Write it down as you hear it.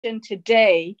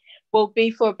today will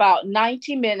be for about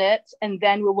 90 minutes, and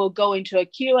then we will go into a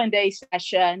Q&A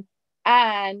session.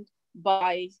 And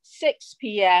by 6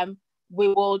 p.m., we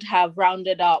will have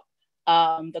rounded up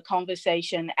the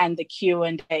conversation and the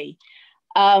Q&A.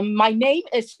 My name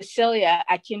is Cecilia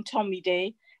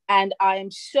Akintomide, and I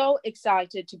am so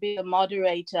excited to be the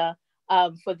moderator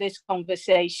for this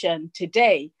conversation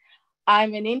today.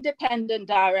 I'm an independent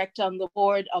director on the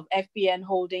board of FBN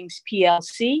Holdings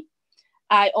PLC.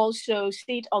 I also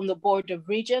sit on the board of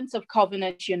Regents of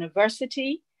Covenant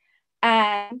University,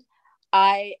 and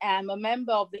I am a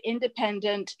member of the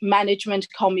Independent Management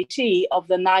Committee of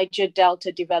the Niger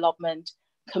Delta Development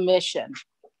Commission.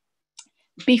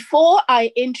 Before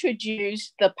I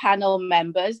introduce the panel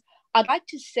members, I'd like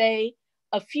to say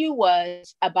a few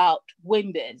words about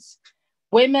WIMBIZ,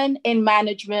 Women in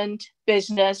Management,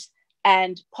 Business,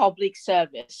 and Public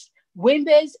Service.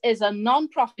 WIMBIZ is a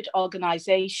nonprofit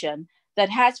organization that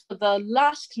has for the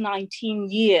last 19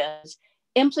 years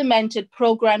implemented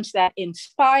programs that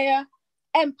inspire,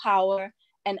 empower,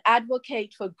 and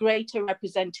advocate for greater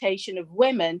representation of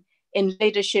women in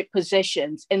leadership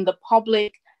positions in the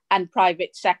public and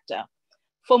private sector.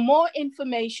 For more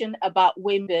information about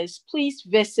WIMBIZ, please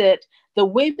visit the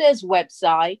WIMBIZ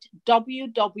website,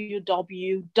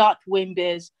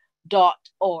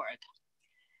 www.wimbiz.org.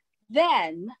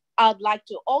 Then I'd like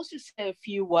to also say a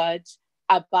few words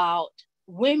about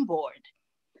WIMBoard,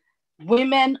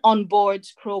 Women on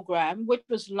Boards program, which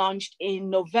was launched in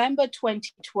November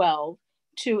 2012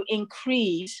 to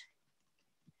increase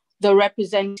the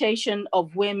representation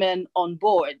of women on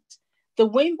boards. The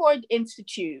WIMBoard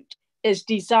Institute is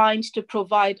designed to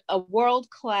provide a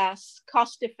world-class,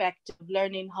 cost-effective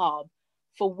learning hub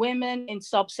for women in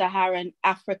sub-Saharan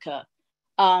Africa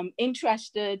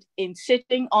interested in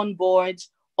sitting on boards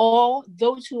or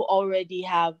those who already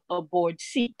have a board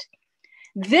seat.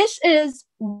 This is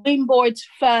WIMBoard's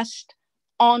first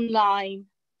online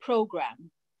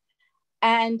program.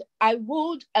 And I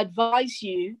would advise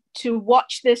you to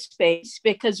watch this space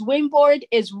because WIMBoard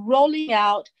is rolling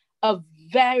out a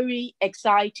very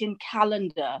exciting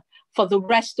calendar for the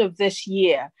rest of this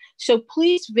year. So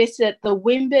please visit the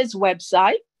WIMBIZ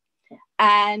website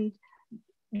and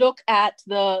look at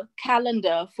the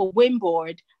calendar for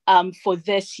WIMBoard for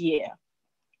this year.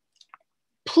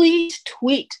 Please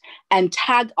tweet and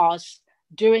tag us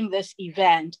during this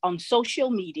event on social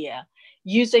media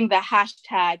using the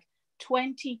hashtag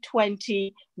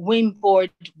 2020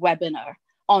 WIMBoard webinar.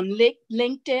 On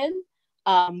LinkedIn,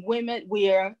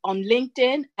 we are on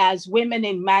LinkedIn as Women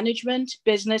in Management,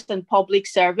 Business and Public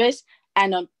Service,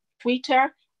 and on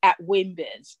Twitter at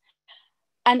WIMBIZ.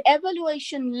 An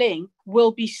evaluation link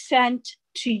will be sent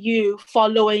to you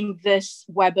following this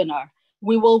webinar.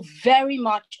 We will very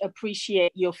much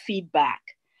appreciate your feedback.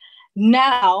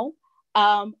 Now,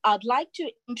 I'd like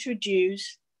to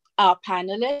introduce our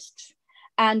panelists.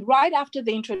 And right after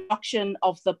the introduction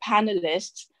of the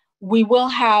panelists, we will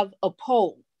have a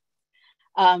poll.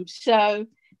 So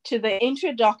to the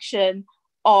introduction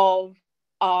of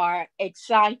our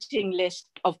exciting list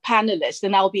of panelists,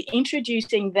 and I'll be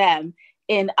introducing them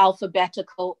in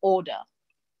alphabetical order.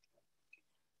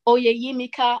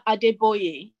 Oyeyimika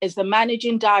Adeboye is the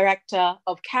Managing Director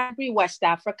of Cadbury West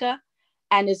Africa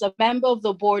and is a member of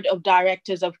the Board of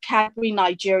Directors of Cadbury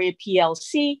Nigeria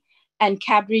PLC and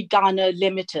Cadbury Ghana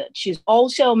Limited. She's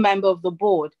also a member of the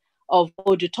board of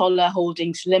Odutola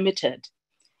Holdings Limited.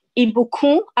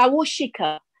 Ibukun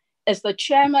Awosika is the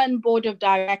Chairman Board of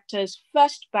Directors,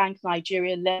 First Bank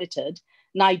Nigeria Limited,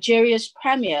 Nigeria's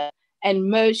premier and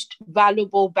most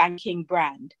valuable banking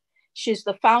brand. She's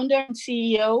the founder and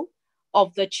CEO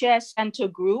of the Chair Center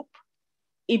Group.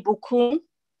 Ibukun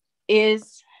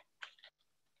is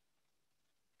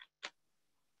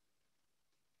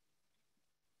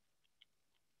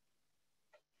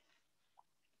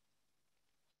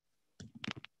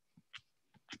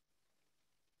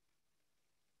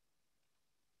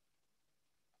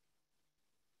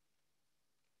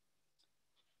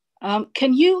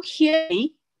can you hear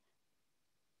me?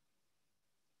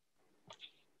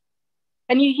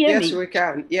 Can you hear me? Yes, we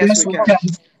can. Yes, we can.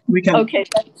 We can. Okay,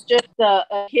 that's just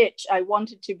a hitch. I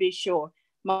wanted to be sure.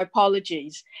 My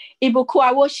apologies.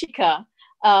 Ibukun Awosika,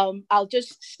 I'll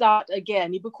just start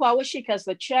again. Ibukun Awosika is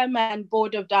the Chairman,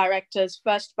 Board of Directors,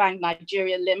 First Bank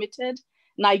Nigeria Limited,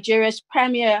 Nigeria's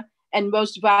premier and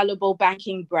most valuable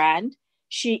banking brand.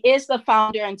 She is the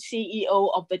founder and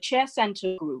CEO of the Chair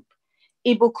Center Group.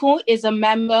 Ibukun is a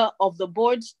member of the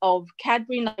boards of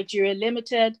Cadbury Nigeria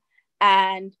Limited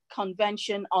and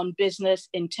Convention on Business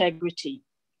Integrity.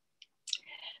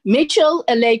 Mitchell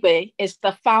Elegbe is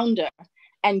the founder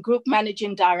and Group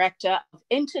Managing Director of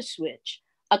Interswitch,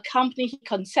 a company he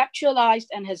conceptualized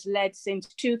and has led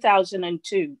since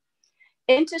 2002.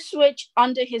 Interswitch,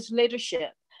 under his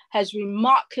leadership, has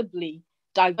remarkably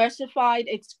diversified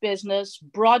its business,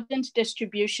 broadened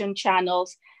distribution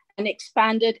channels, and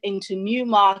expanded into new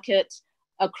markets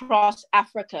across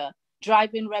Africa,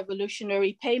 driving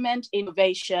revolutionary payment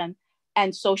innovation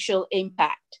and social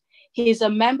impact. He is a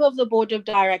member of the board of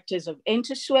directors of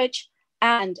Interswitch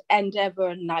and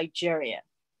Endeavor Nigeria.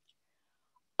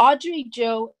 Audrey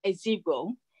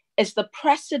Joe-Ezigbo is the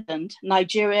president,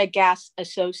 Nigeria Gas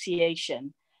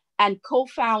Association, and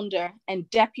co-founder and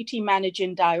deputy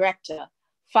managing director,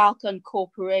 Falcon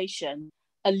Corporation,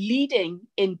 a leading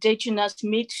indigenous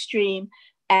midstream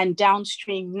and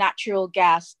downstream natural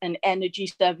gas and energy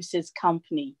services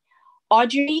company.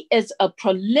 Audrey is a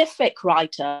prolific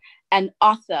writer and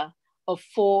author of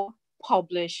 4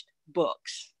 published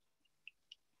books.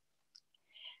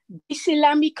 Bisi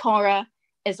Lamikanra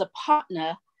is a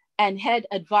partner and head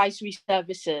advisory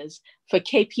services for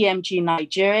KPMG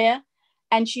Nigeria,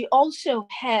 and she also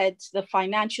heads the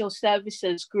financial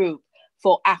services group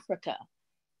for Africa.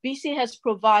 Bisi has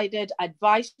provided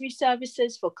advisory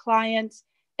services for clients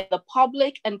in the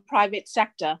public and private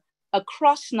sector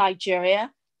across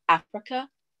Nigeria, Africa,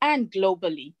 and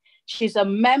globally. She's a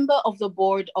member of the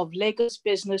board of Lagos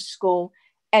Business School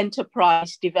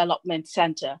Enterprise Development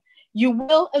Center. You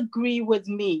will agree with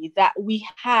me that we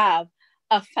have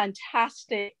a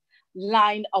fantastic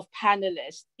line of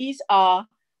panelists. These are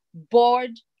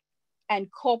board and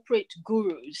corporate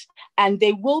gurus, and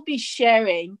they will be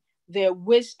sharing their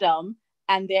wisdom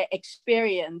and their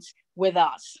experience with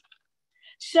us.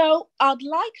 So I'd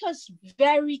like us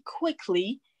very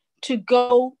quickly to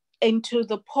go into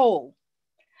the poll.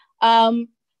 Can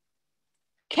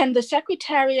the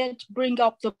Secretariat bring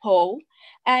up the poll?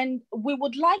 And we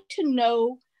would like to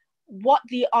know what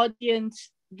the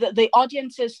audience's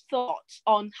thoughts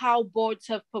on how boards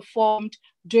have performed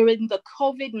during the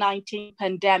COVID-19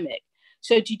 pandemic.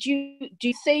 So do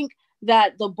you think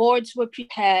that the boards were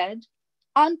prepared,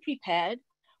 unprepared?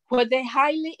 Were they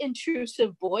highly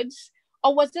intrusive boards,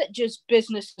 or was it just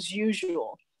business as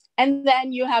usual? And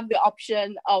then you have the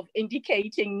option of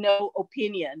indicating no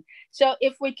opinion. So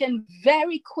if we can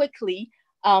very quickly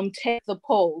take the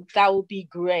poll, that would be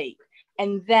great.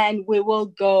 And then we will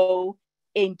go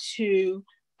into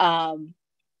our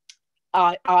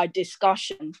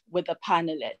discussion with the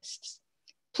panelists.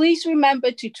 Please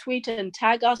remember to tweet and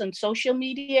tag us on social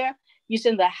media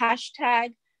using the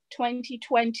hashtag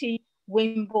 2020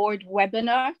 WIMBoard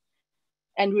webinar.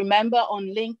 And remember, on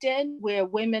LinkedIn, we're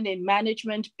Women in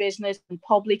Management, Business, and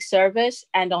Public Service,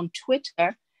 and on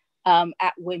Twitter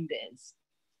at WIMBIZ.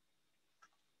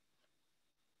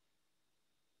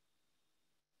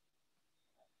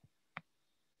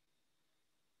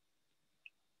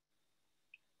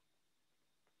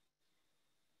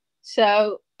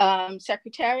 So,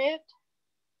 Secretariat,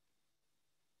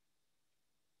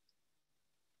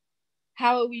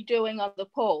 how are we doing on the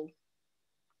poll?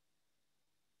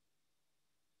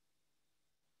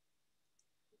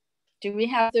 Do we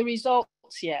have the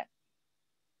results yet?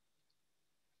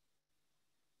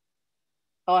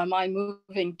 Or am I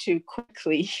moving too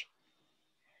quickly?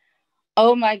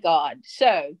 Oh my God.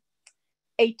 So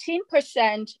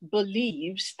 18%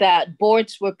 believes that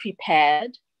boards were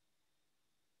prepared.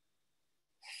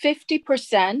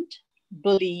 50%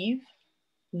 believe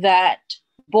that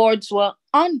boards were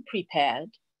unprepared.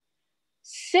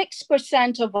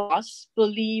 6% of us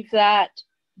believe that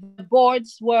the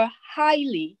boards were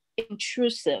highly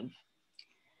intrusive.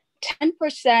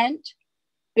 10%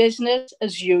 business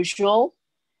as usual,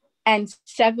 and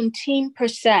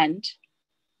 17%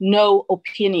 no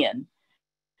opinion.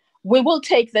 We will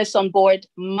take this on board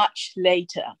much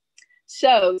later.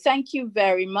 So thank you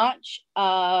very much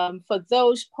for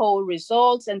those poll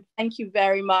results, and thank you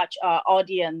very much, our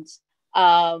audience,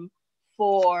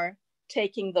 for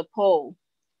taking the poll.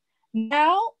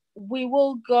 Now we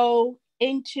will go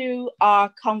into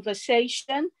our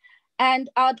conversation, and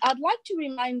I'd like to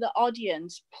remind the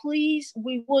audience, please,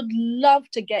 we would love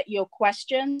to get your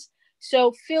questions.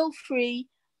 So feel free,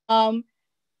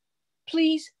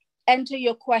 please enter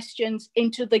your questions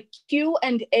into the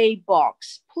Q&A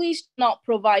box. Please do not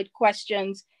provide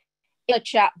questions in the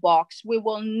chat box. We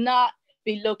will not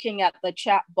be looking at the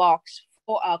chat box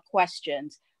for our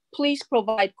questions. Please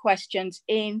provide questions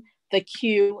in the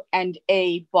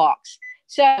Q&A box.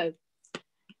 So,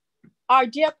 our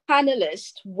dear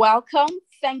panelists, welcome.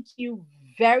 Thank you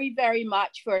very, very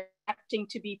much for accepting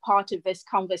to be part of this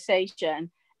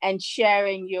conversation and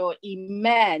sharing your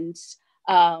immense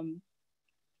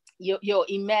your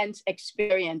immense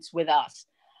experience with us.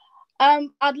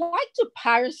 I'd like to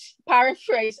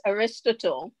paraphrase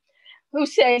Aristotle, who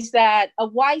says that a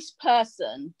wise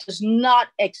person does not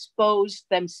expose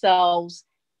themselves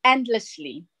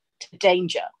endlessly to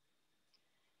danger.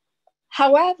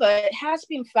 However, it has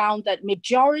been found that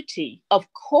majority of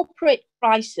corporate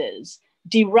crises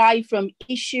derive from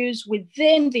issues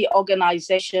within the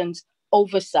organization's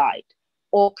oversight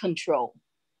or control,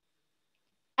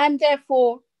 and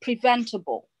therefore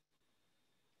preventable.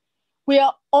 We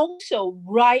are also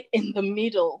right in the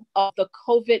middle of the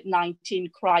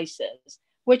COVID-19 crisis,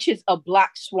 which is a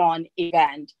black swan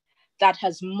event that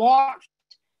has morphed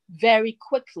very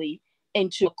quickly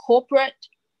into a corporate,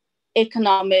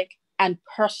 economic, and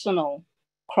personal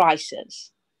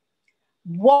crisis.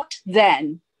 What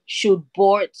then should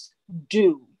boards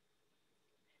do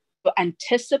to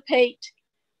anticipate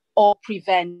or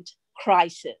prevent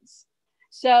crisis?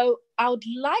 So I would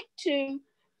like to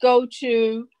go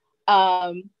to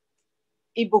Ibukun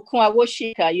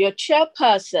Awosika, your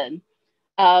chairperson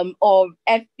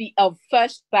of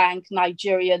First Bank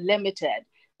Nigeria Limited.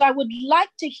 So I would like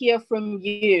to hear from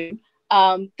you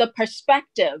the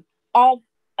perspective of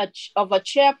a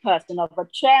chairperson, of a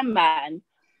chairman,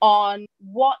 on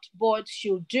what boards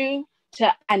should do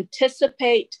to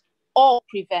anticipate or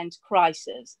prevent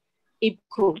crisis.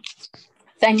 Ibukun,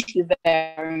 thank you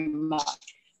very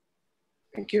much.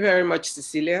 Thank you very much,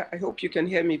 Cecilia. I hope you can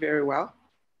hear me very well.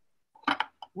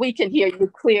 We can hear you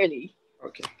clearly.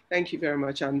 Okay, thank you very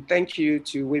much. And thank you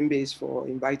to WIMBIZ for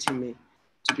inviting me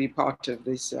to be part of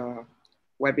this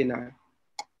webinar.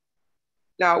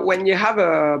 Now, when you have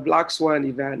a Black Swan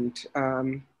event,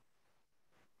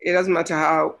 it doesn't matter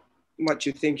how much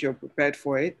you think you're prepared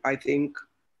for it. I think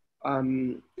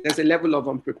there's a level of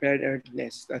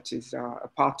unpreparedness that is a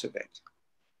part of it.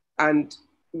 And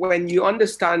when you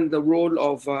understand the role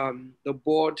of the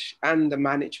board and the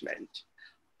management,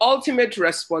 ultimate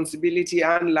responsibility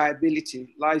and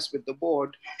liability lies with the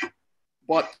board,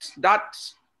 but that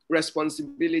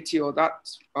responsibility or that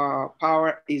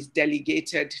power is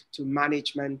delegated to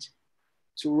management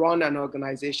to run an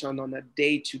organization on a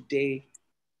day-to-day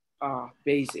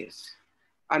basis.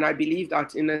 And I believe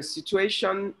that in a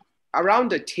situation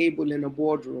around a table in a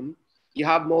boardroom, you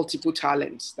have multiple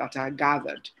talents that are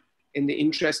gathered in the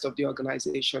interest of the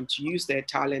organization to use their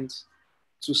talents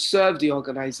to serve the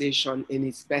organization in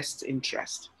its best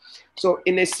interest. So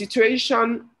in a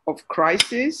situation of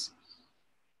crisis,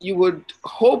 you would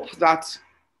hope that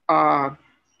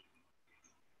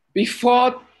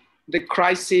before the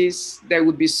crisis, there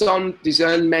would be some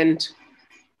discernment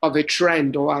of a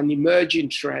trend or an emerging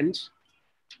trend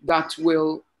that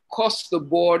will cause the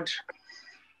board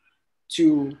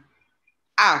to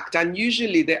act. And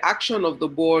usually the action of the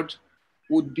board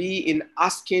would be in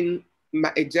asking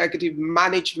executive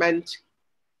management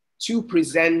to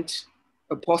present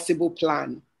a possible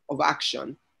plan of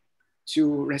action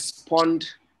to respond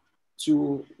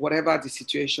to whatever the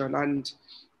situation. And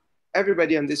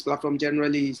everybody on this platform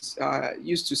generally is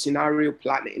used to scenario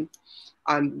planning.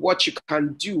 And what you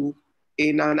can do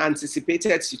in an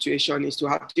anticipated situation is to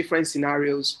have different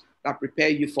scenarios that prepare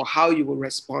you for how you will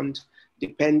respond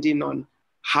depending on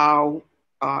how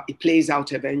it plays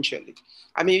out eventually.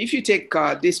 I mean, if you take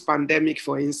this pandemic,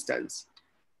 for instance,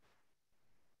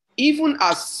 even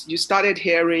as you started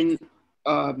hearing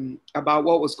about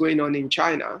what was going on in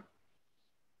China,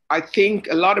 I think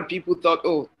a lot of people thought,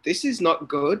 oh, this is not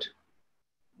good.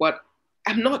 But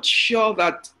I'm not sure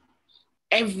that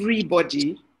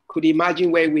everybody could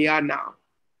imagine where we are now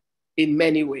in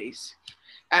many ways.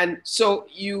 And so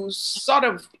you sort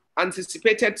of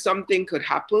anticipated something could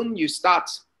happen. You start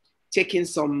taking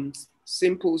some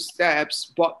simple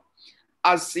steps, but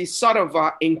as it sort of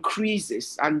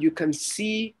increases and you can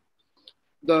see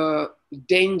the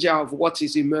danger of what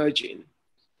is emerging,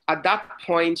 at that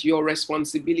point, your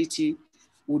responsibility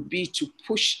would be to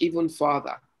push even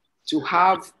further, to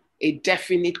have a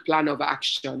definite plan of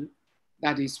action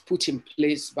that is put in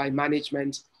place by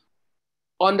management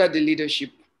under the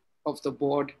leadership of the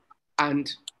board. And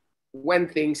when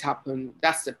things happen,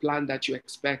 that's the plan that you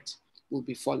expect will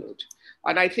be followed.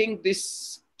 And I think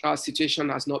this situation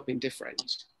has not been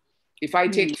different. If I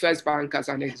take First Bank as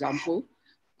an example,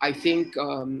 I think,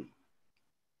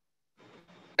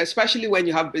 especially when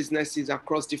you have businesses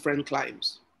across different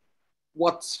climes,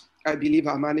 what I believe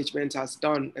our management has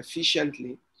done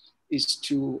efficiently is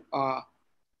to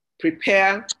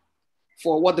prepare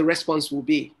for what the response will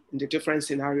be in the different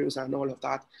scenarios and all of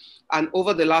that. And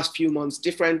over the last few months,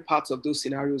 different parts of those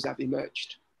scenarios have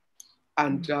emerged.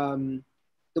 And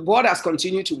the board has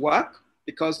continued to work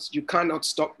because you cannot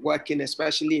stop working,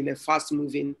 especially in a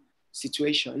fast-moving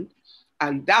situation.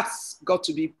 And that's got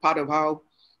to be part of how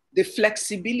the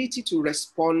flexibility to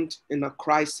respond in a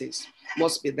crisis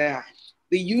must be there.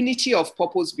 The unity of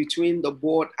purpose between the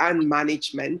board and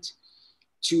management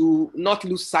to not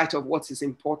lose sight of what is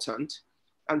important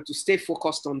and to stay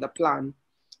focused on the plan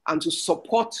and to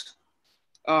support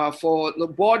for the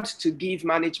board to give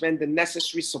management the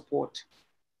necessary support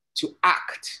to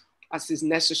act as is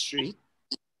necessary.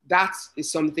 That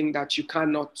is something that you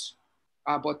cannot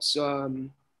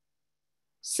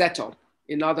set up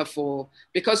in order for,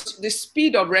 because the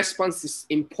speed of response is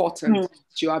important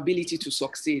to your ability to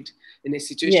succeed in a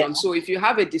situation. Yeah. So if you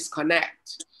have a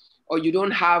disconnect or you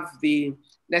don't have the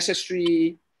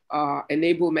necessary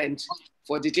enablement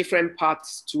for the different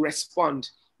parts to respond,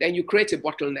 then you create a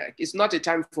bottleneck. It's not a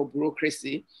time for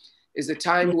bureaucracy. It's a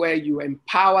time where you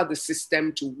empower the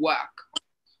system to work,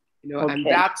 you know, and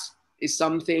that is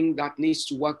something that needs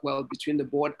to work well between the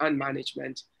board and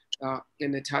management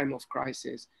in a time of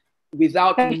crisis,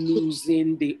 without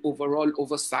losing the overall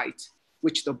oversight,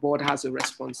 which the board has a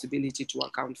responsibility to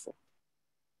account for.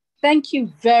 Thank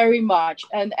you very much.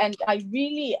 And I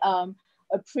really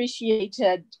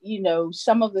appreciated, you know,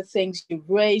 some of the things you've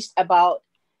raised about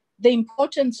the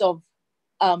importance of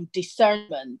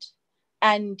discernment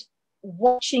and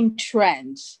watching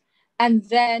trends, and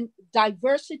then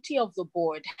diversity of the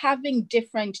board, having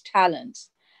different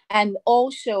talents, and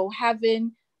also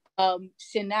having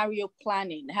scenario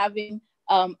planning, having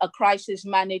a crisis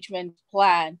management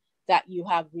plan that you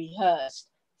have rehearsed.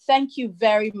 Thank you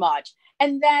very much.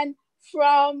 And then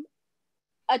from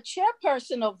a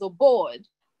chairperson of the board,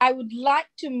 I would like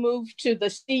to move to the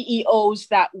CEOs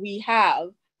that we have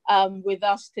with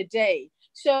us today.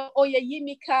 So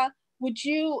Oyeyimika, would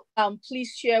you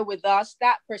please share with us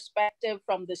that perspective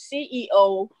from the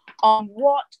CEO on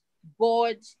what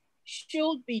boards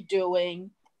should be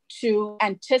doing to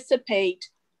anticipate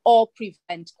or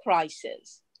prevent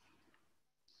crisis?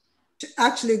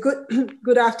 Actually,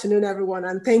 good afternoon, everyone,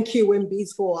 and thank you,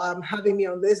 WIMBIZ, for having me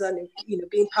on this. And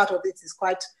being part of this is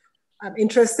quite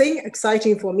interesting,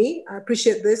 exciting for me. I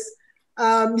appreciate this.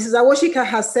 Mrs. Awosika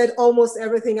has said almost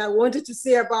everything I wanted to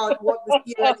say about what the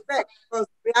CEO expects. Because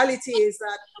the reality is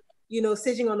that,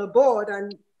 sitting on a board,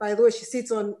 and by the way, she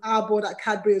sits on our board at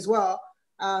Cadbury as well.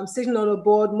 Sitting on a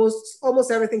board,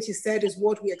 almost everything she said is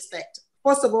what we expect.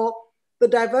 First of all, the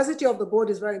diversity of the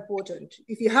board is very important.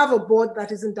 If you have a board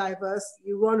that isn't diverse,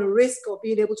 you run a risk of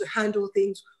being able to handle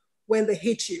things when they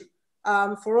hit you.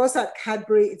 For us at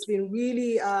Cadbury, it's been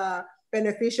really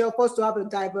beneficial for us to have a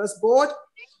diverse board.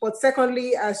 But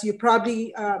secondly, as you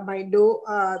probably might know,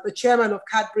 the chairman of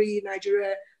Cadbury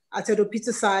Nigeria,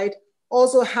 Adeboye,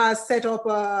 also has set up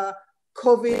a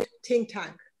COVID think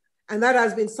tank. And that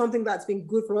has been something that's been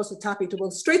good for us to tap into.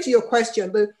 But straight to your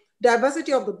question, the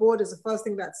diversity of the board is the first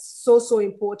thing that's so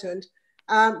important.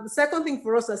 The second thing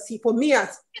for us,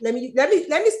 let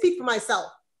me speak for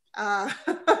myself,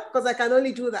 because I can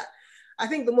only do that. I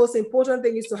think the most important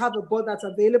thing is to have a board that's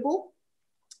available.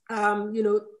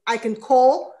 I can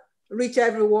call, reach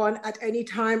everyone at any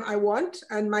time I want,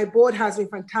 and my board has been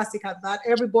fantastic at that.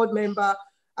 Every board member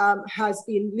has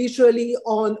been literally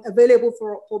available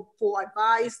for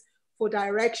advice, for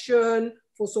direction,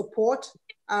 for support.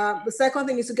 The second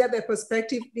thing is to get their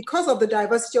perspective. Because of the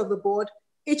diversity of the board,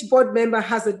 each board member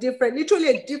has literally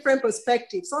a different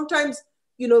perspective. Sometimes,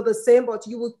 the same, but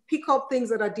you will pick up things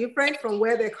that are different from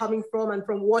where they're coming from and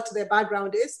from what their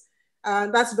background is.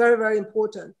 And that's very, very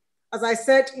important. As I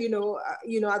said, at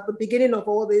the beginning of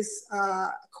all this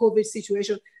COVID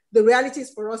situation, the reality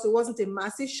is for us, it wasn't a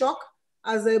massive shock.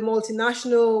 As a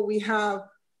multinational, we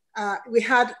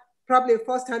had probably a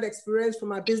first-hand experience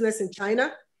from our business in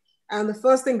China. And the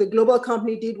first thing the global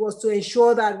company did was to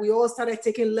ensure that we all started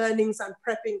taking learnings and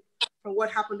prepping from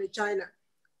what happened in China.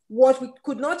 What we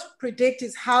could not predict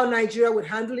is how Nigeria would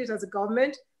handle it as a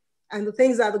government, and the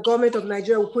things that the government of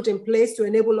Nigeria would put in place to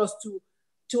enable us to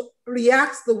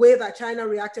react the way that China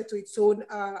reacted to its own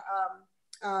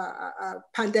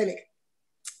pandemic.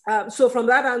 So from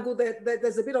that angle,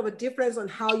 there's a bit of a difference on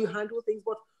how you handle things.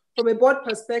 But from a board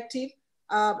perspective,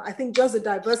 I think just the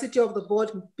diversity of the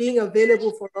board being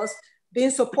available for us, being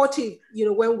supportive,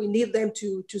 when we need them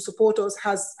to support us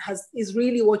is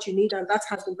really what you need. And that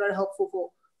has been very helpful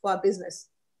for our business.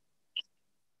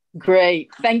 Great,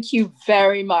 thank you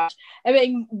very much. I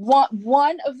mean,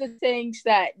 one of the things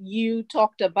that you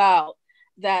talked about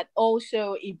that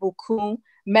also Ibukun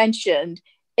mentioned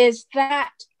is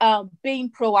that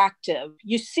being proactive.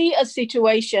 You see a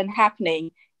situation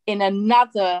happening in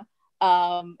another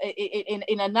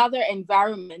in another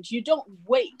environment. You don't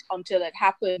wait until it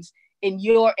happens in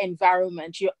your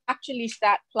environment. You actually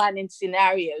start planning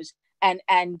scenarios and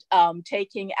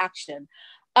taking action.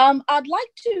 I'd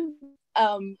like to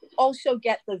also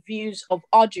get the views of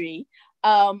Audrey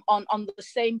on the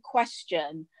same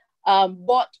question,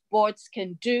 what boards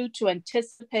can do to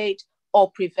anticipate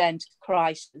or prevent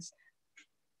crisis.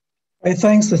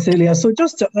 Thanks, Cecilia. So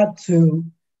just to add to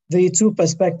the two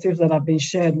perspectives that have been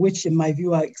shared, which in my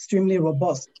view are extremely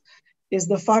robust, is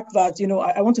the fact that,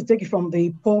 I want to take it from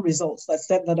the poll results that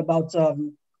said that about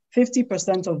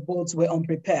 50% of boards were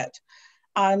unprepared.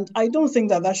 And I don't think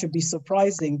that should be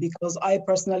surprising, because I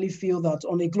personally feel that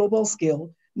on a global scale,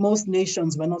 most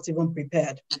nations were not even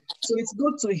prepared. So it's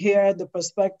good to hear the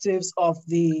perspectives of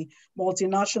the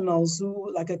multinationals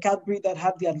who, like a Cadbury, that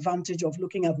had the advantage of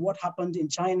looking at what happened in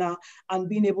China and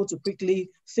being able to quickly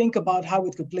think about how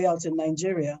it could play out in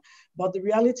Nigeria. But the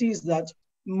reality is that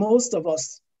most of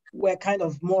us were kind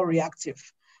of more reactive.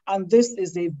 And this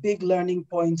is a big learning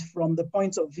point from the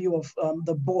point of view of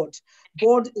the board.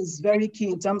 Board is very key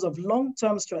in terms of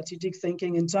long-term strategic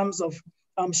thinking, in terms of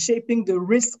shaping the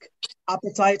risk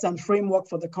appetite and framework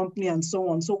for the company and so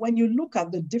on. So when you look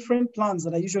at the different plans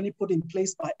that are usually put in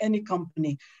place by any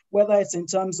company, whether it's in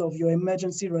terms of your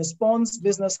emergency response,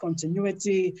 business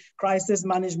continuity, crisis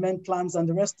management plans, and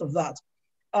the rest of that,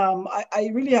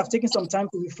 I really have taken some time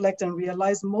to reflect and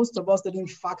realize most of us didn't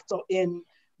factor in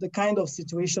the kind of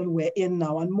situation we're in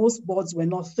now. And most boards were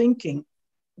not thinking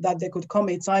that there could come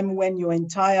a time when your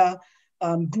entire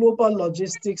global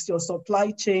logistics, your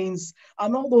supply chains,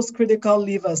 and all those critical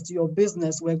levers to your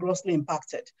business were grossly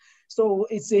impacted. So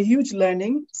it's a huge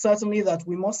learning, certainly, that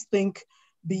we must think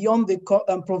beyond the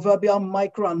proverbial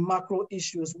micro and macro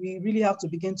issues. We really have to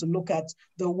begin to look at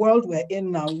the world we're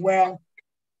in now, where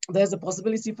there's a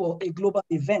possibility for a global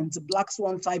event, black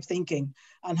swan type thinking,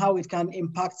 and how it can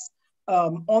impact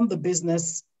on the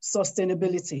business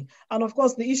sustainability. And of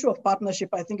course, the issue of partnership,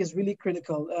 I think, is really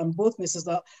critical. Both Mrs.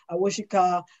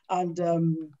 Awosika and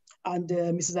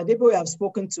Mrs. Adeboye have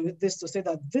spoken to this to say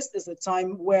that this is a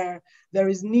time where there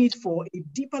is need for a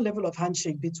deeper level of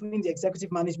handshake between the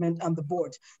executive management and the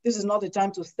board. This is not the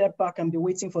time to step back and be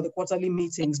waiting for the quarterly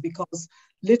meetings, because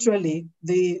literally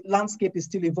the landscape is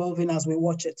still evolving as we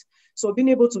watch it. So being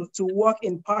able to work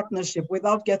in partnership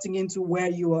without getting into where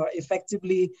you are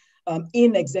effectively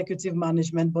in executive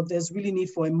management, but there's really need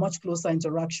for a much closer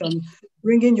interaction,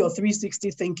 bringing your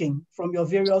 360 thinking from your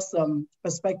various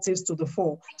perspectives to the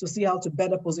fore to see how to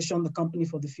better position the company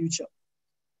for the future.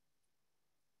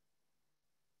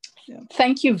 Yeah.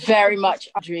 Thank you very much,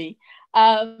 Audrey.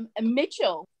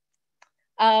 Mitchell,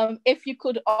 if you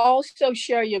could also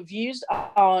share your views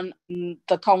on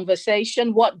the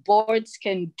conversation, what boards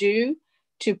can do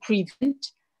to prevent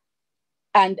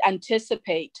and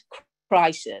anticipate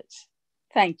crisis.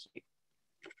 Thank you.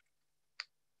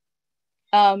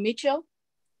 Mitchell?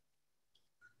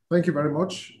 Thank you very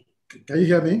much. Can you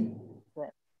hear me?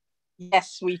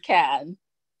 Yes, we can.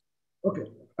 Okay.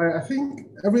 I think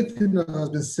everything that has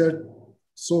been said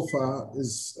so far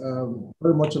is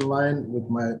very much in line with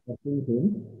my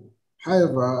thinking.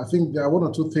 However, I think there are one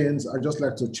or two things I'd just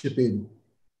like to chip in.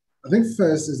 I think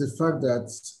first is the fact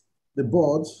that the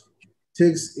board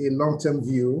takes a long-term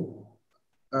view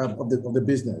of the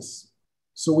business.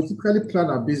 So we typically plan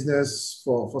our business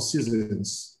for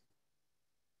seasons.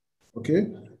 Okay?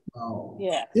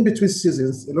 Yeah. In between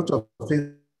seasons, a lot of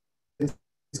things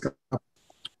come up.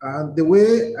 And the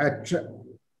way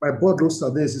my board looks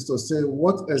at this is to say,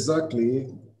 what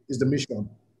exactly is the mission?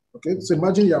 Okay, so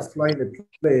imagine you're flying a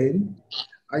plane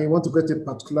and you want to get a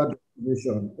particular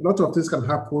destination. A lot of things can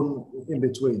happen in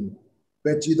between,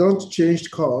 but you don't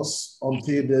change course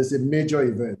until there's a major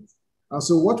event. And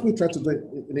so what we try to do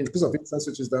in the case of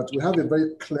Interswitch is that we have a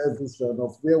very clear vision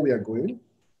of where we are going.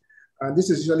 And this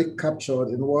is usually captured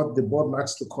in what the board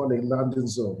likes to call a landing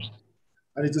zone.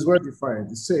 And it is well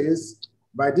defined. It says,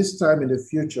 by this time in the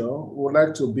future, we would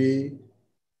like to be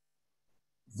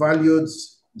valued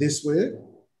this way.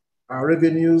 Our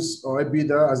revenues or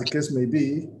EBITDA, as the case may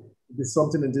be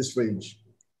something in this range.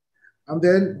 And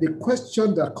then the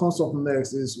question that comes up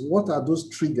next is, what are those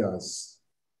triggers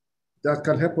that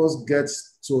can help us get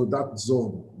to that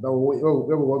zone where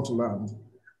we want to land?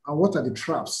 And what are the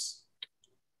traps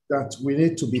that we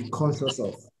need to be conscious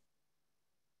of?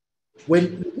 When you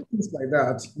do things like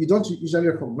that, you don't usually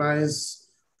recognize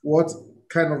what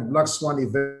kind of black swan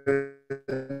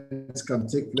events can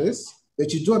take place,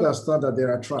 but you do understand that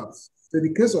there are traps. So in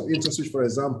the case of Interswitch, for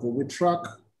example, we track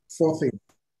 4 things,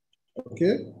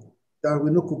 okay, that we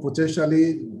know could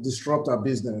potentially disrupt our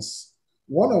business.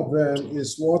 One of them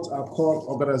is what are called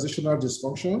organizational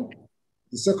dysfunction.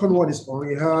 The second one is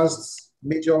unrehearsed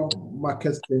major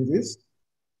market changes.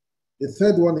 The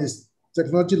third one is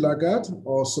technology laggard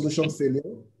or solution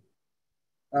failure.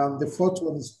 And the fourth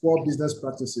one is poor business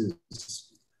practices.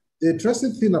 The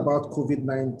interesting thing about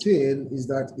COVID-19 is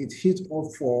that it hit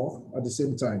all four at the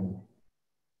same time.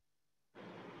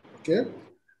 Okay?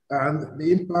 And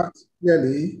the impact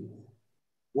clearly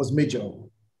was major.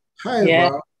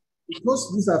 However,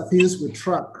 because these are things we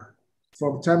track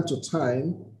from time to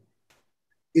time,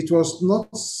 it was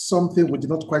not something we did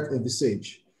not quite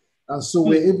envisage. And so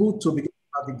we're able to begin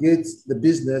to navigate the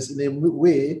business in a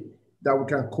way that we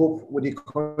can cope with the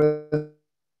current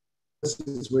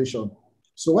situation.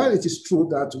 So while it is true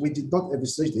that we did not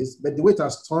envisage this, but the way it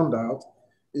has turned out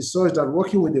is such that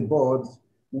working with the board,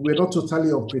 we were not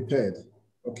totally unprepared,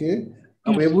 okay?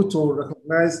 And we're able to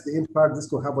recognize the impact this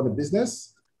could have on the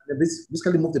business, and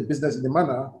basically move the business in a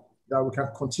manner that we can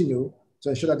continue to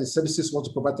ensure that the services we want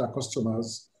to provide to our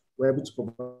customers, we're able to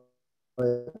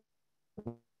provide.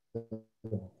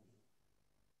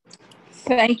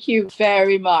 Thank you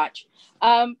very much.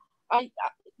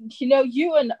 You know,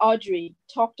 you and Audrey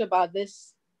talked about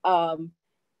this,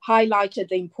 highlighted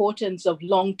the importance of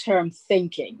long-term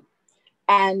thinking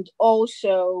and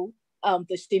also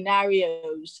the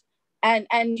scenarios. And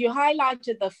you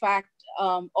highlighted the fact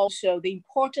also the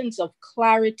importance of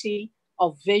clarity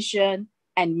of vision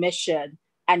and mission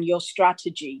and your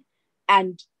strategy.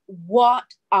 And what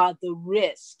are the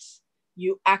risks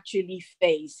you actually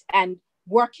face, and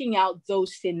working out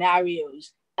those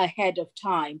scenarios ahead of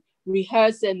time,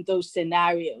 rehearsing those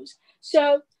scenarios.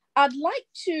 So I'd like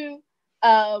to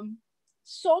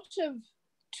sort of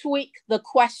tweak the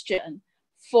question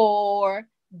for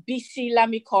Bisi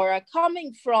Lamikanra.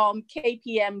 Coming from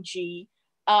KPMG,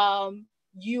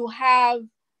 you have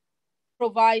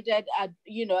provided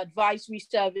advisory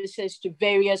services to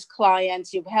various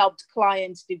clients. You've helped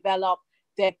clients develop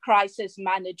their crisis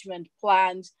management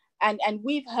plans. And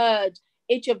we've heard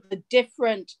each of the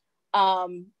different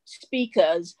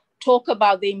speakers talk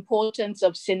about the importance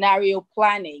of scenario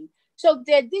planning. So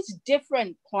there are these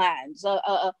different plans,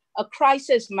 a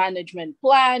crisis management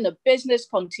plan, a business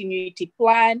continuity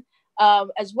plan,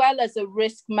 as well as a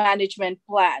risk management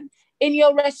plan. In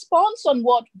your response on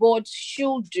what boards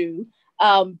should do,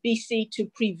 BC, to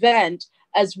prevent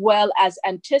as well as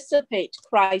anticipate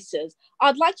crisis,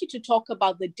 I'd like you to talk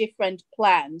about the different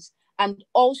plans and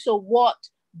also what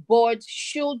boards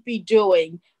should be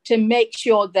doing to make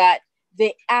sure that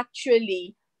they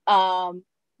actually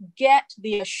get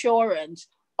the assurance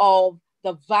of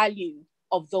the value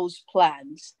of those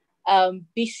plans.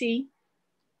 Bisi?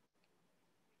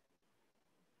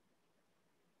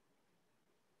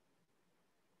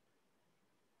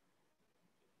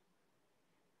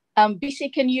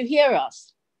 Bisi, can you hear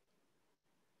us?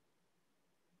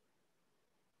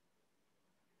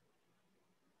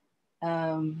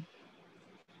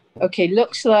 Okay,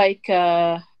 looks like...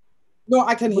 No,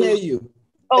 I can hear you.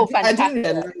 Oh, fantastic. I didn't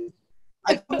realize.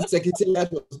 I thought Cecilia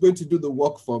was going to do the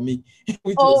work for me,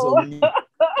 which was on me.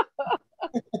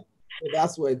 So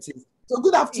that's what it is. So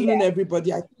good afternoon,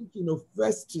 everybody. I think,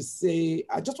 first to say,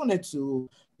 I just wanted to,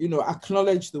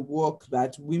 acknowledge the work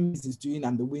that WIMBIZ is doing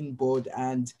and the WIMBoard,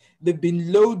 and there've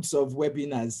been loads of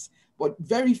webinars, but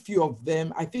very few of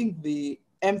them. I think the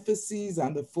emphasis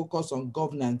and the focus on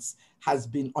governance has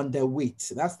been underweight.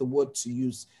 That's the word to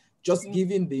use. Just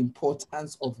giving the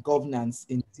importance of governance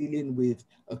in dealing with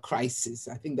a crisis.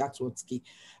 I think that's what's key.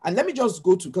 And let me just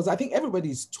go to, because I think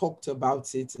everybody's talked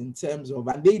about it in terms of,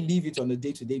 and they leave it on a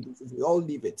day-to-day basis, we all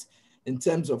leave it in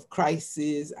terms of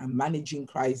crisis and managing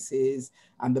crisis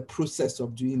and the process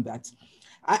of doing that.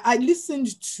 I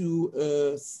listened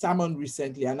to a sermon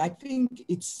recently, and I think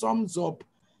it sums up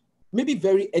maybe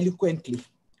very eloquently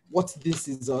what this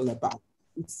is all about.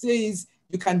 It says,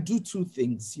 you can do two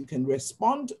things. You can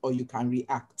respond or you can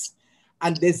react.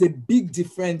 And there's a big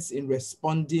difference in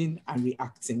responding and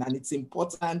reacting. And it's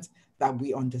important that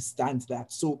we understand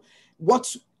that. So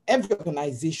what every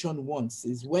organization wants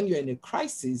is when you're in a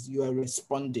crisis, you are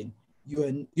responding.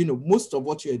 Most of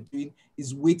what you're doing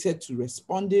is weighted to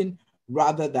responding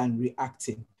rather than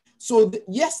reacting. So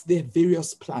yes, there are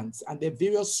various plans and there are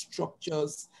various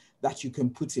structures that you can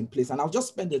put in place. And I'll just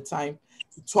spend the time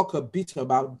to talk a bit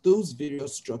about those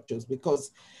various structures,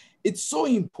 because it's so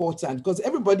important, because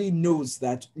everybody knows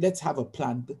that let's have a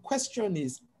plan. The question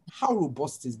is, how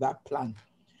robust is that plan?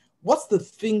 What's the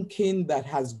thinking that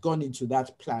has gone into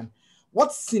that plan?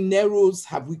 What scenarios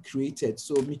have we created?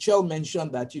 So Michelle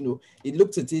mentioned that, it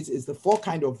looked at it as the four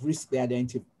kind of risks they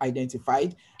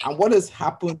identified. And what has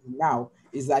happened now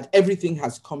is that everything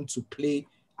has come to play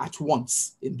at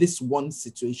once in this one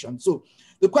situation. So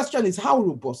the question is, how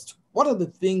robust? What are the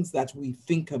things that we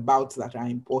think about that are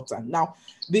important? Now,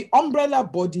 the umbrella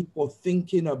body for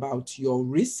thinking about your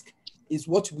risk is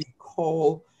what we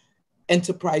call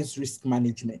enterprise risk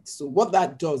management. So what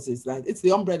that does is that it's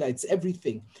the umbrella, it's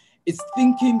everything. It's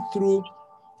thinking through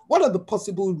what are the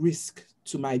possible risks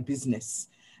to my business.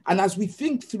 And as we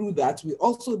think through that, we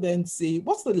also then say,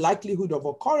 what's the likelihood of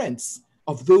occurrence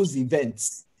of those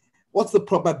events? What's the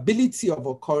probability of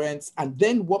occurrence? And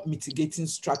then what mitigating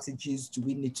strategies do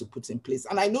we need to put in place?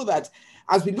 And I know that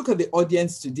as we look at the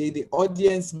audience today, the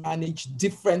audience manage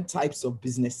different types of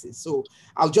businesses. So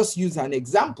I'll just use an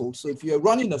example. So if you're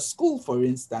running a school, for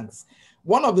instance,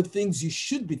 one of the things you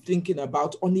should be thinking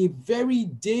about on a very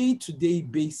day-to-day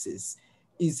basis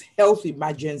is health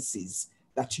emergencies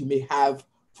that you may have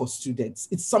for students.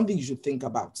 It's something you should think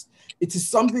about. It is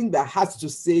something that has to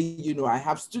say, you know, I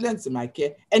have students in my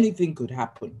care, anything could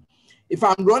happen. If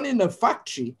I'm running a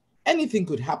factory, anything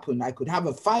could happen. I could have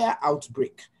a fire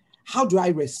outbreak. How do I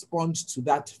respond to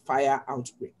that fire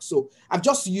outbreak? So I've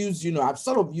just used, you know, I've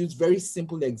sort of used very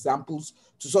simple examples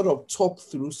to sort of talk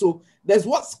through. So there's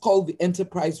what's called the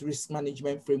enterprise risk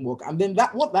management framework. And then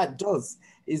what that does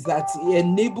is that it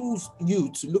enables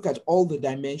you to look at all the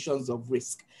dimensions of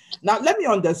risk. Now, let me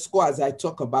underscore as I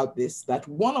talk about this, that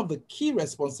one of the key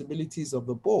responsibilities of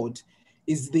the board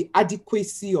is the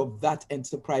adequacy of that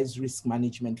enterprise risk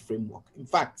management framework. In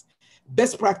fact,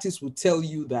 best practice would tell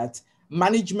you that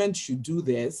management should do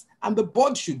theirs and the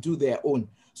board should do their own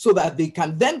so that they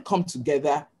can then come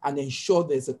together and ensure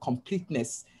there's a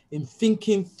completeness in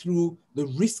thinking through the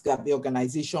risk that the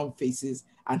organization faces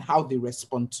and how they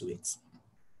respond to it.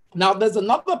 Now, there's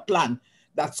another plan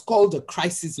that's called a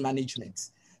crisis management.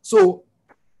 So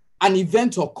an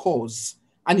event occurs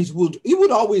and it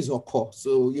would always occur.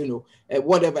 So, you know,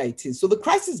 whatever it is. So the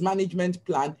crisis management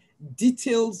plan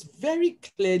details very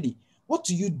clearly, what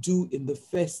do you do in the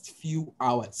first few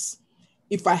hours?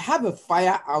 If I have a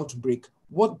fire outbreak,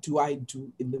 what do I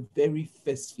do in the very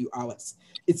first few hours?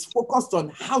 It's focused on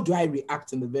how do I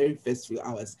react in the very first few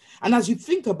hours. And as you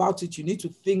think about it, you need to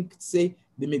think, say,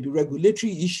 there may be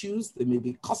regulatory issues, there may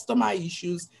be customer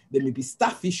issues, there may be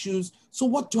staff issues. So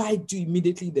what do I do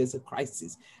immediately there's a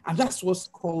crisis? And that's what's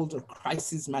called a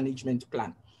crisis management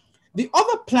plan. The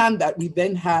other plan that we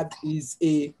then have is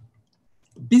a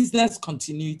business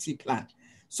continuity plan.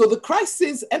 So the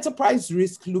crisis enterprise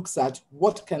risk looks at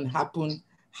what can happen,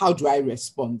 how do I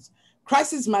respond?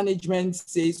 Crisis management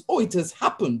says, oh, it has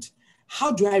happened.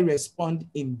 How do I respond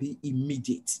in the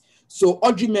immediate? So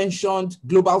Audrey mentioned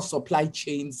global supply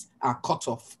chains are cut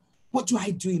off. What do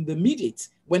I do in the immediate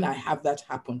when I have that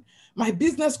happen? My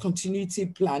business continuity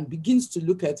plan begins to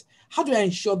look at how do I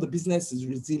ensure the business is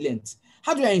resilient?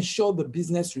 How do I ensure the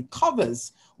business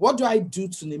recovers? What do I do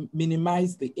to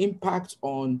minimize the impact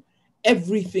on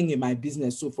everything in my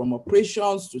business? So from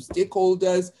operations to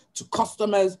stakeholders to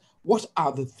customers, what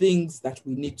are the things that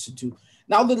we need to do?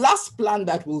 Now, the last plan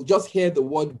that we'll just hear the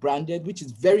word branded, which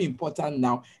is very important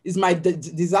now, is my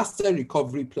disaster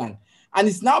recovery plan. And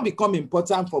it's now become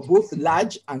important for both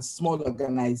large and small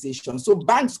organizations. So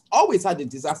banks always had a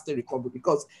disaster recovery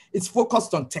because it's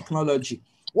focused on technology.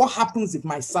 What happens if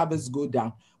my servers go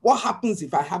down? What happens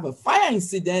if I have a fire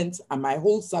incident and my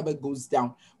whole server goes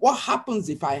down? What happens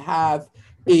if I have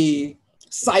a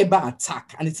cyber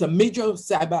attack and it's a major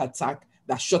cyber attack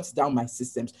that shuts down my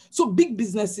systems? So big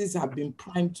businesses have been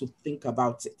primed to think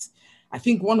about it. I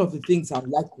think one of the things I'd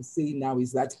like to say now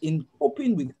is that in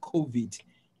coping with COVID,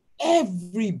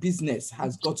 every business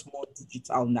has got more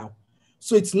digital now.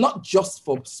 So it's not just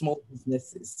for small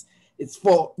businesses. It's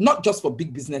for not just for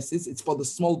big businesses, it's for the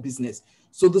small business.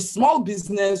 So the small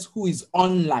business who is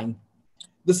online,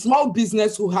 the small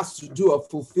business who has to do a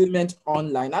fulfillment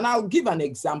online. And I'll give an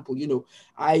example. You know,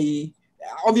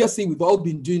 obviously we've all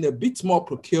been doing a bit more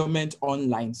procurement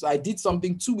online. So I did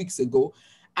something 2 weeks ago,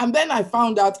 and then I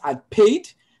found out I'd paid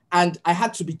and I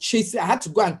had to be chasing. I had to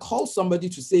go and call somebody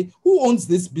to say, who owns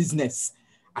this business?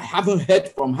 I haven't heard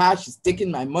from her. She's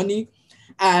taking my money.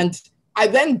 And I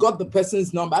then got the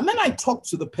person's number. And then I talked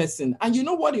to the person. And you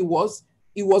know what it was?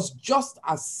 It was just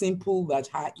as simple that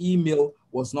her email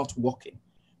was not working.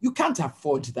 You can't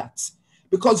afford that.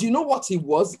 Because you know what it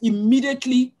was?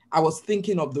 Immediately, I was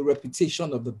thinking of the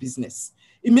reputation of the business.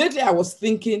 Immediately, I was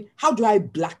thinking, how do I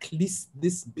blacklist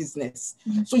this business?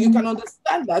 Mm-hmm. So you can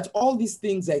understand that all these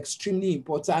things are extremely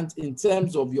important in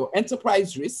terms of your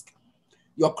enterprise risk,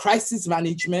 your crisis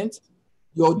management,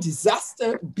 your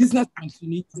disaster business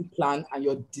continuity plan, and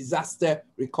your disaster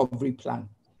recovery plan.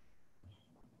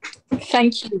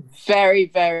 Thank you very,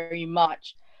 very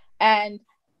much. And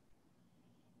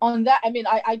on that, I mean,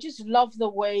 I just love the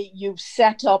way you've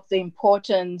set up the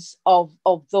importance of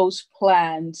those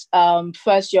plans.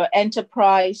 First, your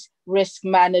enterprise risk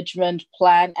management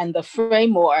plan and the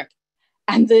framework,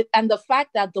 and the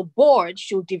fact that the board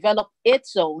should develop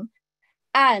its own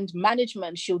and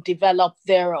management should develop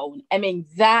their own. I mean,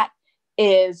 that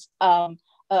is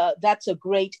that's a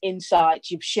great insight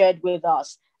you've shared with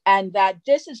us, and that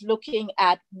this is looking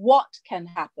at what can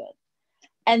happen.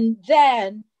 And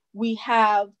then we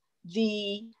have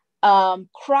the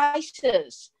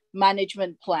crisis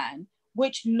management plan,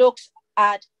 which looks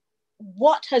at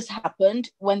what has happened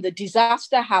when the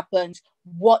disaster happens.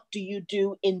 What do you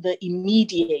do in the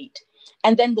immediate?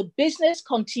 And then the business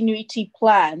continuity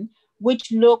plan,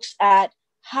 which looks at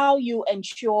how you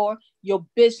ensure your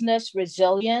business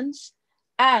resilience,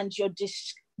 and your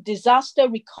disaster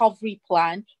recovery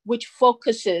plan, which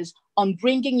focuses on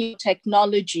bringing your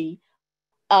technology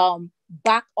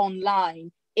back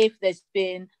online if there's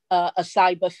been a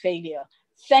cyber failure.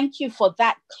 Thank you for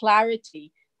that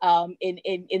clarity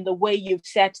in the way you've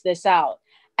set this out.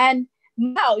 And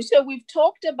now, so we've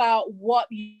talked about what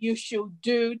you should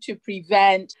do to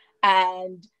prevent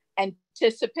and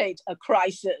anticipate a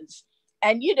crisis.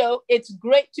 And, you know, it's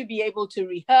great to be able to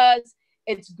rehearse.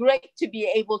 It's great to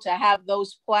be able to have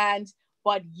those plans.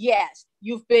 But yes,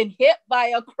 you've been hit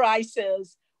by a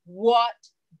crisis. What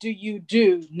do you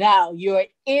do now? You're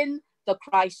in the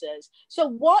crisis. So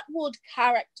what would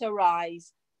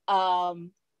characterize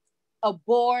a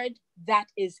board that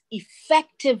is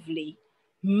effectively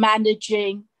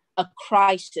managing a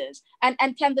crisis? And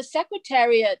can the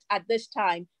Secretariat at this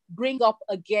time bring up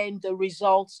again the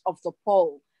results of the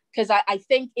poll? Because I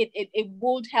think it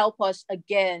would help us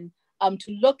again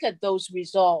to look at those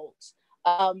results.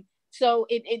 So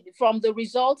from the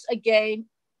results, again,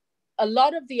 a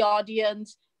lot of the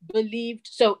audience believed,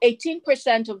 so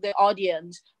 18% of the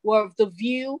audience were of the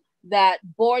view that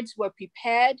boards were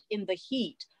prepared in the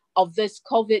heat of this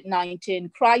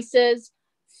COVID-19 crisis.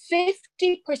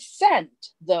 50%,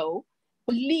 though,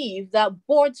 believe that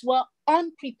boards were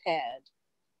unprepared.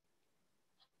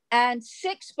 And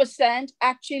 6%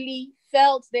 actually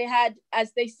felt they had,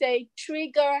 as they say,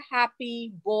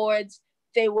 trigger-happy boards.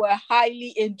 They were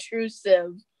highly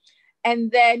intrusive.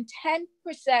 And then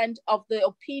 10% of the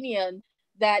opinion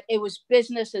that it was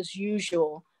business as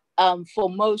usual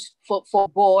for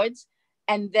boards.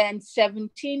 And then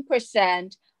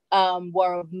 17%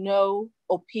 were of no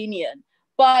opinion.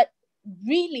 But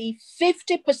really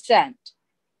 50%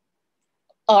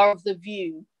 are of the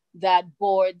view that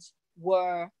boards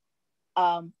were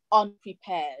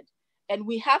unprepared. And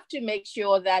we have to make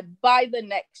sure that by the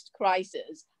next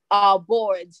crisis, our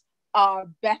boards are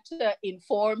better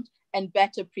informed and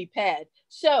better prepared.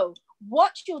 So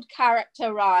what should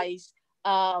characterize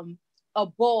a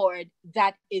board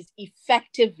that is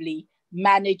effectively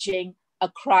managing a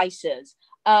crisis?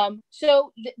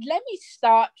 So let me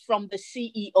start from the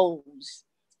CEOs,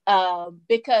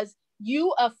 because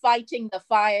you are fighting the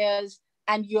fires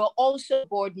and you're also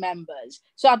board members.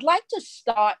 So I'd like to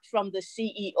start from the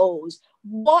CEOs.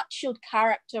 What should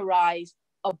characterize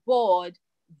a board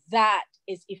that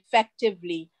is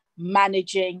effectively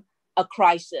managing a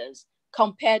crisis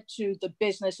compared to the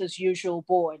business as usual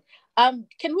board?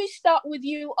 Can we start with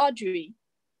you, Audrey?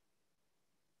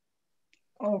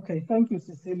 Okay, thank you,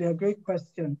 Cecilia. Great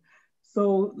question.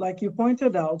 So like you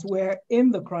pointed out, we're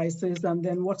in the crisis, and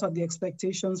then what are the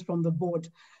expectations from the board?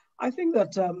 I think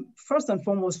that first and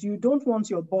foremost, you don't want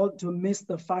your board to miss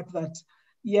the fact that,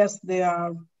 yes, they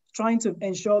are trying to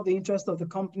ensure the interests of the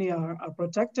company are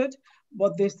protected,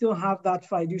 but they still have that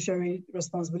fiduciary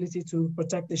responsibility to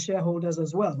protect the shareholders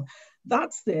as well.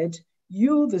 That said,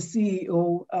 you, the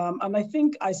CEO, and I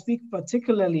think I speak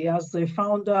particularly as a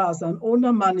founder, as an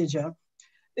owner manager,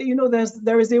 you know,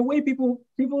 there is a way people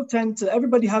tend to,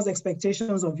 everybody has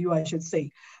expectations of you, I should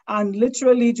say. And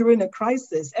literally during a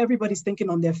crisis, everybody's thinking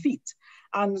on their feet.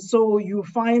 And so you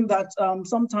find that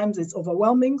sometimes it's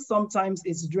overwhelming, sometimes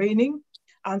it's draining.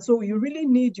 And so you really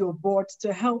need your board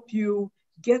to help you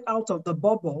get out of the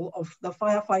bubble of the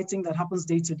firefighting that happens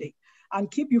day to day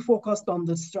and keep you focused on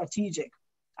the strategic.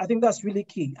 I think that's really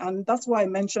key. And that's why I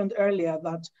mentioned earlier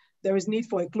that there is need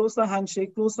for a closer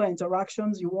handshake, closer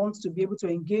interactions. You want to be able to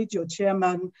engage your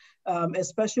chairman,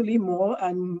 especially more,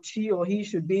 and she or he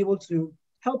should be able to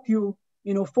help you,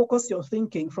 you know, focus your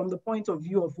thinking from the point of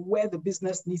view of where the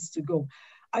business needs to go.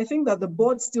 I think that the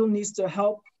board still needs to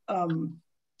help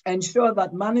ensure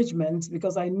that management,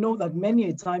 because I know that many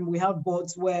a time we have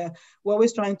boards where we're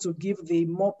always trying to give the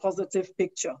more positive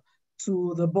picture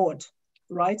to the board,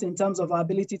 right? In terms of our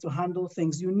ability to handle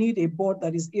things. You need a board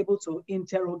that is able to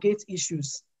interrogate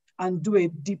issues and do a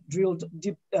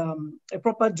a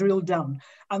proper drill down.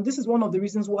 And this is one of the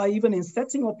reasons why even in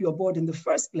setting up your board in the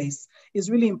first place is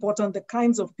really important, the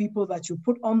kinds of people that you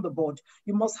put on the board.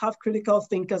 You must have critical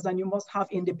thinkers, and you must have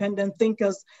independent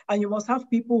thinkers, and you must have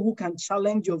people who can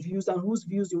challenge your views and whose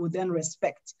views you will then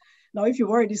respect. Now, if you've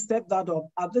already set that up,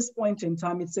 at this point in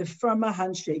time, it's a firmer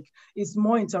handshake. It's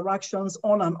more interactions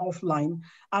on and offline,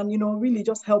 and really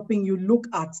just helping you look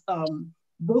at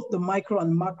both the micro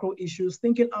and macro issues,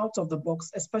 thinking out of the box,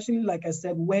 especially, like I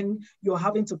said, when you're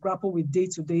having to grapple with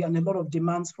day-to-day and a lot of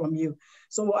demands from you.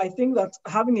 So I think that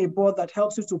having a board that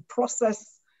helps you to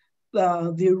process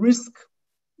the risk,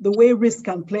 the way risk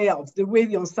can play out, the way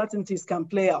the uncertainties can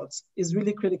play out is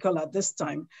really critical at this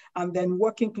time. And then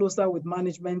working closer with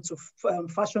management to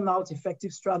fashion out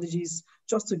effective strategies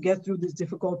just to get through this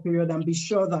difficult period and be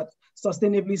sure that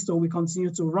sustainably so we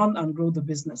continue to run and grow the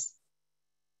business.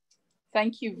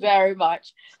 Thank you very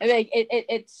much. I mean,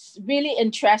 it's really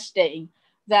interesting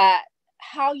that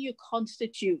how you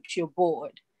constitute your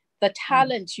board, the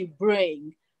talent you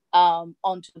bring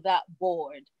onto that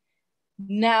board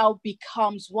now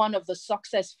becomes one of the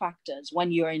success factors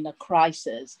when you're in a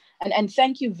crisis. And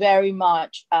thank you very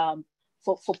much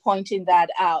for pointing that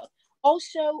out.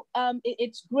 Also,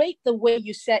 it's great the way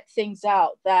you set things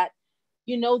out that,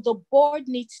 the board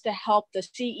needs to help the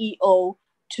CEO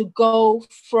to go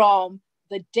from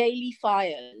the daily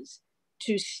fires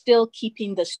to still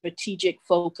keeping the strategic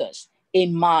focus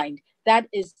in mind. That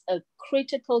is a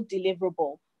critical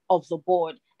deliverable of the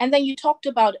board. And then you talked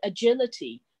about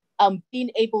agility,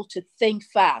 being able to think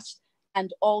fast,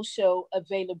 and also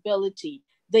availability,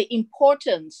 the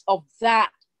importance of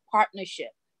that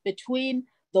partnership between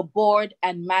the board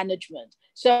and management.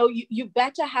 So you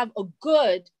better have a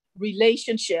good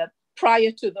relationship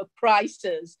prior to the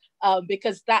crisis,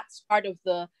 because that's part of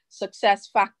the success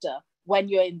factor when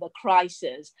you're in the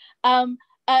crisis. And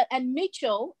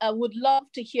Mitchell, I would love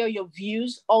to hear your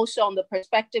views also on the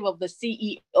perspective of the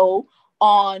CEO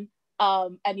on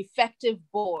an effective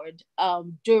board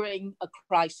during a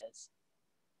crisis.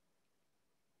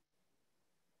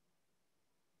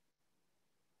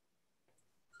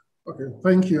 Okay,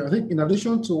 thank you. I think in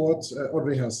addition to what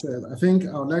Audrey has said, I think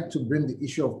I would like to bring the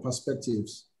issue of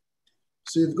perspectives.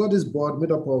 So you've got this board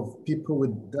made up of people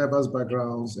with diverse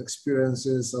backgrounds,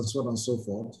 experiences, and so on and so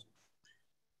forth.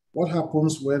 What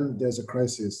happens when there's a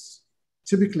crisis?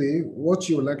 Typically, what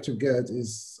you would like to get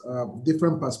is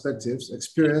different perspectives,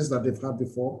 experience that they've had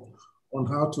before on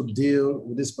how to deal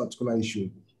with this particular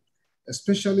issue,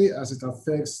 especially as it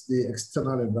affects the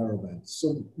external environment.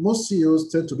 So most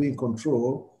CEOs tend to be in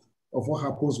control of what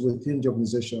happens within the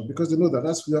organization because they know that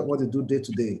that's what they do day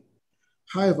to day.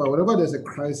 However, whenever there's a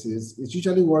crisis, it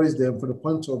usually worries them from the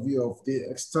point of view of the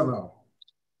external.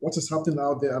 What is happening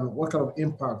out there and what kind of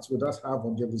impact will that have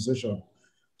on the organization?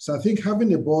 So I think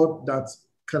having a board that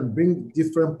can bring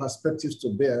different perspectives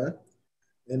to bear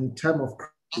in time of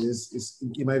crisis is,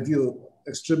 in my view,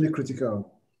 extremely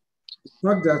critical. The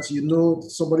fact that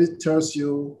somebody tells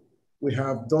you, we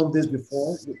have done this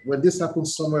before, when this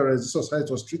happens somewhere else, this is how it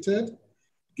was treated,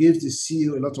 gives the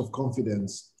CEO a lot of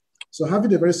confidence. So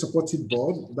having a very supportive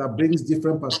board that brings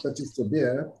different perspectives to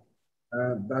bear,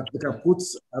 that they can put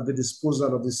at the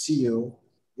disposal of the CEO,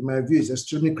 in my view, is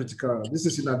extremely critical. This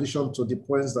is in addition to the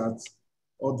points that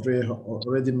Audrey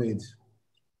already made.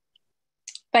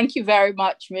 Thank you very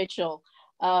much, Mitchell.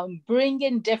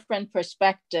 Bringing different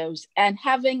perspectives and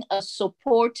having a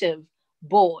supportive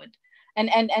board. And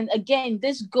again,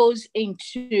 this goes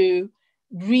into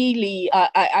really,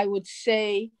 I would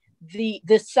say,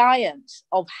 the science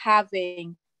of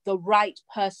having the right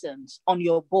persons on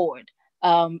your board.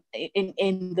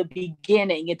 In the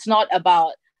beginning, it's not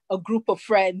about a group of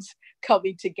friends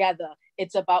coming together.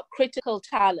 It's about critical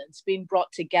talents being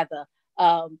brought together,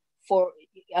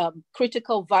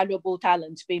 critical, valuable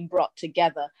talents being brought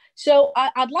together. So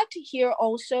I'd like to hear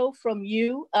also from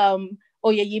you,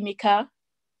 Oyeyimika.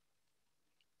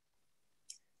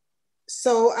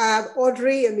 So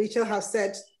Audrey and Mitchell have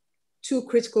said two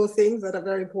critical things that are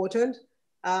very important.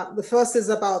 The first is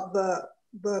about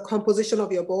the composition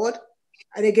of your board.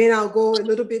 And again, I'll go a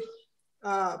little bit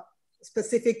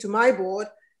specific to my board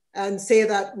and say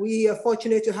that we are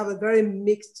fortunate to have a very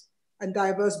mixed and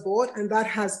diverse board. And that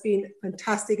has been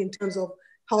fantastic in terms of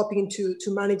helping to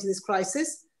manage this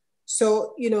crisis.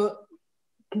 So,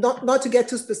 not to get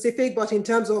too specific, but in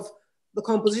terms of the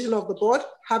composition of the board,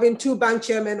 having two bank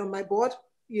chairmen on my board,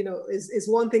 is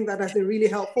one thing that has been really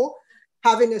helpful.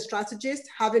 Having a strategist,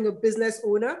 having a business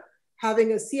owner,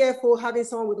 having a CFO, having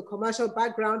someone with a commercial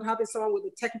background, having someone with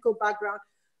a technical background,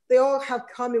 they all have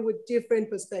come in with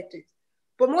different perspectives.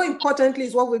 But more importantly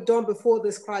is what we've done before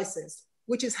this crisis,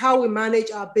 which is how we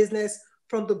manage our business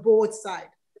from the board side.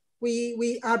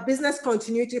 Our business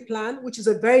continuity plan, which is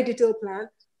a very detailed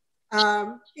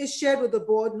plan, is shared with the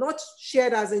board, not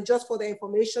shared as in just for the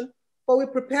information, but we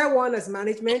prepare one as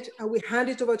management and we hand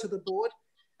it over to the board.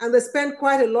 And they spend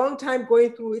quite a long time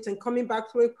going through it and coming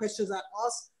back throwing questions at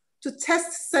us to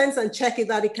test, sense, and check it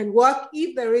that it can work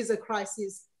if there is a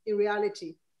crisis in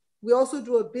reality. We also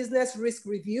do a business risk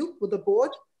review with the board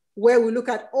where we look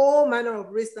at all manner of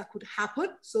risks that could happen.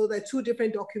 So there are 2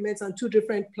 different documents and 2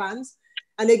 different plans.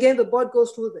 And again, the board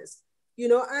goes through this,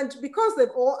 and because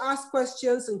they've all asked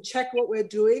questions and checked what we're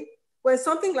doing, when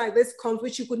something like this comes,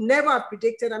 which you could never have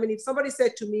predicted, I mean, if somebody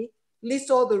said to me, list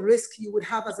all the risks you would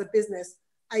have as a business,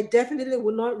 I definitely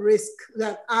would not risk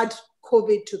that, add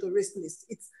COVID to the risk list.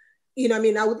 It's,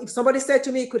 if somebody said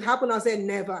to me it could happen, I'll say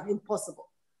never, impossible.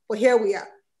 But here we are.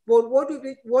 But what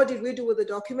did we do with the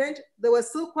document? There were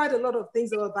still quite a lot of things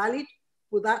that were valid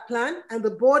with that plan. And the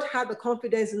board had the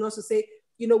confidence in us to say,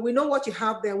 we know what you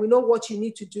have there. We know what you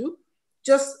need to do.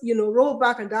 Just, roll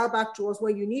back and dial back to us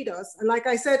when you need us. And like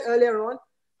I said earlier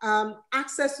on,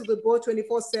 access to the board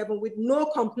 24/7 with no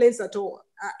complaints at all.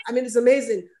 I mean, it's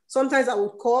amazing. Sometimes I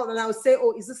would call and I would say,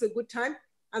 oh, is this a good time?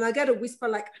 And I get a whisper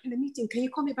like, I'm in a meeting, can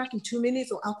you call me back in 2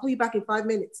 minutes? Or I'll call you back in 5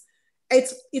 minutes.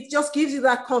 It just gives you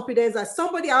that confidence that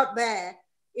somebody out there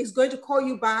is going to call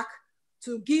you back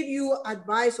to give you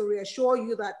advice or reassure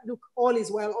you that, look, all is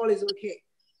well, all is okay.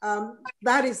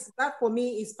 That for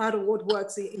me is part of what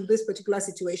works in this particular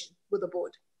situation with the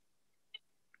board.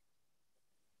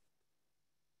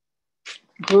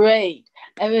 Great.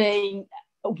 I mean,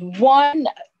 one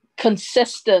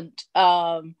consistent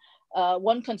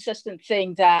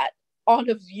thing that all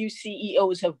of you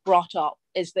CEOs have brought up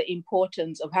is the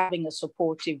importance of having a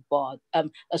supportive board,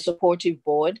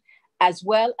 as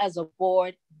well as a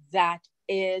board that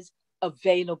is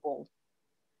available.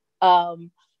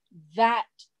 And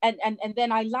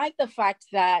then I like the fact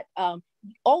that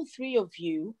all 3 of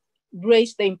you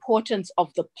raised the importance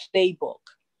of the playbook.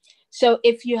 So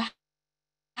if you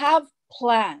have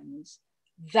plans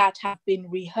that have been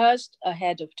rehearsed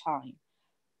ahead of time,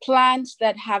 plans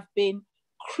that have been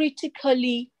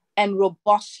critically and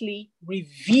robustly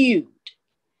reviewed,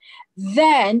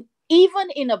 then even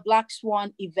in a Black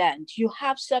Swan event, you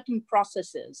have certain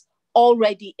processes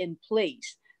already in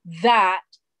place that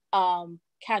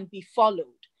can be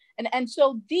followed. And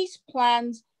so these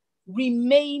plans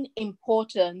remain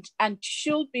important and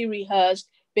should be rehearsed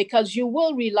because you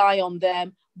will rely on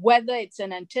them, whether it's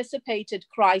an anticipated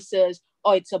crisis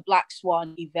or it's a Black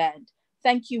Swan event.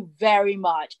 Thank you very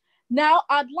much. Now,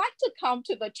 I'd like to come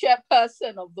to the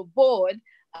chairperson of the board,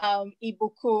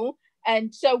 Ibukun.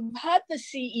 And so we've heard the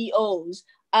CEOs.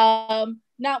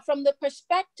 Now, from the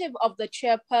perspective of the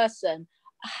chairperson,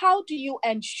 how do you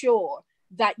ensure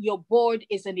that your board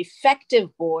is an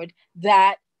effective board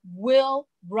that will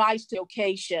rise to the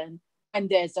occasion when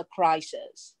there's a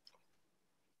crisis?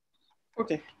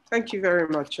 Okay, thank you very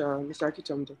much, Mr.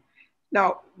 Akintomide.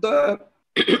 Now,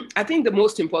 I think the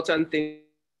most important thing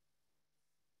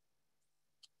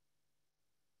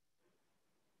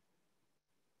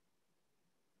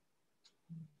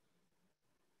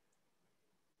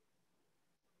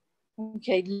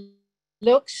Okay,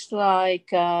 looks like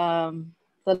the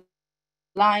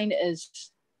line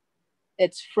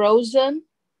it's frozen.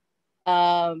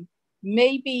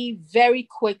 Maybe very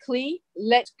quickly,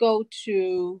 let's go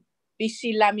to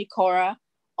Bisi Lamikanra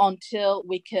until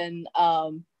we can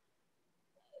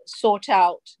sort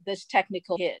out this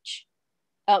technical hitch.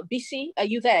 Bisi, are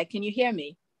you there? Can you hear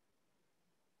me?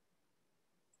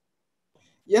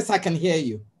 Yes, I can hear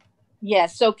you.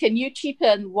 Yes, so can you chip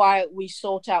in while we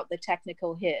sort out the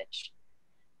technical hitch?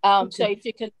 Okay. So if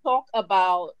you can talk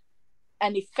about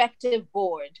an effective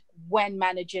board when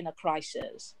managing a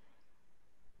crisis.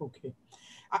 Okay,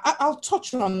 I'll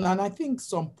touch on, and I think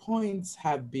some points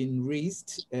have been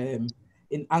raised in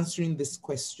answering this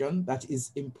question that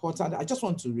is important. I just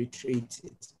want to reiterate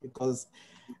it because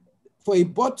for a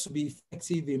board to be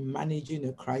effective in managing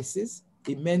a crisis,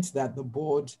 it meant that the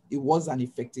board, it was an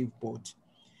effective board.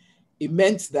 It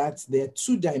meant that there are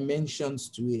 2 dimensions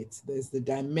to it. There's the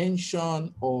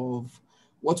dimension of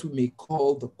what we may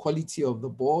call the quality of the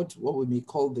board, what we may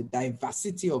call the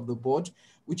diversity of the board,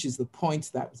 which is the point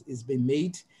that is being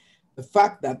made. The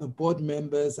fact that the board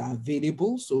members are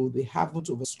available, so they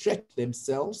haven't overstretched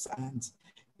themselves and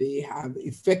they have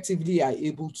effectively are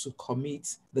able to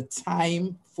commit the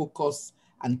time, focus,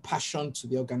 and passion to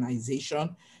the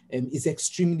organization is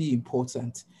extremely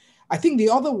important. I think the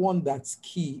other one that's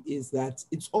key is that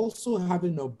it's also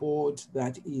having a board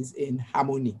that is in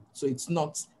harmony. So it's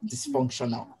not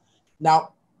dysfunctional.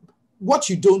 Now, what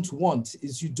you don't want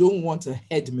is you don't want a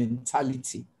head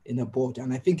mentality in a board.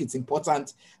 And I think it's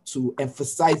important to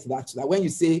emphasize that when you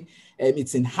say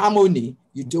it's in harmony,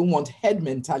 you don't want head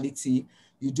mentality.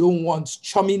 You don't want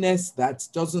chumminess that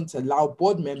doesn't allow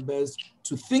board members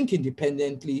to think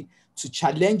independently, to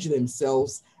challenge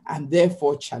themselves, and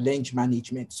therefore challenge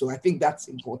management. So I think that's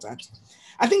important.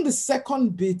 I think the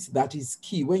second bit that is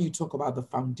key when you talk about the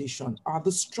foundation are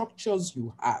the structures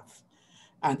you have.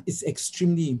 And it's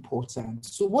extremely important.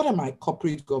 So what are my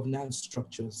corporate governance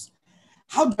structures?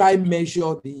 How do I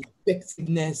measure the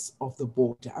effectiveness of the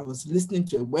board? I was listening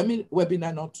to a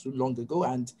webinar not too long ago,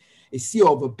 and a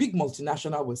CEO of a big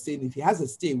multinational was saying if he has a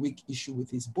stay-a-week issue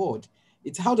with his board,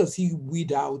 it's how does he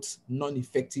weed out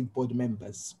non-effective board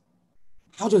members?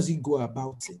 How does he go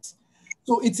about it?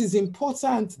 So it is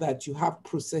important that you have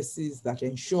processes that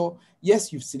ensure,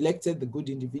 yes, you've selected the good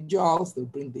individuals, they'll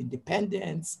bring the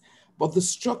independence, but the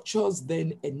structures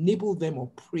then enable them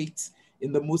operate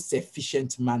in the most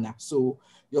efficient manner. So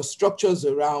your structures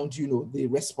around, the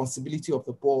responsibility of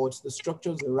the board, the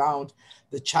structures around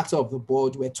the charter of the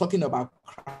board. We're talking about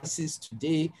crisis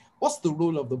today. What's the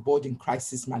role of the board in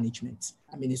crisis management?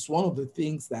 I mean, it's one of the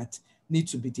things that need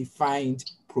to be defined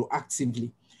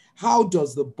proactively. How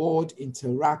does the board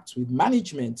interact with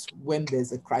management when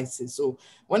there's a crisis? So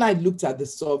when I looked at the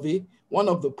survey, one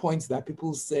of the points that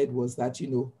people said was that,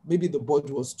 maybe the board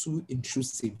was too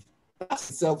intrusive. That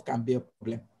itself can be a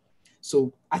problem.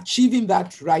 So achieving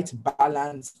that right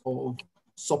balance of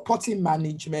supporting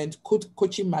management,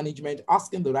 coaching management,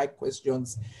 asking the right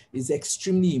questions is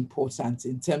extremely important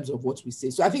in terms of what we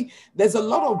say. So I think there's a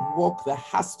lot of work that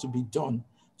has to be done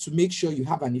to make sure you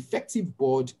have an effective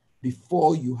board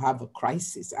before you have a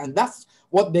crisis. And that's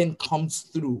what then comes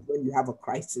through when you have a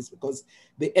crisis, because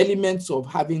the elements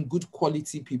of having good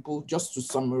quality people, just to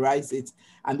summarize it,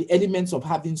 and the elements of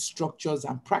having structures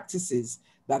and practices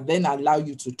that then allow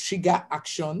you to trigger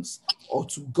actions or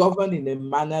to govern in a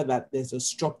manner that there's a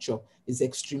structure is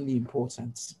extremely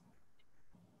important.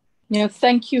 Yeah,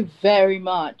 thank you very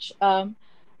much. And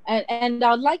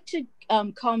I'd like to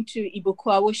come to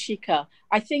Awosika.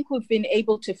 I think we've been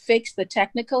able to fix the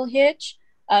technical hitch.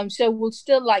 So we'll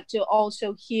still like to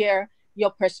also hear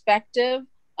your perspective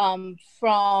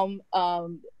from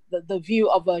the view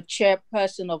of a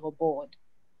chairperson of a board.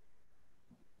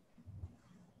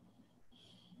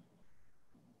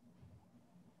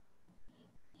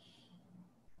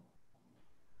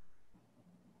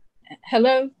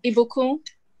 Hello, Ibukun.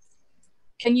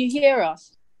 Can you hear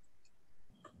us?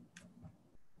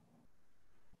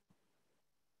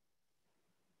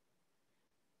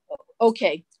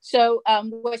 Okay, so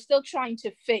we're still trying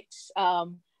to fix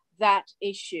that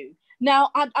issue. Now,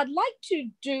 I'd like to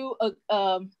do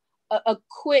a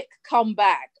quick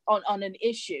comeback on an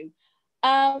issue.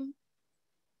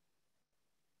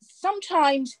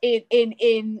 Sometimes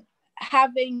in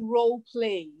having role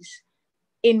plays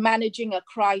in managing a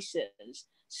crisis,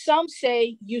 some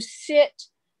say you sit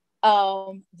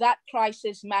that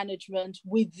crisis management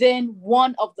within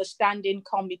one of the standing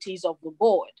committees of the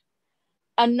board.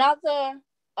 Another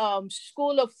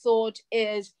school of thought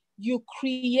is you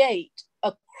create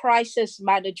a crisis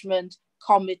management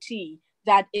committee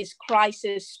that is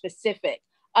crisis specific.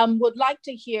 Would like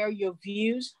to hear your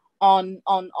views on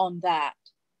that.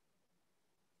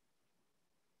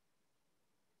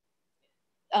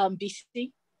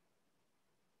 Bisi?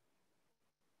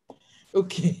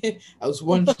 Okay, I was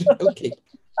wondering, okay.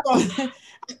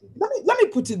 Let me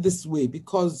put it this way,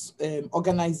 because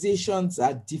organizations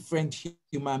are different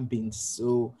human beings.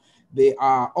 So there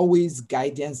are always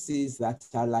guidances that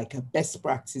are like a best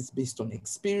practice based on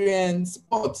experience,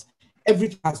 but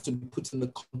everything has to be put in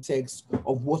the context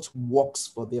of what works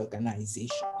for the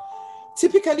organization.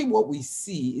 Typically what we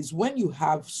see is when you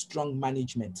have strong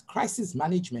management, crisis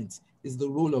management is the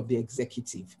role of the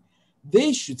executive.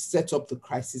 They should set up the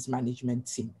crisis management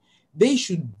team. They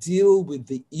should deal with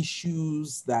the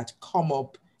issues that come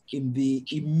up in the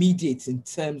immediate in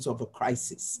terms of a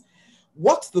crisis.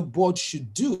 What the board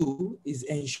should do is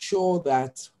ensure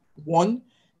that, one,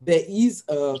 there is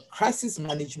a crisis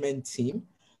management team.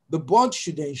 The board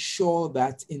should ensure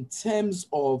that in terms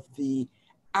of the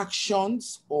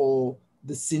actions or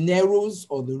the scenarios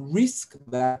or the risk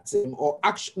that, or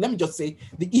action, let me just say,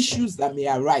 the issues that may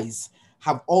arise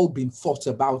have all been thought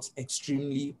about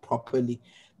extremely properly.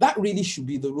 That really should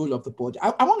be the role of the board.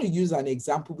 I want to use an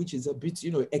example which is a bit,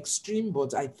 extreme,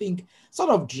 but I think sort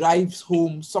of drives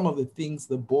home some of the things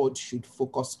the board should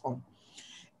focus on.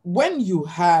 when you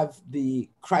have the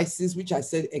crisis, which I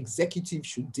said executive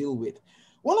should deal with,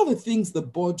 one of the things the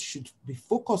board should be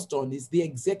focused on is the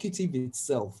executive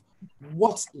itself.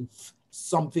 What if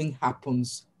something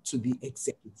happens to the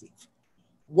executive?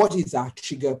 What is our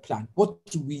trigger plan? What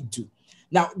do we do?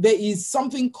 Now, there is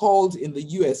something called in the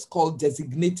US called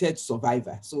designated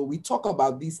survivor. So we talk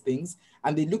about these things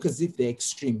and they look as if they're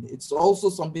extreme. It's also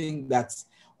something that's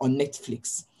on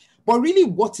Netflix. But really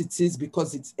what it is,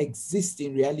 because it exists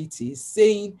in reality, is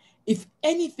saying if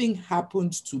anything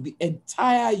happened to the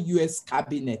entire US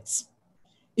cabinet,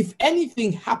 if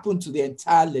anything happened to the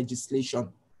entire legislation,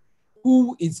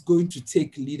 who is going to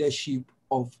take leadership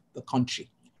of the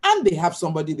country? And they have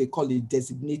somebody they call a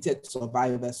designated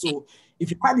survivor. So if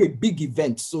you had a big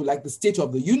event, so like the State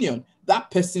of the Union,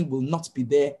 that person will not be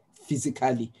there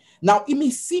physically. Now, it may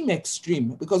seem extreme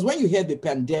because when you hear the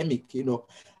pandemic, you know,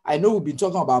 I know we've been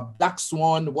talking about black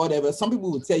swan, whatever. Some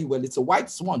people will tell you, well, it's a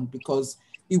white swan because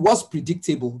it was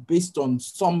predictable based on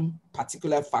some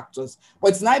particular factors,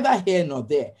 but it's neither here nor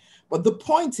there. But the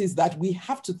point is that we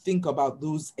have to think about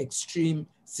those extreme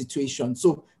situations.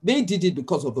 So they did it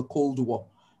because of the Cold War.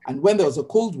 And when there was a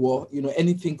Cold War, you know,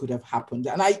 anything could have happened.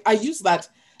 And I use that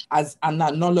as an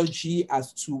analogy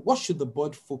as to what should the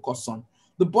board focus on.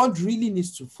 The board really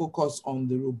needs to focus on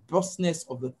the robustness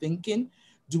of the thinking.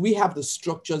 Do we have the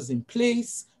structures in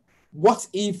place? What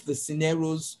if the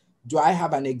scenarios, do I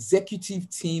have an executive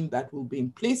team that will be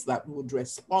in place that would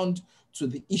respond to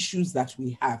the issues that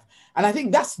we have? And I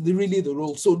think that's really the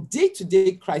role. So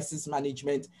day-to-day crisis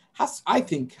management I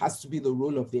think has to be the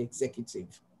role of the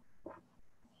executive.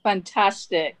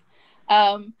 Fantastic.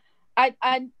 I'd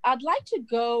like to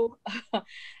go,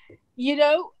 you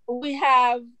know, we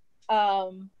have,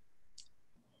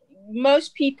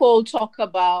 most people talk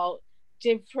about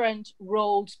different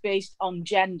roles based on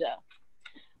gender.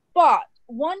 But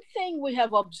one thing we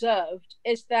have observed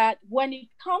is that when it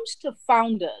comes to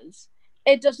founders,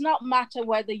 it does not matter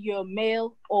whether you're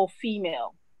male or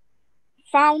female.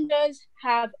 Founders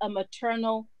have a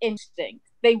maternal instinct.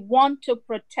 They want to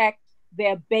protect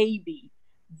their baby,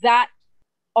 that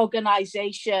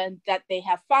organization that they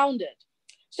have founded.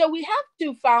 So we have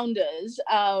two founders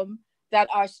that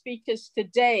are speakers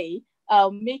today,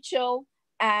 Mitchell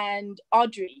and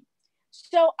Audrey.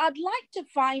 So I'd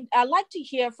like to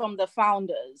hear from the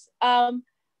founders.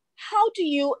 How do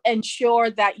you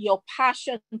ensure that your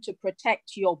passion to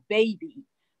protect your baby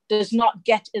does not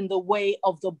get in the way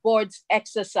of the board's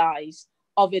exercise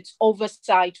of its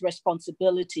oversight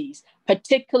responsibilities,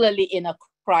 particularly in a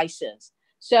crisis?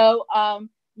 So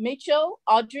Mitchell,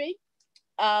 Audrey,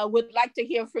 would like to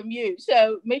hear from you.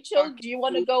 So Mitchell, do you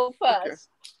want to go first?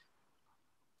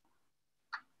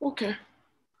 Okay.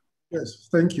 Yes,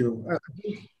 thank you.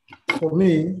 For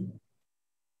me,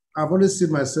 I've always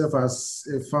seen myself as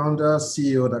a founder,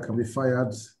 CEO that can be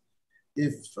fired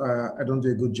if I don't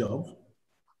do a good job.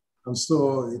 And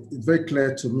so it's very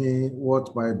clear to me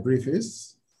what my brief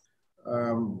is.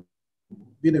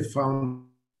 Being a founder,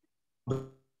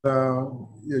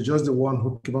 you're just the one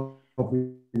who came up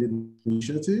with the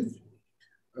initiative.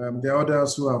 There are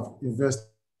others who have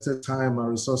invested time and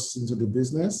resources into the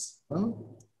business.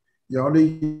 You're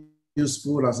only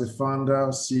useful as a founder,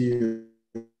 CEO,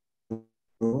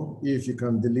 if you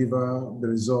can deliver the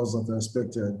results that are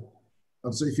expected.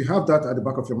 And so if you have that at the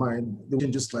back of your mind, they will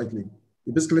change just slightly.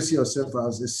 You basically see yourself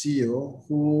as a CEO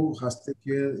who has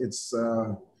taken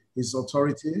his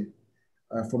authority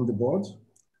from the board,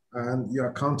 and you're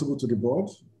accountable to the board,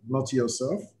 not to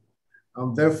yourself.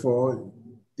 And therefore,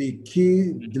 the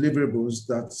key deliverables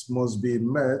that must be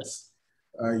met,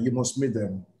 you must meet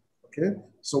them, okay?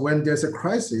 So when there's a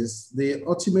crisis, the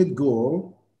ultimate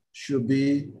goal should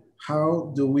be,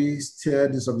 how do we steer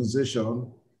this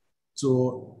organization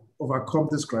to overcome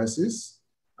this crisis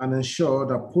and ensure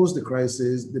that post the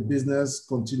crisis, the business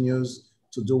continues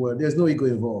to do well. There's no ego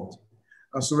involved.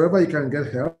 And so wherever you can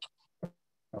get help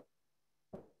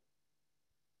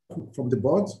from the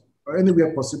board or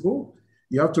anywhere possible,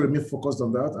 you have to remain focused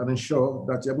on that and ensure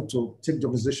that you're able to take the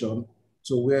organization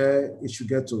to where it should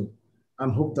get to,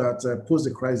 and hope that post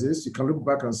the crisis, you can look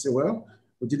back and say, well,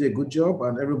 we did a good job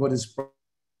and everybody's proud.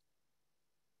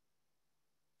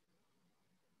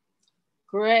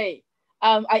 Great.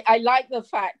 I like the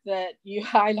fact that you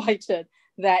highlighted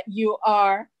that you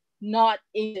are not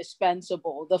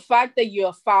indispensable. The fact that you're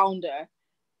a founder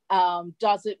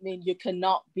doesn't mean you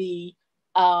cannot be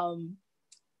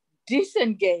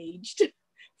disengaged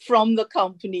from the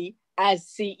company as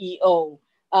CEO,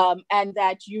 and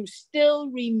that you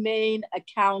still remain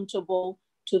accountable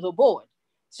to the board.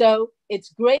 So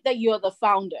it's great that you're the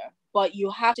founder, but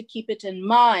you have to keep it in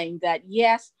mind that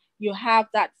yes, you have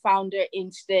that founder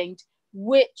instinct,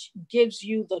 which gives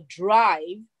you the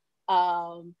drive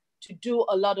to do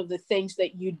a lot of the things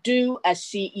that you do as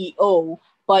CEO,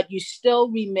 but you still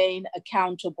remain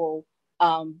accountable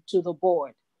to the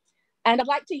board. And I'd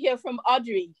like to hear from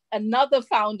Audrey, another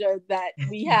founder that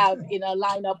we have in a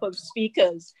lineup of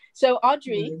speakers. So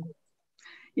Audrey.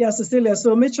 Yeah, Cecilia,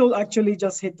 so Mitchell actually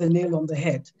just hit the nail on the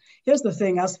head. Here's the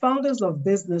thing, as founders of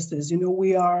businesses, you know,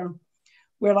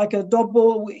 we're like a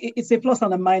double, it's a plus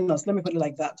and a minus, let me put it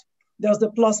like that. There's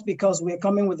the plus because we're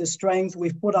coming with the strength,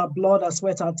 we've put our blood, our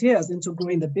sweat, our tears into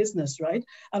growing the business, right?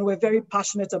 And we're very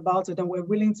passionate about it, and we're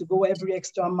willing to go every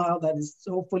extra mile that is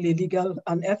hopefully legal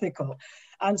and ethical.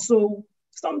 And so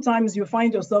sometimes you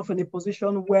find yourself in a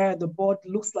position where the board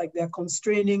looks like they're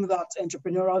constraining that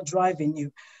entrepreneurial drive in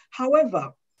you.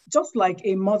 However, just like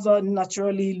a mother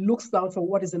naturally looks out for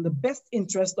what is in the best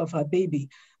interest of her baby,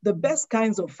 the best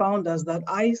kinds of founders that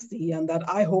I see and that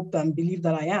I hope and believe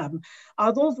that I am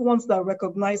are those ones that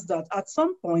recognize that at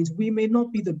some point we may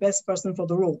not be the best person for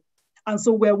the role. And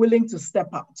so we're willing to step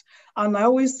out. And I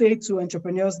always say to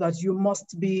entrepreneurs that you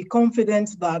must be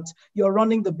confident that you're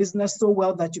running the business so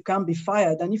well that you can't be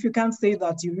fired. And if you can't say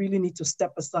that, you really need to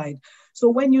step aside. So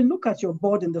when you look at your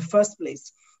board in the first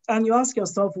place, and you ask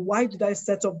yourself, why did I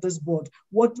set up this board?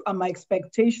 What are my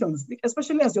expectations?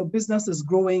 Especially as your business is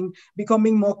growing,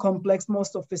 becoming more complex, more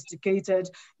sophisticated,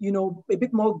 you know, a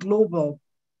bit more global,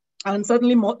 and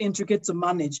certainly more intricate to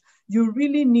manage. You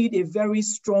really need a very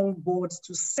strong board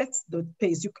to set the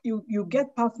pace. You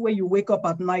get past where you wake up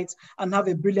at night and have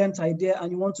a brilliant idea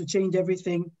and you want to change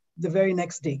everything the very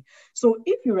next day. So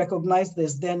if you recognize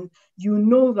this, then you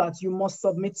know that you must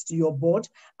submit to your board.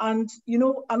 And you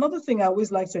know, another thing I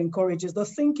always like to encourage is the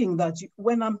thinking that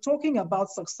when I'm talking about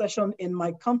succession in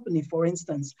my company, for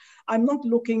instance, I'm not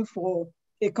looking for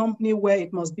a company where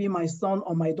it must be my son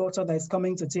or my daughter that is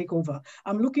coming to take over.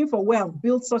 I'm looking for where I've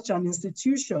built such an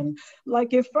institution,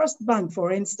 like a First Bank,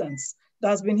 for instance,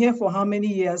 that's been here for how many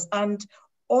years? And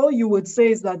all you would say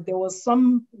is that there was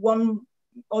one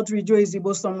Audrey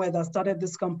Joe-Ezigbo somewhere that started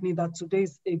this company that today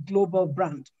is a global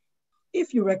brand.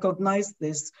 If you recognize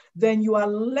this, then you are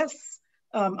less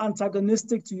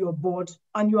antagonistic to your board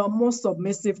and you are more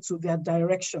submissive to their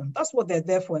direction. That's what they're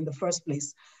there for in the first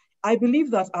place. I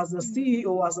believe that as a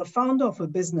CEO, as a founder of a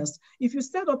business, if you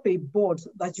set up a board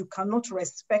that you cannot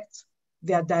respect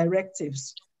their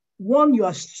directives, one, you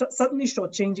are certainly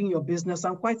shortchanging your business,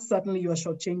 and quite certainly you are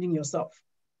shortchanging yourself.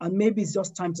 And maybe it's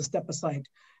just time to step aside.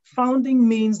 Founding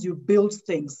means you build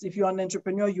things. If you're an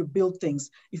entrepreneur, you build things.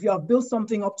 If you have built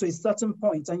something up to a certain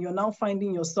point and you're now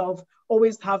finding yourself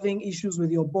always having issues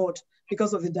with your board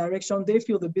because of the direction they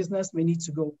feel the business may need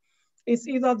to go, it's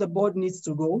either the board needs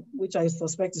to go, which I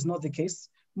suspect is not the case.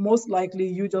 Most likely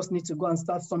you just need to go and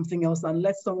start something else and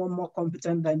let someone more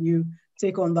competent than you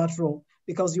take on that role,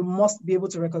 because you must be able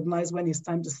to recognize when it's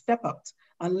time to step out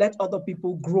and let other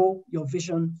people grow your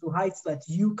vision to heights that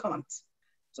you can't.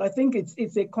 So I think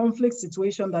it's a conflict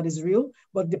situation that is real,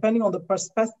 but depending on the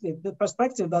perspective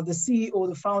that the CEO,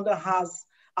 the founder has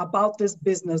about this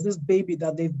business, this baby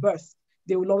that they've birthed,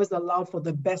 they will always allow for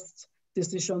the best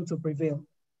decision to prevail.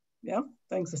 Yeah,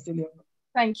 thanks, Cecilia.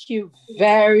 Thank you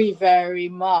very, very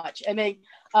much. I mean,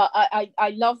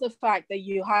 I love the fact that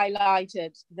you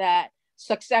highlighted that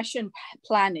succession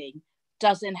planning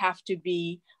doesn't have to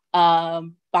be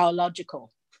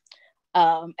biological.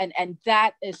 And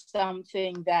that is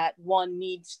something that one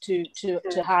needs to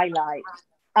highlight.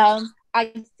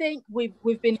 I think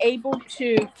we've been able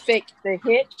to fix the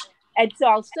hitch. And so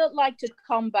I'll still like to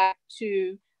come back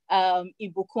to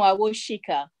Ibukun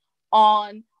Awosika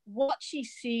on what she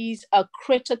sees are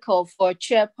critical for a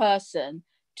chairperson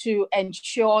to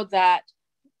ensure that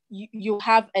you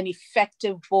have an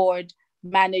effective board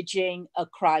managing a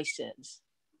crisis.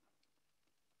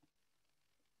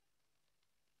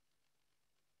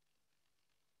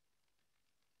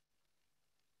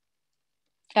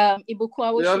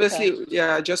 Obviously,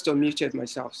 yeah, I just unmuted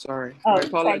myself. Sorry. Oh, my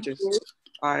apologies.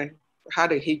 I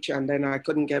had a hitch and then I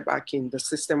couldn't get back in. The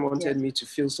system wanted me to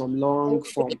fill some long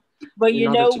form. But you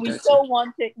know, we still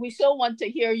want to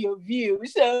hear your view.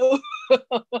 So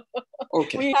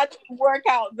okay. We had to work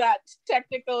out that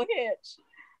technical hitch.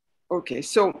 Okay,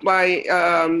 so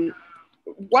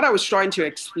what I was trying to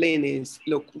explain is,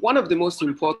 look, one of the most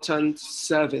important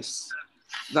service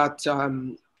that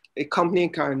a company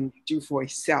can do for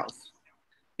itself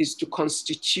is to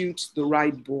constitute the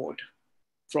right board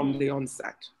from the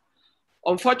onset.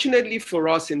 Unfortunately for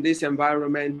us in this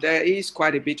environment, there is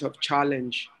quite a bit of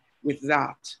challenge with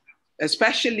that,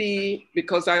 especially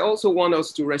because I also want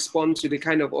us to respond to the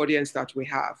kind of audience that we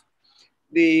have.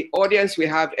 the audience we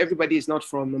have, everybody is not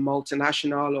from a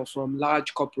multinational or from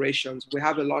large corporations. We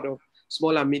have a lot of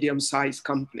small and medium-sized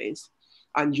companies,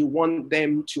 and you want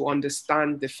them to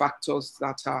understand the factors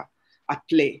that are at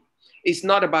play. It's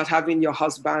not about having your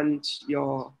husband,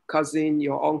 your cousin,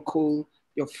 your uncle,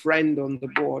 your friend on the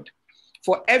board.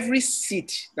 For every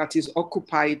seat that is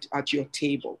occupied at your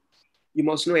table, you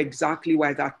must know exactly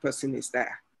why that person is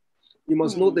there. You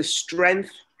must know the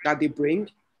strength that they bring,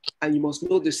 and you must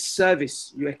know the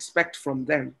service you expect from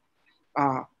them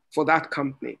for that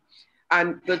company.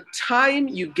 And the time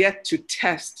you get to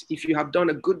test if you have done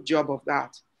a good job of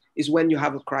that is when you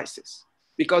have a crisis.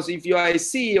 Because if you are a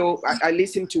CEO, I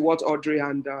listened to what Audrey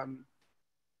and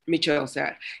Mitchell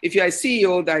said. If you're a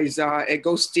CEO that is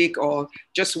egoistic or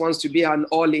just wants to be an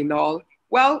all-in-all,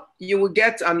 well, you will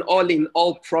get an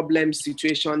all-in-all problem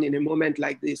situation in a moment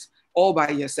like this, all by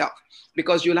yourself,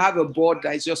 because you'll have a board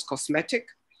that is just cosmetic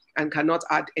and cannot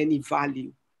add any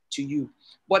value to you.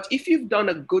 But if you've done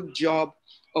a good job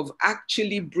of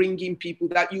actually bringing people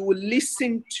that you will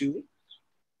listen to,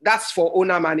 that's for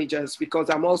owner managers, because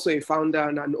I'm also a founder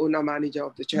and an owner manager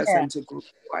of the Chair Center Group.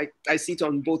 I sit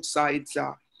on both sides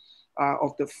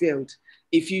of the field.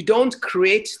 If you don't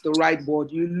create the right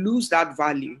board, you lose that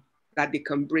value that they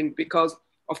can bring, because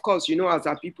of course, you know, as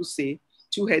our people say,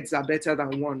 2 heads are better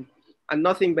than 1, and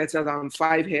nothing better than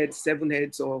 5 heads, 7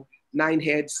 heads, or 9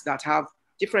 heads that have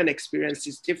different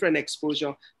experiences, different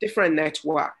exposure, different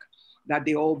network that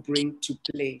they all bring to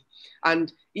play.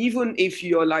 And even if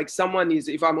you're like someone is,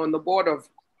 if I'm on the board of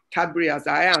Cadbury as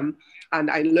I am,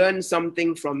 and I learn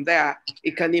something from there,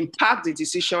 it can impact the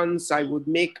decisions I would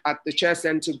make at the Chair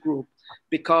Center Group,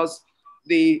 because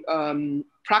the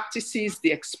practices,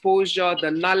 the exposure,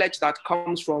 the knowledge that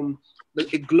comes from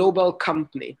a global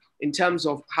company in terms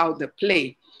of how they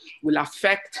play will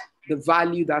affect the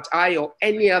value that I or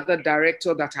any other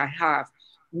director that I have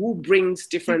who brings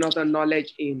different other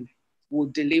knowledge in will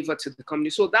deliver to the company.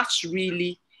 So that's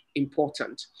really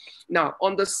important. Now,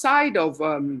 on the side of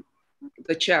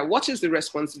the chair, what is the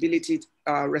responsibility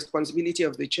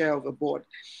of the chair of the board?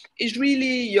 Is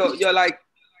really you're like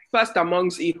first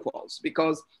amongst equals,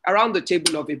 because around the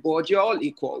table of a board, you're all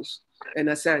equals in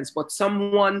a sense, but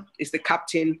someone is the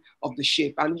captain of the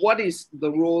ship. And what is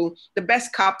the role? The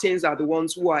best captains are the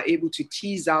ones who are able to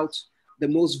tease out the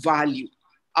most value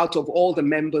out of all the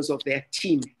members of their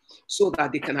team, so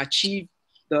that they can achieve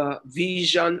the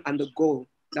vision and the goal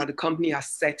that the company has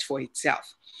set for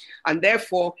itself. And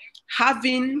therefore,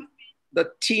 having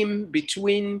the team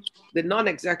between the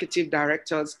non-executive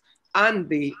directors and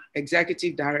the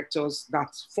executive directors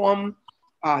that form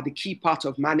the key part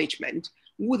of management,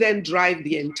 who then drive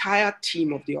the entire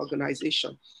team of the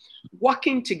organization,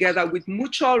 working together with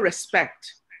mutual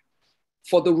respect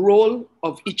for the role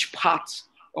of each part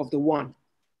of the one,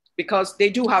 because they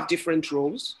do have different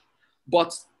roles,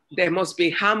 but there must be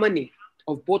harmony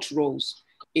of both roles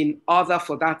in order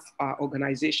for that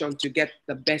organization to get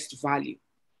the best value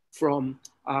from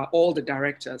all the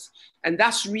directors. And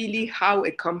that's really how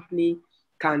a company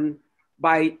can,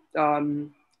 by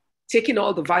taking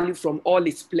all the value from all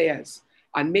its players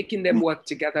and making them work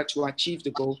together to achieve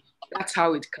the goal, that's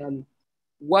how it can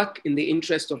work in the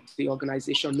interest of the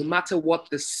organization, no matter what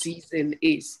the season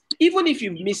is. Even if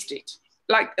you've missed it,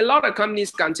 like a lot of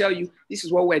companies can tell you, this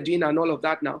is what we're doing and all of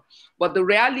that now. But the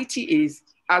reality is,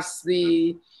 as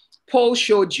the poll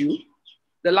showed you,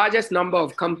 the largest number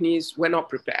of companies were not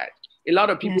prepared. A lot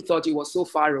of people thought it was so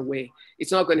far away,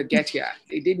 it's not going to get here.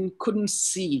 They couldn't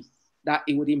see that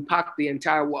it would impact the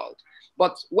entire world.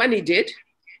 But when it did,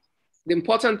 the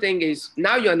important thing is,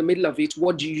 now you're in the middle of it,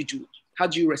 what do you do? How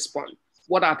do you respond?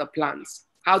 What are the plans?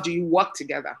 How do you work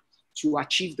together to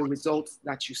achieve the results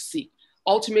that you seek?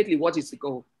 Ultimately, what is the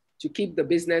goal? To keep the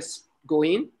business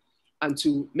going and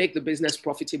to make the business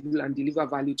profitable and deliver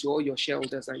value to all your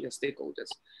shareholders and your stakeholders.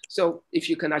 So if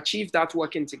you can achieve that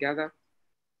working together,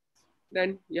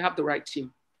 then you have the right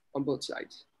team on both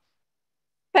sides.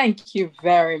 Thank you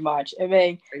very much. I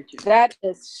mean, that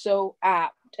is so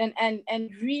apt. And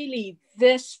really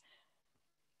this,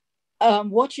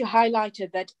 what you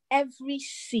highlighted, that every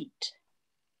seat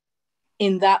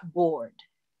in that board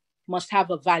must have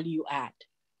a value add.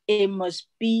 It must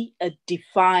be a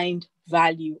defined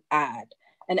value add.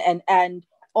 And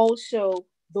also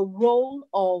the role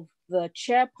of the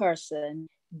chairperson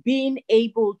being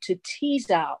able to tease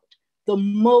out the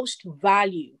most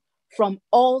value from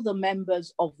all the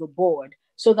members of the board,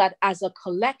 so that as a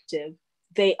collective,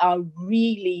 they are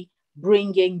really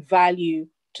bringing value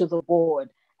to the board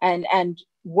and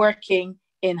working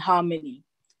in harmony.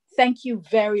 Thank you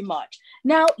very much.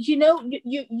 Now, you know,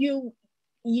 you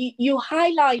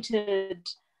highlighted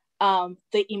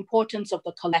the importance of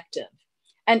the collective.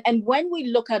 And when we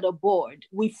look at a board,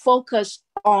 we focus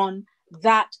on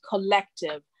that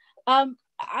collective.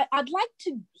 I'd like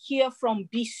to hear from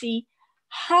Bisi,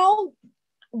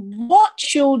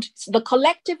 the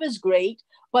collective is great,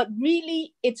 but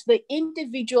really it's the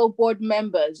individual board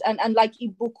members. And like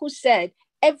Ibukun said,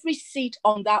 every seat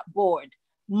on that board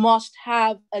must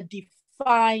have a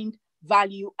defined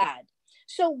value add.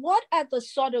 So what are the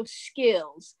sort of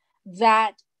skills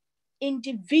that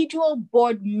individual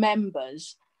board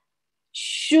members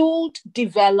should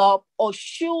develop or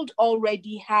should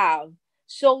already have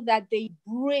so that they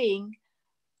bring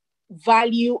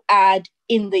value add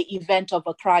in the event of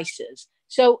a crisis?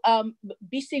 So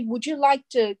Bisi, would you like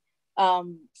to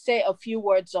say a few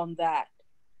words on that?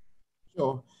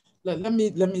 Sure. Let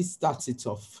me start it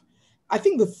off. I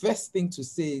think the first thing to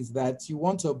say is that you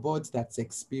want a board that's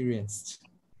experienced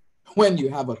when you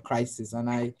have a crisis. And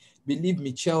I believe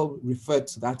Michelle referred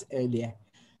to that earlier.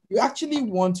 You actually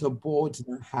want a board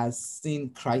that has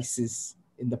seen crisis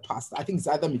in the past. I think it's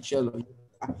either Michelle or you,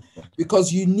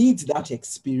 because you need that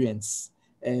experience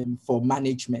for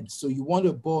management. So you want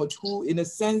a board who, in a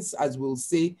sense, as we'll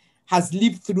say, has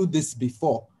lived through this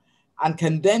before and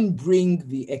can then bring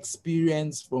the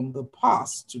experience from the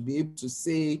past to be able to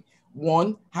say,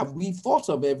 one, have we thought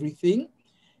of everything?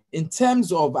 In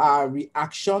terms of our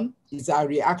reaction, is our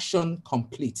reaction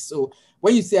complete? So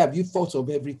when you say, have you thought of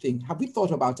everything? Have we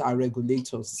thought about our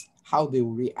regulators, how they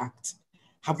will react?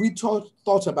 Have we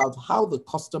thought about how the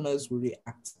customers will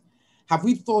react? Have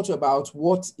we thought about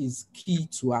what is key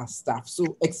to our staff?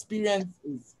 So experience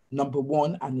is number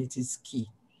one, and it is key.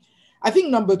 I think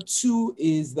number two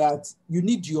is that you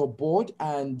need your board,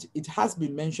 and it has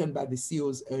been mentioned by the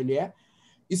CEOs earlier.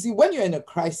 You see, when you're in a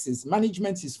crisis,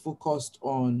 management is focused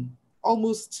on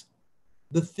almost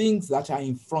the things that are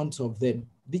in front of them,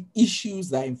 the issues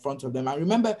that are in front of them. And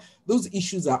remember, those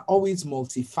issues are always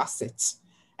multifaceted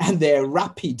and they're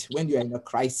rapid when you're in a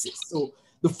crisis. So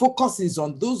the focus is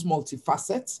on those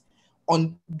multifacets,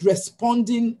 on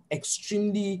responding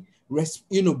extremely,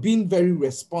 being very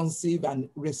responsive and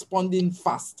responding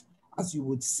fast, as you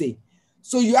would say.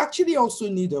 So you actually also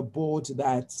need a board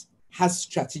that has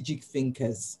strategic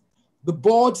thinkers, the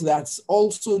board that's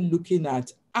also looking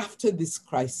at, after this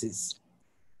crisis,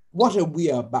 what are we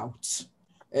about?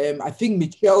 I think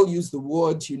Michelle used the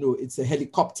word, it's a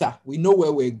helicopter. We know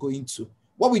where we're going to.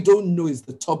 What we don't know is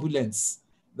the turbulence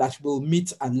that will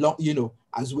meet along,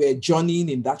 as we're journeying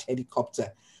in that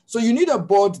helicopter. So you need a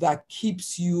board that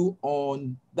keeps you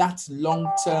on that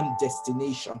long-term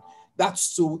destination. That's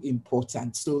so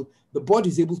important. So the board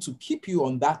is able to keep you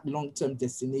on that long-term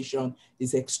destination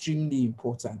is extremely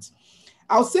important.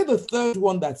 I'll say the third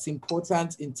one that's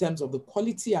important in terms of the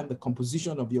quality and the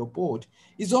composition of your board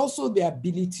is also the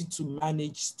ability to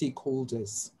manage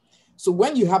stakeholders. So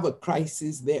when you have a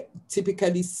crisis, there are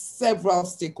typically several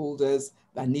stakeholders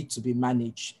that need to be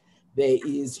managed. There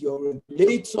is your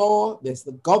regulator, there's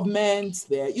the government,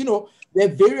 there are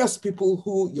various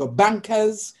people your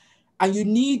bankers, and you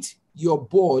need your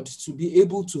board to be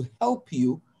able to help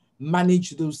you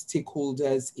manage those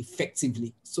stakeholders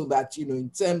effectively so that, in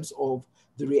terms of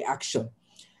the reaction.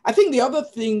 I think the other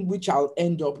thing which I'll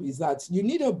end up is that you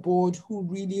need a board who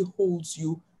really holds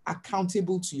you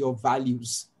accountable to your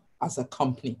values as a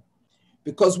company.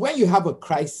 Because when you have a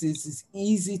crisis, it's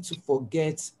easy to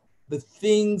forget the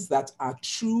things that are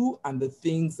true and the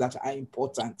things that are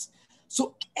important.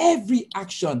 So every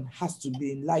action has to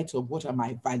be in light of what are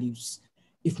my values.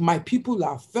 If my people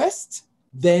are first,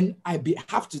 then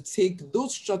have to take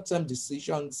those short-term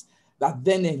decisions that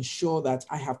then ensure that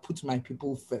I have put my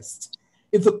people first.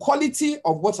 If the quality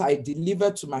of what I deliver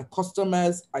to my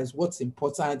customers is what's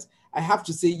important, I have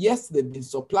to say, yes, there have been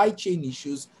supply chain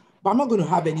issues, but I'm not going to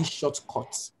have any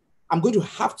shortcuts. I'm going to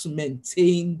have to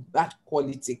maintain that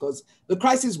quality because the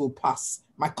crisis will pass.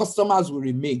 My customers will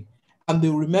remain, and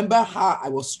they'll remember how I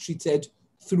was treated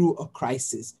through a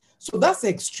crisis. So that's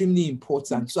extremely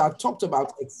important. So I've talked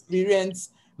about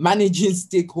experience, managing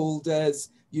stakeholders,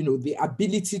 the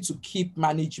ability to keep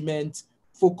management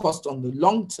focused on the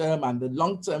long term, and the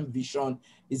long-term vision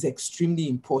is extremely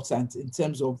important in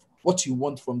terms of what you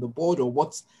want from the board or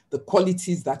what's the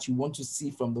qualities that you want to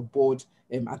see from the board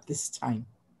at this time.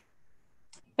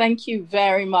 Thank you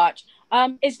very much.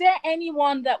 Is there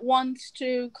anyone that wants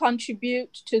to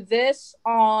contribute to this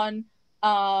on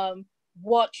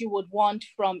what you would want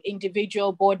from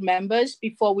individual board members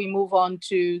before we move on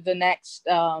to the next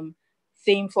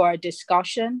theme for our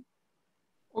discussion?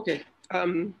 Okay,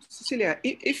 Cecilia,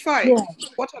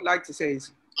 what I'd like to say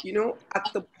is, at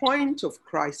the point of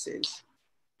crisis,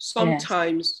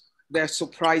 sometimes there are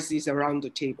surprises around the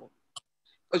table.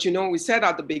 But you know, we said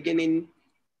at the beginning,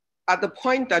 at the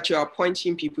point that you're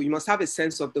appointing people, you must have a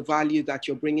sense of the value that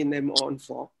you're bringing them on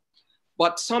for.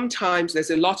 But sometimes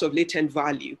there's a lot of latent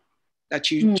value that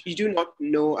you do not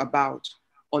know about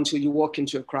until you walk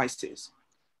into a crisis.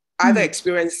 Either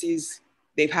experiences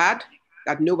they've had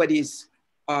that nobody is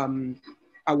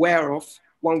aware of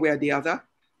one way or the other,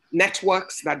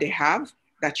 networks that they have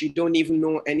that you don't even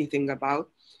know anything about,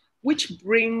 which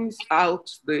brings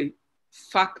out the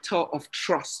factor of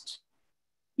trust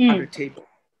at the table.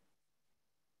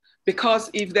 Because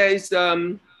if there is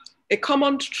a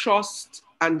common trust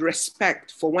and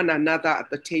respect for one another at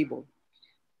the table,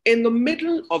 in the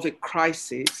middle of a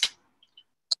crisis,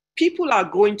 people are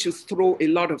going to throw a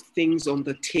lot of things on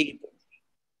the table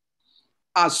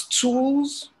as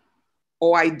tools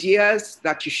or ideas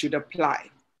that you should apply.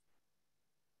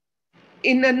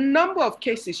 In a number of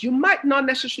cases, you might not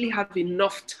necessarily have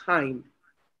enough time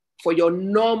for your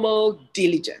normal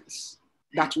diligence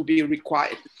that will be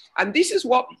required. And this is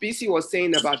what Bisi was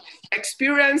saying about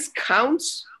experience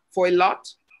counts for a lot.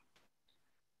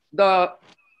 The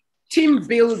team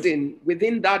building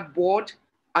within that board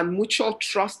and mutual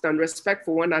trust and respect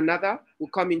for one another will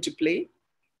come into play.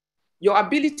 Your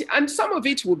ability, and some of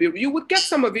it will be, you would get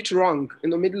some of it wrong in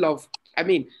the middle of, I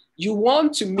mean, you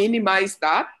want to minimize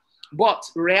that, but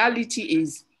reality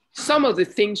is some of the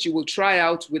things you will try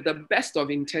out with the best of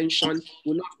intention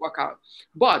will not work out.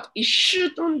 But you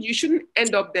shouldn't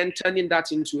end up then turning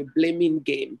that into a blaming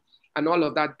game and all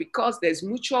of that, because there's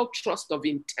mutual trust of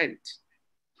intent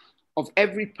of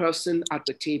every person at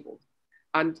the table.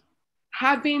 And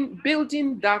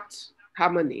building that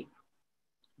harmony,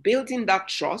 building that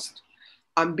trust,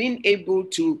 and being able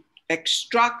to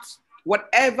extract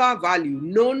whatever value,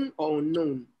 known or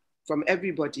unknown, from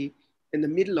everybody in the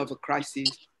middle of a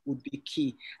crisis would be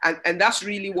key. And that's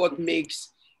really what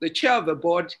makes the chair of the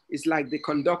board is like the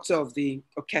conductor of the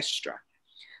orchestra.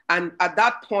 And at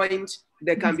that point,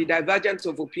 there can be divergence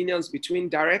of opinions between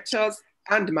directors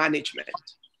and management.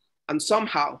 And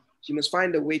somehow you must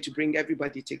find a way to bring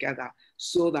everybody together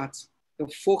so that the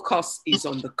focus is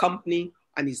on the company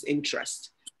and its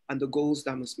interest and the goals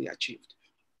that must be achieved.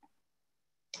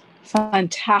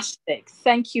 Fantastic.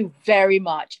 Thank you very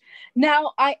much.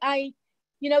 Now,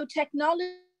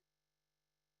 technology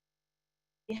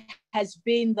has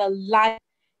been the light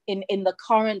in the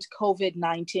current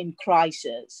COVID-19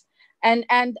 crisis. And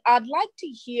I'd like to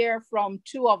hear from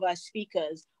two of our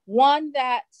speakers, one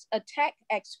that's a tech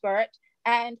expert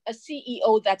and a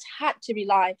CEO that's had to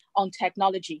rely on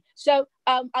technology. So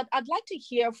I'd like to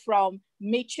hear from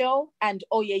Mitchell and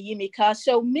Oyeyimika.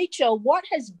 So Mitchell, what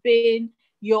has been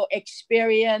your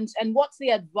experience and what's the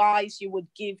advice you would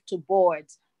give to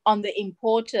boards on the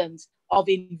importance of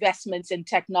investments in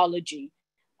technology?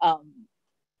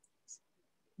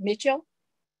 Mitchell?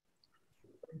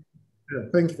 Yeah,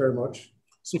 thank you very much.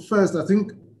 So first, I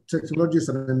think technology is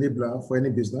an enabler for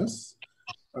any business.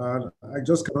 I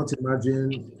just cannot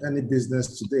imagine any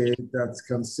business today that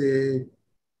can say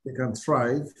they can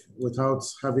thrive without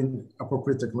having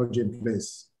appropriate technology in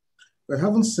place. But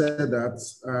having said that,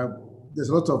 there's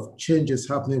a lot of changes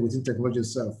happening within technology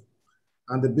itself,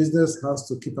 and the business has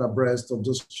to keep abreast of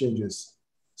those changes.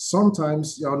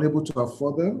 Sometimes you're unable to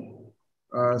afford them.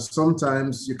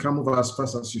 Sometimes you can't move as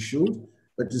fast as you should,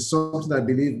 but it's something I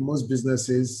believe most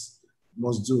businesses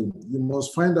must do. You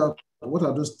must find out what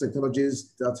are those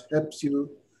technologies that helps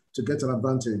you to get an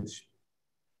advantage.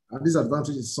 And this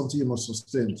advantage is something you must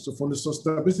sustain. So from the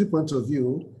sustainability point of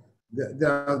view,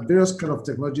 there are various kinds of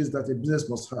technologies that a business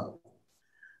must have.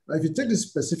 Now, if you take the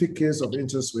specific case of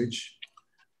Interswitch,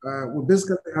 we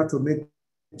basically had to make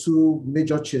two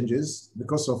major changes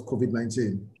because of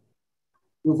COVID-19.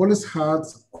 We've always had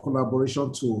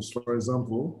collaboration tools, for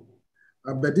example,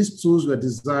 but these tools were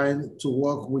designed to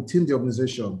work within the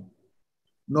organization,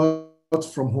 not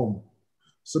from home.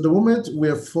 So the moment we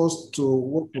are forced to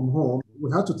work from home,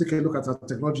 we had to take a look at our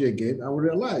technology again, and we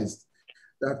realized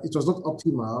that it was not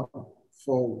optimal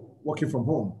for working from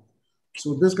home.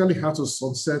 So we basically had to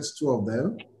sunset two of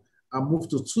them and move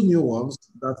to two new ones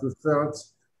that we felt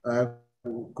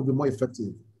could be more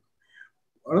effective.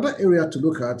 Another area to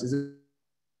look at is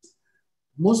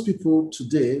most people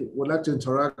today would like to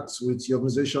interact with your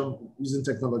organization using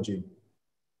technology.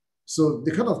 So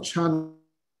the kind of channel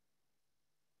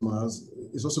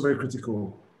is also very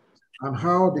critical, and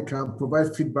how they can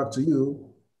provide feedback to you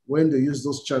when they use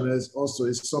those channels also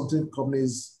is something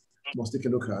companies must take a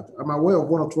look at. I'm aware of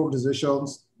one or two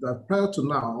organizations that prior to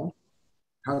now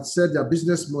had said their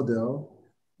business model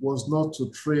was not to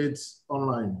trade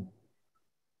online,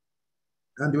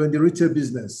 and they were in the retail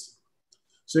business.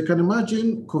 So you can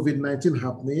imagine COVID-19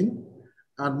 happening,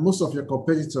 and most of your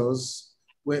competitors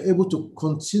were able to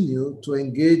continue to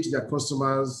engage their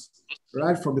customers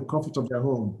right from the comfort of their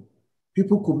home.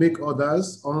 People could make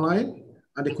orders online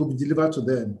and they could be delivered to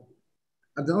them.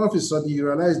 And then all of a sudden you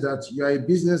realize that you are a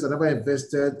business that never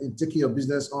invested in taking your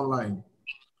business online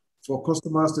for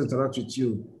customers to interact with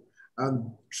you.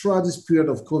 And throughout this period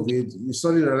of COVID, you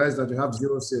suddenly realize that you have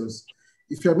zero sales.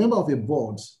 If you're a member of a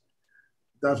board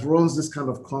that runs this kind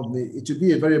of company, it will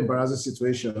be a very embarrassing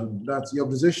situation that your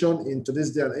organization in today's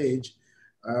day and age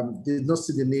did not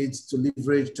see the need to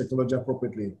leverage technology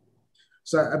appropriately.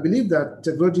 So I believe that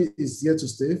technology is here to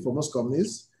stay for most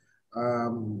companies.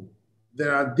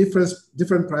 There are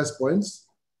different price points.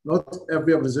 Not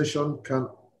every organization can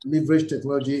leverage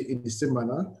technology in the same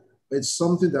manner. But it's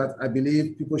something that I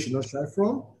believe people should not shy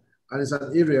from. And it's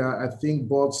an area I think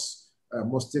boards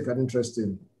must take an interest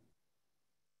in.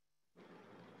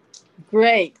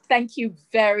 Great, thank you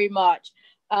very much.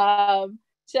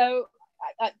 So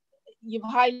you've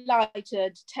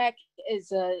highlighted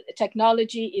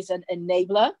technology is an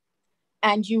enabler,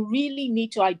 and you really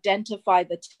need to identify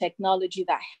the technology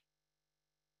that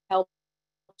helps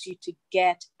you to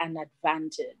get an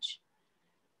advantage.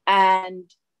 And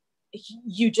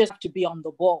you just have to be on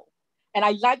the ball. And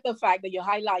I like the fact that you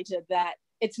highlighted that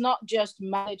it's not just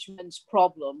management's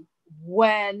problem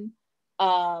when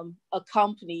a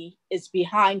company is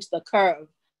behind the curve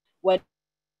when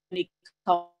it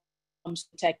comes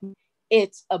to technology.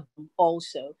 It's a boom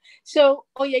also. So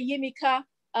Oyeyimika,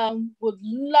 would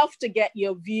love to get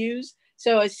your views.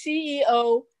 So a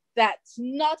CEO that's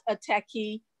not a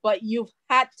techie, but you've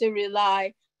had to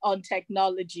rely on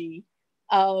technology.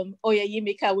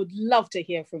 Oyeyimika, would love to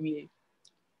hear from you.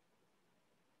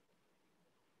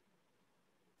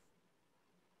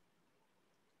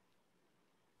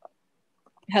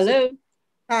 Hello.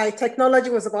 Hi, technology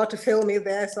was about to fail me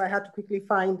there, so I had to quickly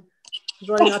find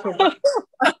running out of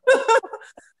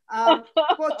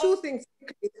well, two things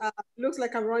quickly. Looks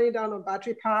like I'm running down on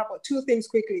battery power, but two things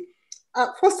quickly.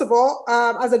 First of all,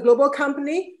 as a global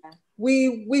company,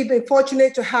 we've been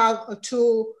fortunate to have a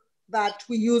tool that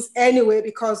we use anyway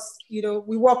because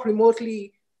we work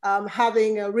remotely,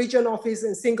 having a region office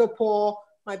in Singapore.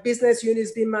 My business unit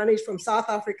is being managed from South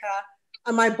Africa,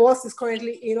 and my boss is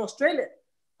currently in Australia.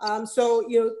 So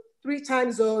 3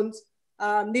 time zones,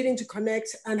 needing to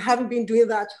connect, and having been doing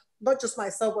that, not just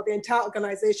myself, but the entire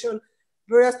organization.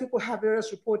 Various people have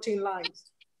various reporting lines.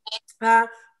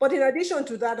 But in addition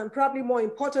to that, and probably more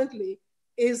importantly,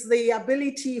 is the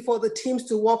ability for the teams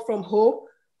to work from home,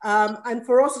 and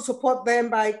for us to support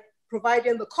them by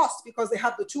providing the cost because they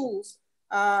have the tools,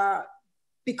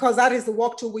 because that is the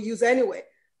work tool we use anyway.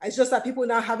 It's just that people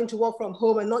now having to work from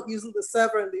home and not using the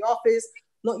server in the office,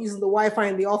 not using the Wi-Fi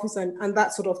in the office and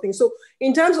that sort of thing. So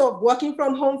in terms of working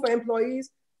from home for employees,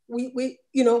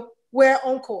 we're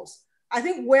on course. I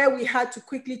think where we had to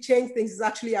quickly change things is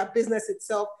actually our business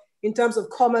itself in terms of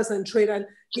commerce and trade. And,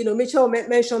 Mitchell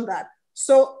mentioned that.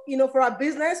 So, for our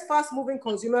business, fast moving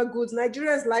consumer goods,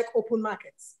 Nigerians like open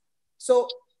markets. So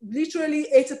literally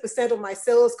 80% of my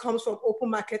sales comes from open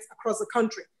markets across the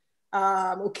country.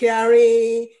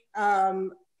 Okeari,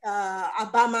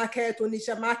 Aba market,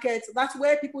 Onitsha market, that's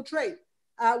where people trade.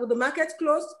 With the markets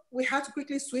closed, we had to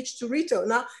quickly switch to retail.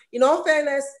 Now, in all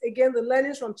fairness, again, the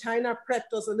learnings from China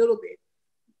prepped us a little bit.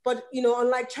 But,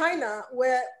 unlike China,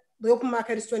 where the open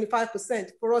market is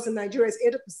 25%, for us in Nigeria is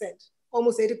 80%,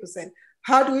 almost 80%.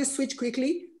 How do we switch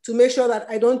quickly to make sure that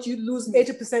I don't lose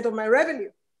 80% of my revenue?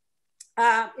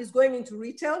 Is going into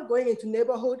retail, going into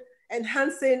neighborhood,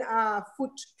 enhancing our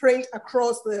footprint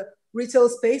across the retail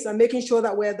space and making sure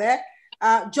that we're there.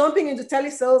 Jumping into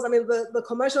telesales, I mean, the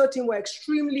commercial team were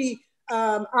extremely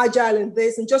agile in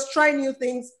this and just trying new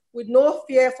things with no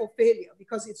fear for failure,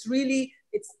 because it's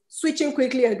switching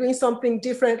quickly and doing something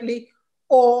differently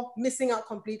or missing out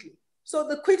completely. So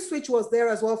the quick switch was there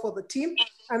as well for the team.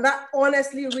 And that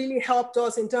honestly really helped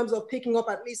us in terms of picking up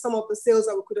at least some of the sales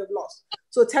that we could have lost.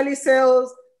 So telesales,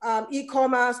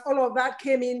 e-commerce, all of that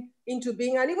came into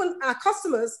being. And even our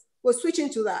customers were switching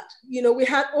to that. We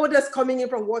had orders coming in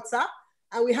from WhatsApp,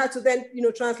 and we had to then,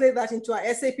 translate that into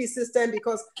our SAP system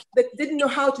because they didn't know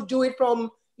how to do it from,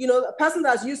 a person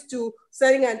that's used to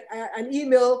sending an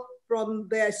email from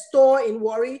their store in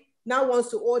Warri now wants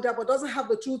to order but doesn't have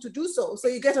the tool to do so. So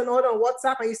you get an order on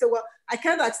WhatsApp and you say, well, I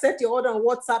can't accept your order on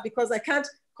WhatsApp because I can't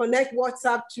connect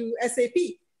WhatsApp to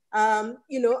SAP. And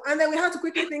then we had to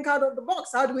quickly think out of the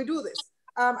box. How do we do this?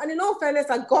 And in all fairness,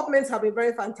 our governments have been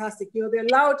very fantastic. They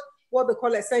allowed what they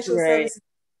call essential services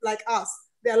like us.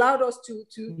 They allowed us to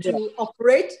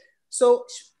operate. So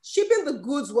shipping the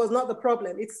goods was not the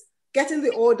problem. It's getting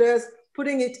the orders,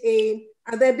 putting it in,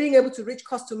 and then being able to reach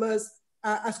customers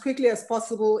as quickly as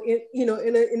possible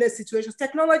in a situation.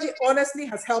 Technology honestly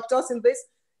has helped us in this.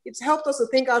 It's helped us to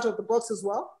think out of the box as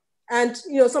well. And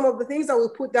some of the things that we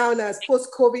put down as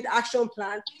post-COVID action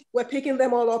plan, we're picking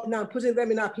them all up now and putting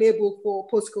them in our playbook for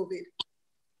post-COVID.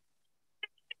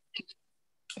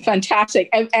 Fantastic.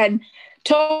 And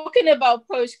talking about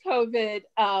post-COVID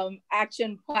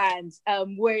action plans,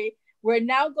 we're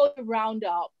now going to round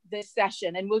up this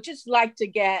session, and we'll just like to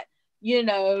get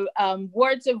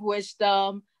words of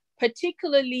wisdom,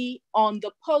 particularly on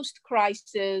the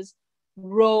post-crisis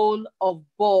role of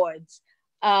boards.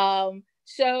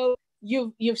 So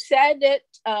you've said it,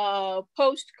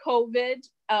 post-COVID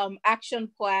action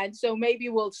plan. So maybe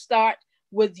we'll start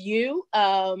with you,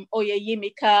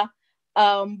 Oyeyimika.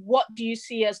 What do you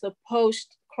see as the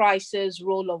post-crisis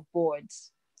role of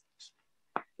boards?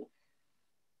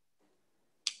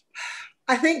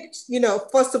 I think,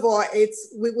 first of all,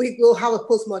 we will have a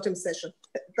post-mortem session.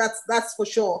 That's for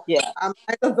sure. Yeah.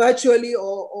 Either virtually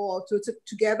or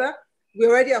together. We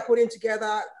already are putting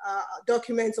together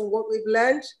documents on what we've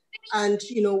learned and,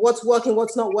 what's working,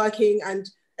 what's not working, and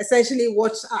essentially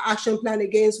what's our action plan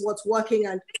against what's working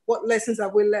and what lessons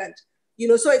have we learned.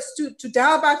 So it's to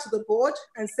dial back to the board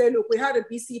and say, look, we had a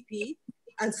BCP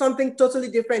and something totally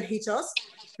different hit us.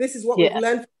 This is what we've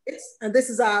learned from it, and this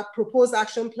is our proposed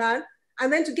action plan.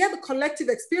 And then to get the collective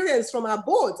experience from our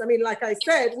boards. I mean, like I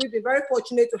said, we've been very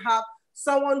fortunate to have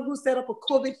someone who set up a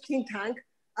COVID think tank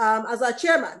as our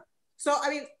chairman. So,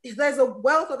 I mean, there's a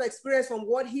wealth of experience from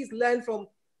what he's learned from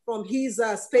his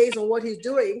space and what he's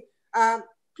doing.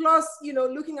 Plus,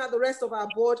 looking at the rest of our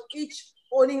board, each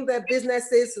owning their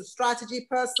businesses, the strategy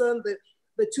person,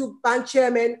 the two bank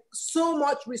chairmen, so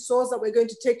much resource that we're going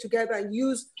to take together and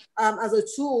use as a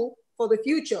tool for the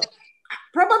future.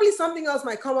 Probably something else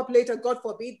might come up later, God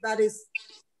forbid, that is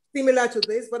similar to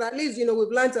this, but at least,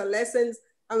 we've learned our lessons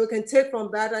and we can take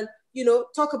from that and,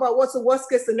 talk about what's the worst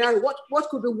case scenario, what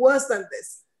could be worse than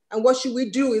this? And what should we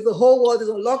do if the whole world is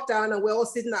on lockdown and we're all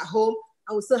sitting at home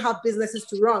and we still have businesses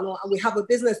to run, and we have a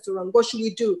business to run? What should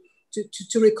we do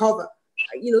to recover?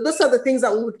 Those are the things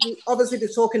that we would obviously be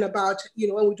talking about,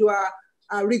 when we do our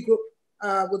regroup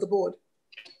with the board.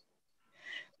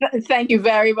 Thank you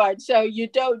very much. So you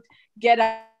don't get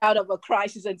out of a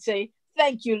crisis and say,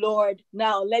 thank you, Lord.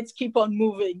 Now let's keep on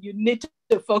moving. You need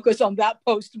to focus on that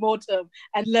post-mortem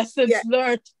and lessons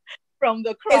learned from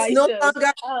the crisis. It's no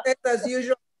longer business as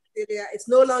usual, Cecilia. It's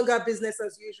no longer business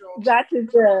as usual. That is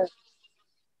it.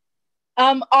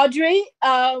 Audrey,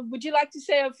 would you like to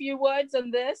say a few words on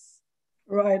this?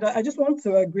 Right. I just want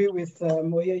to agree with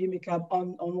Oyeyimika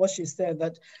on what she said,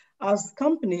 that as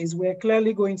companies, we're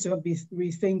clearly going to be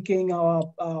rethinking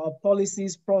our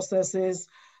policies, processes,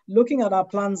 looking at our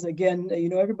plans again.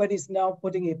 Everybody's now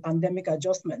putting a pandemic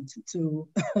adjustment to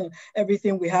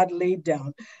everything we had laid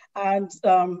down. And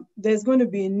there's going to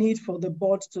be a need for the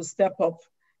board to step up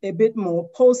a bit more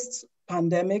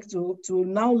post-pandemic to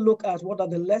now look at what are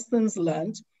the lessons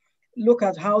learned, look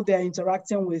at how they're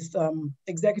interacting with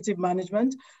executive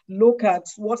management, look at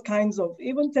what kinds of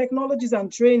even technologies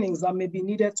and trainings that may be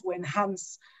needed to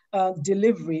enhance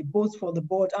delivery, both for the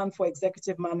board and for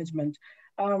executive management.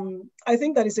 I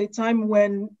think that is a time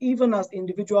when, even as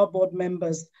individual board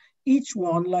members, each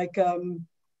one, like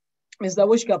Ms.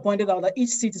 Awosika pointed out, that each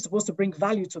seat is supposed to bring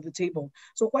value to the table.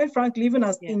 So quite frankly, even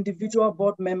as individual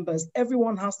board members,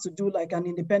 everyone has to do like an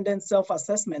independent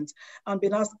self-assessment and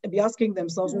be asking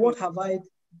themselves, what have I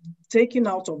taken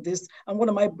out of this and what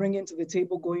am I bringing to the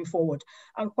table going forward?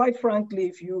 And quite frankly,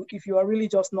 if you are really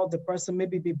just not the person,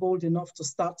 maybe be bold enough to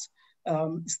start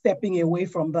stepping away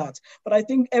from that. But I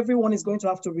think everyone is going to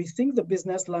have to rethink the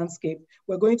business landscape.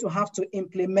 We're going to have to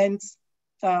implement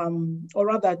or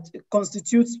rather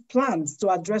constitute plans to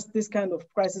address this kind of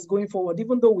crisis going forward,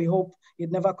 even though we hope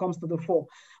it never comes to the fore.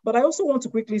 But I also want to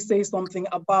quickly say something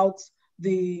about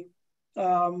the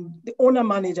owner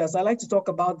managers. I like to talk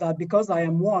about that because I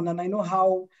am one and I know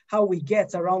how we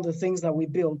get around the things that we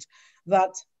build.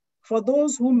 That for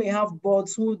those who may have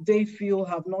boards who they feel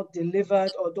have not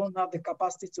delivered or don't have the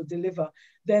capacity to deliver,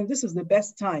 then this is the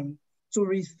best time to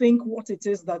rethink what it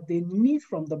is that they need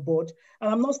from the board.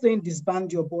 And I'm not saying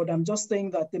disband your board, I'm just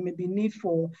saying that there may be need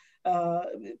for,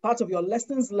 part of your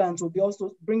lessons learned will be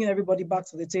also bringing everybody back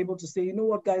to the table to say, you know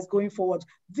what, guys, going forward,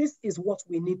 this is what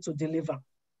we need to deliver.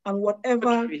 And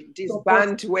whatever—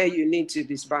 Disband where you need to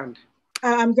disband.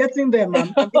 I'm getting there,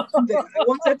 ma'am. I'm getting there. I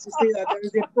wanted to say that there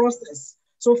is a process.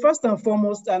 So first and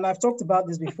foremost, and I've talked about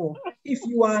this before, if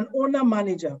you are an owner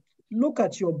manager, look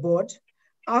at your board,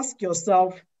 ask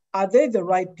yourself, are they the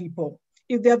right people?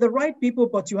 If they're the right people,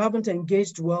 but you haven't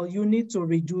engaged well, you need to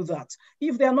redo that.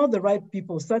 If they're not the right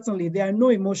people, certainly there are no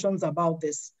emotions about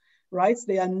this, right?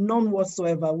 There are none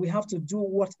whatsoever. We have to do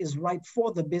what is right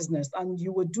for the business, and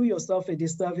you would do yourself a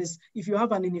disservice if you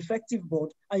have an ineffective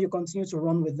board and you continue to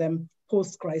run with them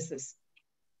post-crisis.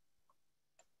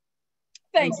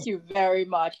 Thank you very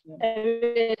much.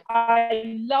 I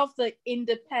love the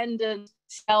independent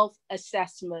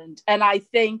self-assessment. And I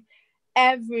think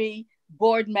every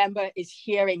board member is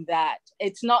hearing that.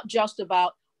 It's not just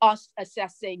about us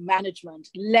assessing management.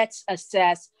 Let's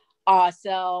assess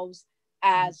ourselves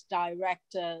as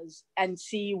directors and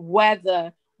see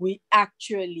whether we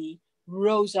actually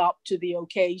rose up to the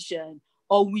occasion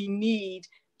or we need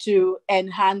to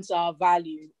enhance our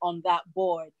value on that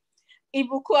board.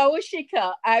 Ibukun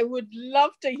Awosika, I would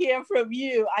love to hear from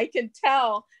you. I can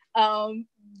tell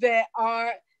there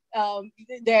are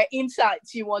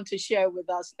insights you want to share with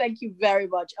us. Thank you very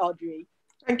much, Audrey.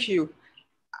 Thank you.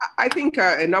 I think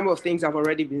a number of things have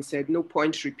already been said, no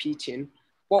point repeating.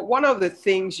 But one of the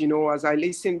things, you know, as I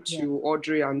listened to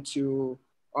Audrey and to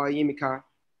Oyeyimika,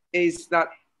 is that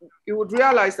you would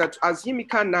realize that as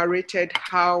Yimika narrated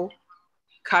how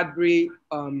Cadbury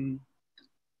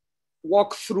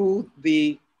walk through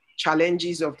the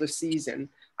challenges of the season.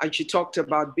 And she talked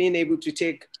about being able to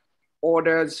take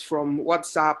orders from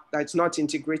WhatsApp that's not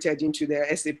integrated into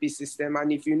their SAP system.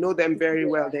 And if you know them very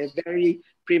well, they're very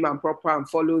prim and proper and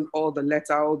follow all the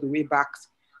letter all the way back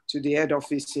to the head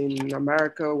office in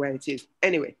America where it is.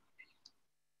 Anyway,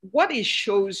 what it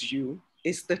shows you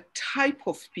is the type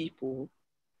of people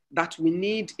that we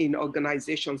need in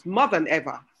organizations more than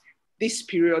ever. This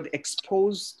period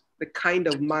exposed the kind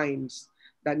of minds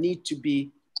that need to be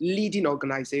leading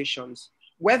organizations,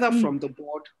 whether from the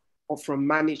board or from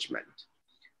management.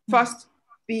 First,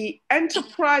 the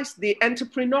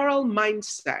entrepreneurial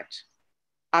mindset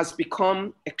has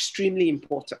become extremely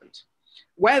important,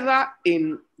 whether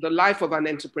in the life of an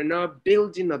entrepreneur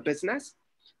building a business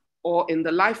or in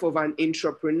the life of an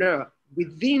entrepreneur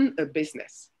within a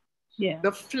business.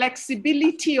 The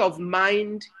flexibility of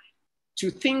mind to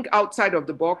think outside of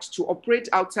the box, to operate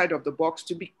outside of the box,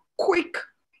 to be quick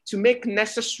to make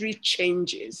necessary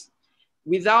changes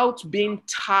without being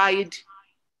tied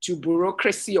to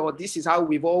bureaucracy or this is how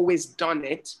we've always done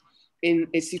it in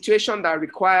a situation that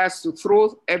requires to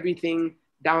throw everything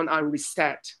down and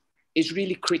reset is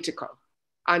really critical.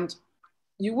 And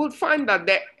you will find that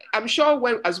I'm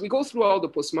sure as we go through all the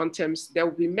postmortems, there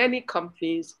will be many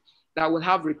companies that will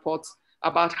have reports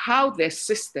about how their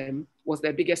system was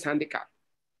their biggest handicap,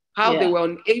 how they were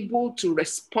unable to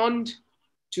respond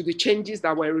to the changes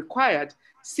that were required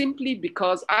simply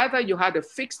because either you had a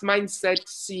fixed mindset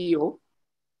CEO,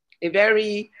 a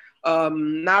very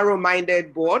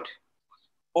narrow-minded board,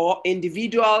 or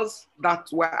individuals that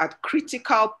were at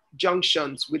critical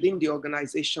junctions within the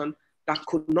organization that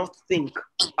could not think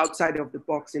outside of the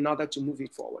box in order to move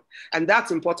it forward. And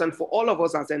that's important for all of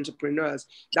us as entrepreneurs,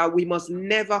 that we must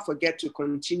never forget to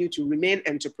continue to remain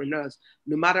entrepreneurs,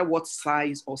 no matter what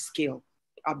size or scale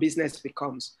our business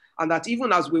becomes. And that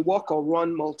even as we work or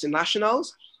run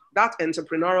multinationals, that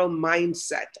entrepreneurial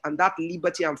mindset and that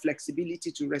liberty and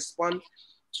flexibility to respond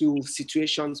to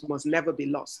situations must never be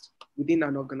lost within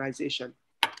an organization.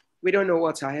 We don't know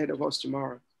what's ahead of us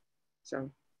tomorrow.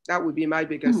 So that would be my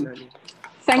biggest learning.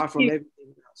 Thank you.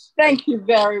 Thank you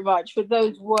very much for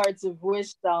those words of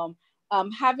wisdom.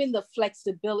 Having the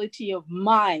flexibility of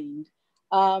mind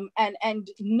and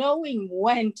knowing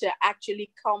when to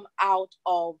actually come out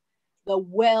of the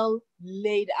well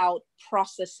laid out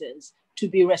processes to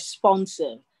be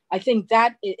responsive. I think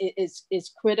that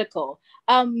is critical.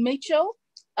 Mitchell,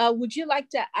 would you like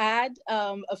to add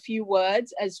a few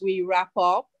words as we wrap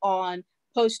up on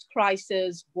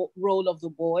post-crisis role of the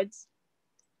boards?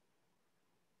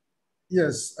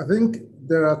 Yes, I think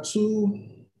there are two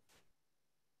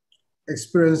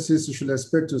experiences you should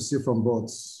expect to see from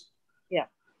boards. Yeah.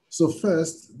 So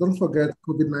first, don't forget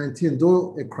COVID-19,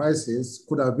 though a crisis,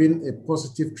 could have been a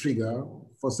positive trigger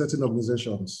for certain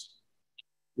organizations,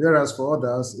 whereas for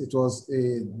others, it was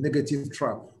a negative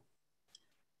trap.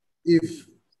 If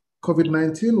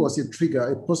COVID-19 was a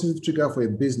trigger, a positive trigger for a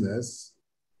business,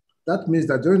 that means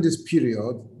that during this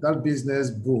period, that business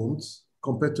boomed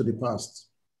compared to the past.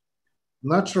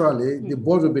 Naturally, the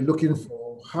board will be looking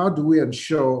for how do we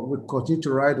ensure we continue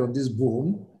to ride on this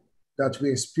boom that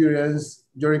we experienced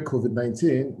during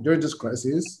COVID-19, during this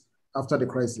crisis, after the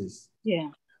crisis. Yeah.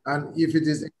 And if it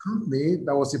is a company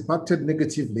that was impacted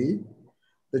negatively,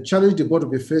 the challenge the board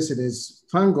will be facing is,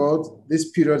 thank God,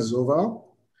 this period is over.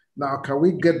 Now, can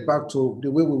we get back to the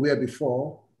way we were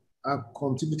before and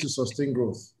continue to sustain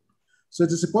growth? So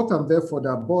it is important, therefore,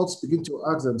 that boards begin to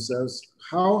ask themselves,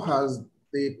 how has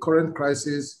the current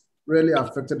crisis really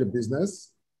affected the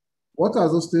business? What are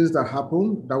those things that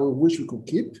happen that we wish we could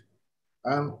keep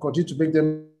and continue to make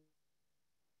them?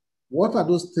 What are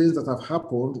those things that have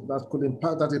happened that could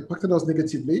that impacted us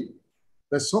negatively,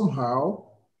 but somehow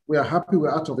we are happy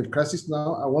we're out of the crisis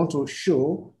now? I want to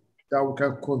show that we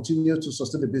can continue to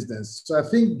sustain the business. So I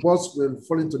think boards will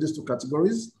fall into these two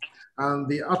categories, and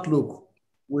the outlook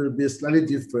will be slightly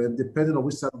different depending on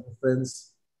which side of the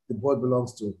fence the board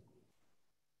belongs to.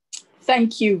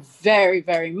 Thank you very,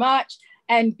 very much.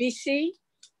 And Bisi,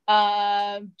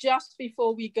 just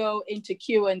before we go into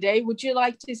Q&A, would you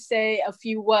like to say a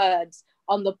few words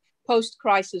on the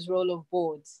post-crisis role of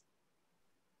boards?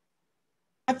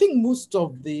 I think most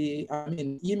of the,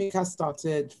 Yimika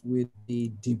started with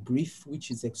the debrief,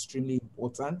 which is extremely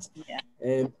important.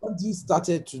 Yeah. Audrey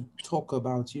started to talk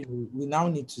about, we now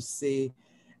need to say,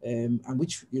 and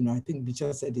which, I think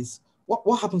Bicha said is,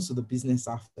 what happens to the business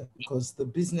after? Because the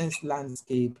business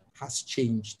landscape has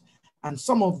changed. And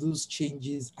some of those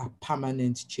changes are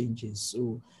permanent changes.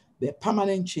 So there are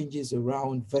permanent changes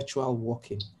around virtual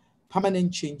working,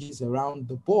 permanent changes around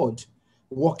the board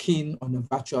working on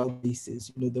a virtual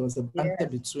basis. There was a banter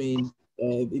between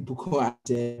Ibukun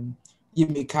and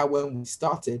Yimika when we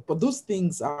started, but those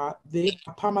things they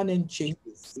are permanent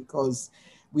changes because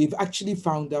we've actually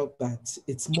found out that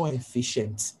it's more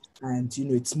efficient and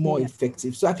it's more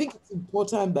effective. So I think it's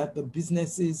important that the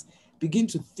businesses begin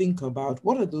to think about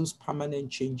what are those permanent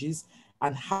changes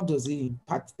and how does it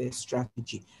impact their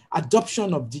strategy.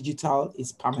 Adoption of digital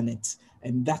is permanent,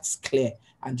 and that's clear.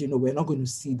 And, we're not going to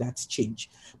see that change.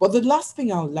 But the last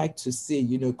thing I would like to say,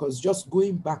 because just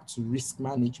going back to risk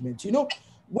management,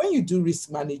 when you do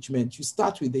risk management, you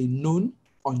start with a known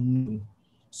unknown.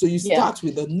 So you start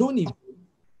with a known event,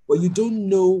 but you don't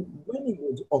know when it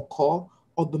would occur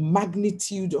or the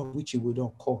magnitude of which it would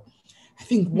occur. I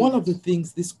think one of the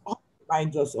things this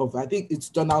reminds us of, I think it's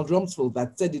Donald Rumsfeld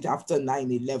that said it after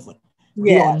 9/11.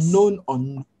 The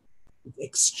unknown is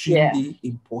extremely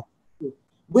important.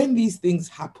 When these things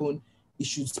happen, it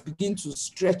should begin to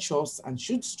stretch us and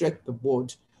should stretch the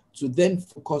board to then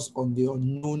focus on the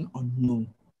unknown.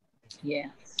 Yes.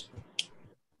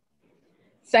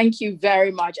 Thank you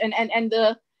very much. And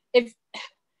if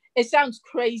it sounds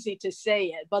crazy to say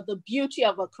it, but the beauty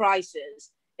of a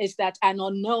crisis is that an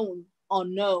unknown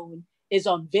is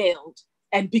unveiled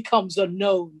and becomes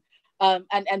unknown.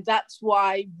 And that's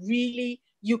why really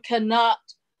you cannot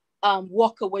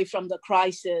walk away from the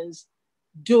crisis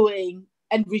doing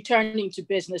and returning to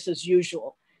business as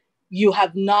usual. You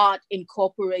have not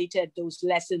incorporated those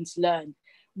lessons learned.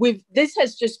 This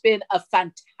has just been a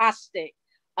fantastic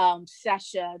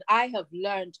session. I have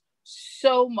learned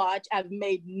so much. I've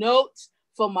made notes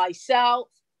for myself.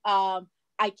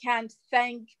 I can't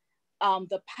thank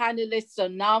the panelists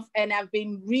enough, and I've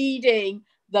been reading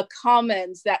the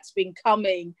comments that's been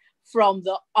coming from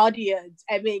the audience.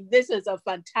 I mean, this is a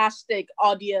fantastic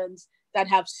audience that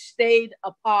have stayed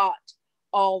a part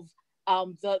of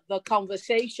the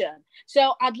conversation.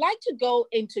 So I'd like to go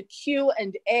into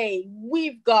Q&A.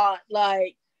 We've got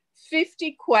like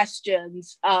 50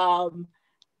 questions from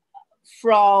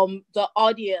the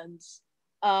audience.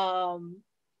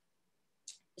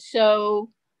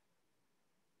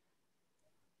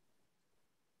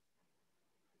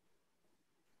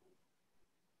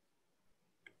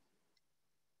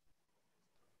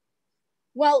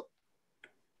 Well,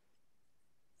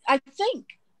 I think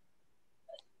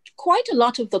quite a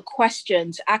lot of the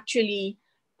questions actually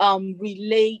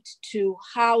relate to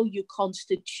how you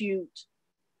constitute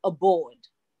a board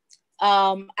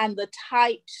and the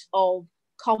types of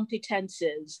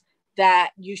competences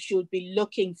that you should be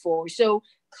looking for. So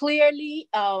clearly,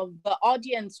 the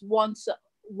audience wants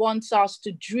us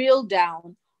to drill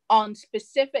down on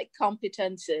specific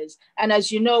competences. And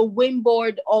as you know,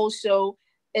 WIMBoard also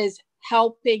is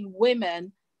helping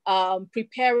women,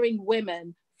 preparing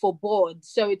women for boards.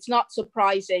 So it's not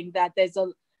surprising that there's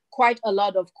quite a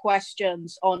lot of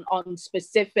questions on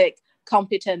specific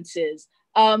competences.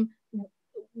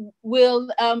 Will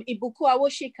Ibukun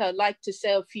Awosika like to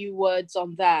say a few words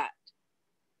on that?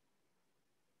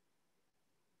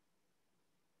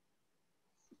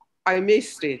 I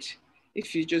missed it.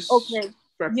 If you just... Okay,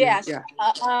 yes. Yeah.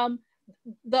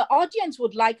 The audience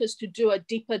would like us to do a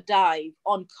deeper dive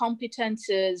on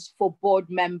competences for board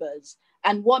members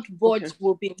and what boards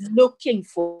will be looking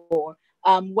for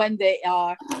when they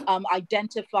are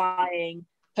identifying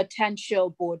potential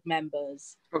board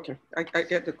members. Okay, I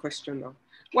get the question now.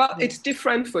 Well, it's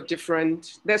different for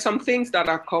different. There's some things that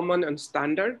are common and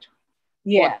standard.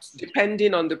 Yes. But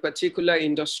depending on the particular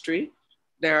industry,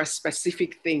 there are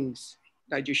specific things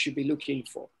that you should be looking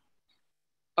for.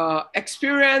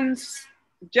 Experience,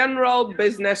 general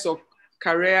business or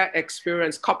career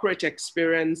experience, corporate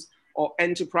experience, or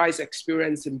enterprise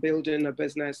experience in building a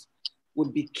business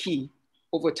would be key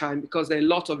over time, because there are a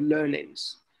lot of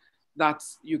learnings that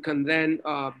you can then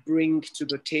bring to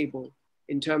the table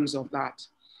in terms of that.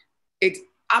 It's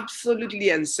absolutely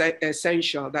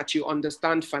essential that you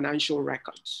understand financial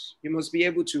records. You must be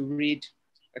able to read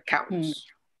accounts.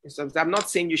 So I'm not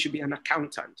saying you should be an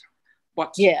accountant,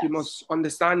 but you must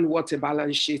understand what a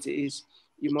balance sheet is.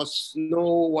 You must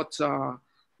know what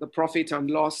the profit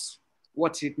and loss,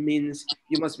 what it means.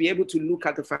 You must be able to look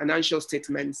at the financial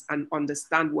statements and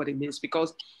understand what it means,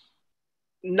 because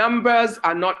numbers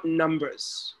are not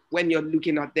numbers. When you're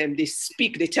looking at them, they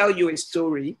speak, they tell you a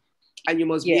story, and you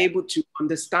must be able to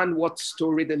understand what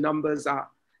story the numbers are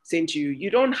saying to you. You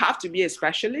don't have to be a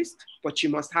specialist, but you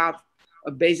must have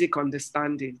a basic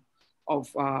understanding of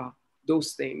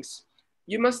those things.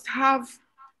 You must have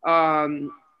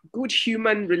good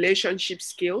human relationship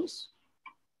skills.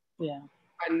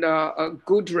 And a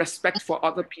good respect for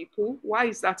other people. Why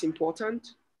is that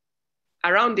important?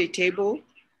 Around a table,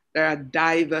 there are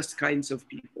diverse kinds of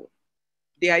people.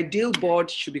 The ideal board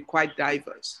should be quite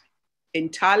diverse in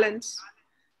talents,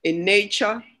 in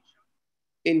nature,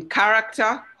 in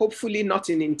character, hopefully not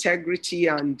in integrity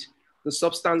and the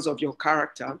substance of your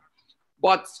character.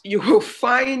 But you will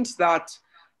find that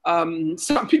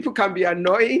some people can be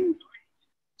annoying.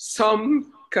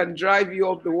 Some can drive you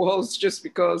up the walls just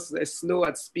because they're slow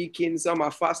at speaking. Some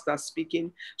are fast at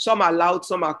speaking. Some are loud,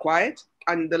 some are quiet.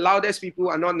 And the loudest people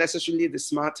are not necessarily the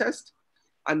smartest.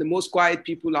 And the most quiet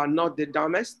people are not the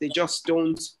dumbest. They just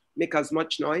don't make as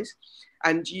much noise.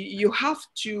 And you have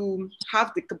to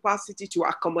have the capacity to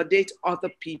accommodate other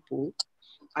people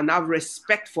and have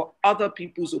respect for other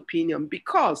people's opinion,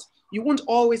 because you won't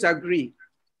always agree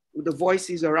with the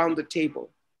voices around the table.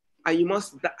 And you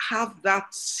must have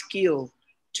that skill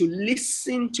to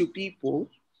listen to people,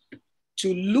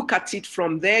 to look at it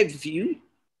from their view,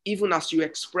 even as you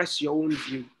express your own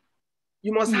view.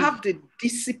 You must have the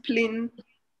discipline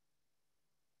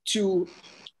to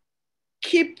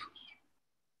keep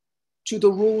to the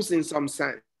rules in some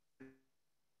sense.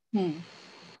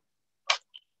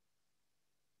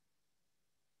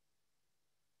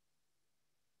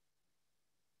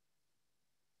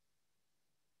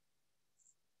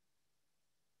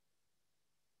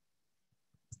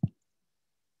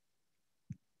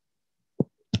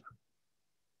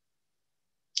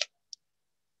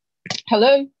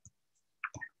 Hello.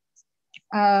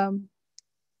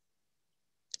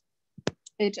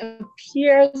 It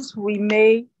appears we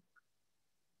may.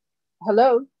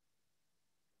 Hello.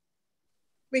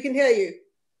 We can hear you.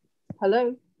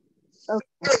 Hello.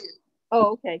 Okay.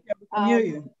 Oh, okay. Yeah, we can hear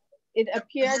you. It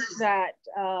appears that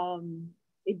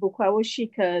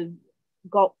Awosika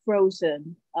got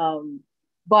frozen,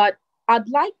 but I'd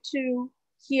like to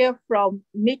hear from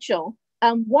Mitchell.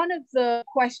 One of the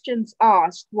questions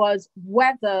asked was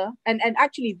whether, and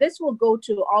actually this will go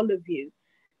to all of you,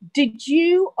 did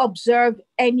you observe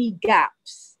any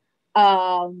gaps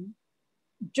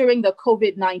during the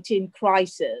COVID-19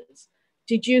 crisis?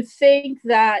 Did you think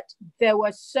that there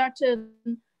were certain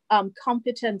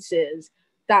competencies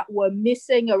that were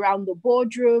missing around the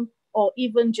boardroom, or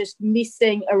even just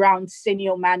missing around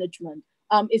senior management?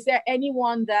 Is there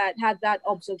anyone that had that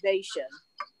observation?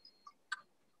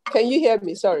 Can you hear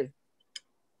me? Sorry.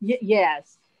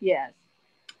 Yes.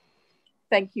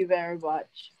 Thank you very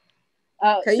much.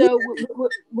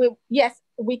 Yes,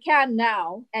 we can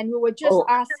now. And we were just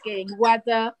asking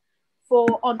whether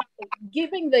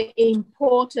giving the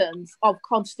importance of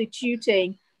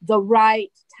constituting the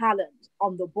right talent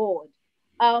on the board,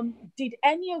 did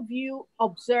any of you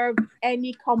observe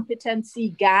any competency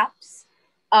gaps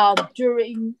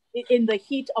in the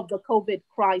heat of the COVID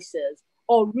crisis,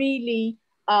 or really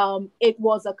it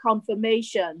was a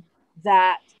confirmation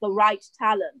that the right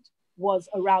talent was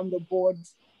around the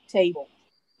board's table?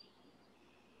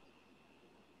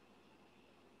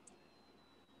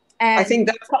 And I think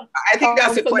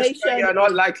that's a question you're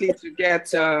not likely to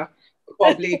get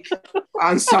public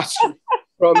answers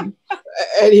from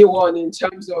anyone in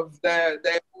terms of their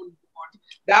own board.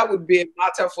 That would be a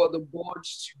matter for the board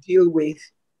to deal with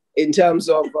in terms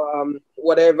of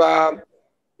whatever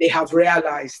they have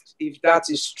realized, if that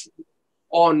is true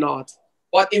or not.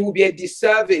 But it would be a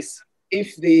disservice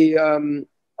if the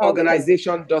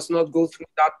organization does not go through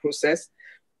that process.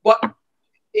 But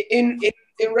in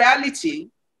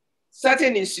reality,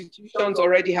 certain institutions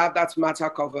already have that matter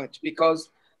covered, because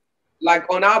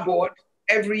like on our board,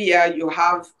 every year you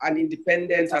have an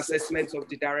independent assessment of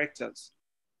the directors.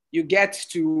 you get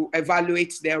to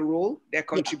evaluate their role, their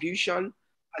contribution,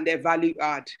 and their value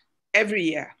add every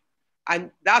year.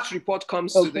 And that report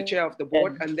comes to the chair of the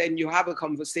board, and then you have a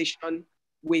conversation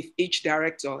with each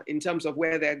director in terms of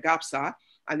where their gaps are.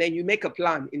 And then you make a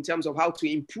plan in terms of how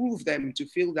to improve them to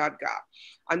fill that gap.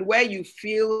 And where you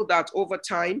feel that over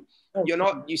time,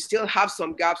 you still have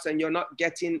some gaps and you're not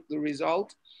getting the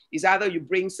result, is either you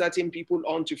bring certain people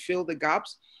on to fill the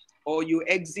gaps, or you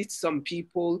exit some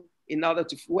people in order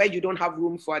to, where you don't have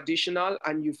room for additional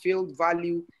and you feel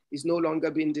value is no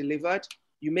longer being delivered,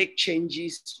 you make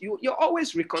changes. You're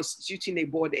always reconstituting a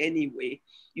board anyway.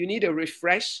 You need a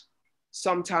refresh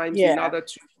sometimes in order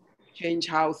to change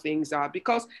how things are,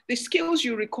 because the skills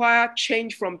you require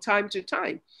change from time to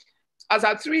time. As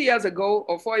at 3 years ago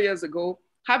or 4 years ago,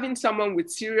 having someone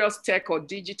with serious tech or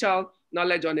digital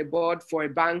knowledge on a board for a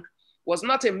bank was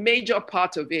not a major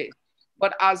part of it.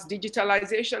 But as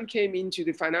digitalization came into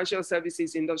the financial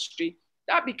services industry,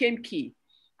 that became key.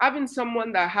 Having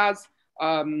someone that has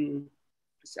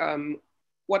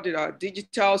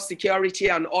digital security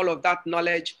and all of that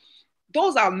knowledge,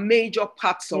 those are major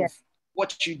parts of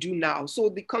what you do now.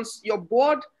 So your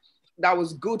board that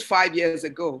was good 5 years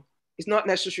ago is not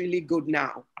necessarily good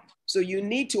now. So you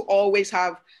need to always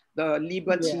have the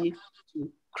liberty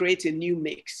to create a new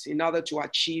mix in order to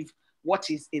achieve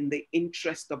what is in the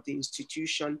interest of the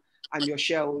institution and your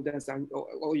shareholders and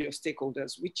or your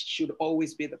stakeholders, which should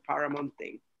always be the paramount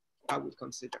thing I would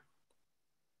consider.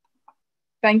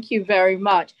 Thank you very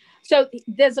much. So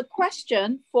there's a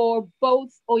question for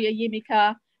both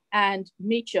Oyeyimika and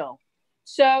Mitchell.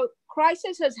 So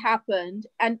crisis has happened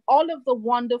and all of the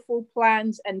wonderful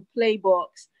plans and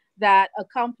playbooks that a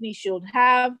company should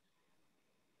have,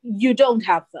 you don't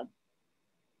have them.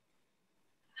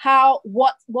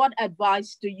 What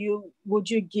advice would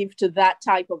you give to that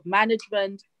type of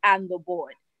management and the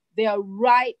board? They are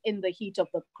right in the heat of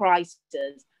the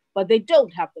crisis, but they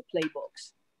don't have the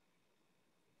playbooks.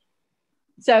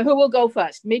 So who will go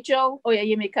first? Mitchell or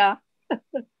Oyeyimika?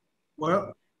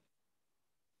 Well,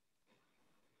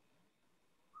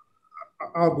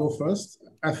 I'll go first.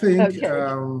 I think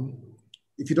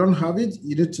if you don't have it,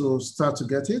 you need to start to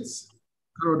get it,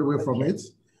 go away from it.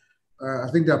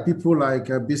 I think there are people like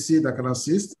Bisi that can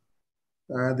assist.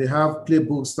 They have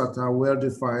playbooks that are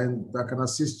well-defined that can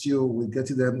assist you with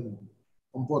getting them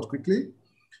on board quickly.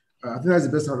 I think that's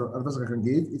the best advice I can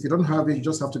give. If you don't have it, you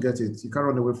just have to get it. You can't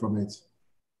run away from it.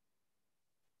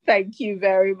 Thank you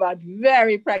very much.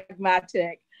 Very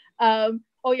pragmatic.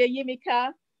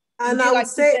 Oyeyimika, and would you like to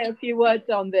say a few words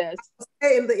on this?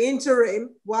 In the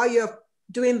interim, while you're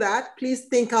doing that, please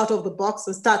think out of the box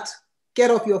and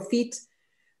get off your feet.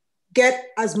 Get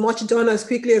as much done as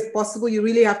quickly as possible. You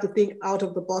really have to think out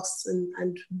of the box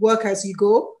and work as you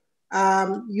go.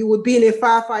 You would be in a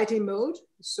firefighting mode,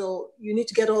 so you need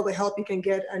to get all the help you can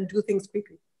get and do things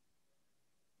quickly.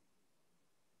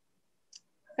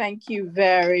 Thank you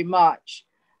very much.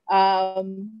 There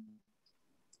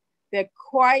are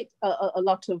quite a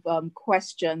lot of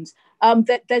questions.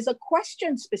 There's a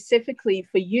question specifically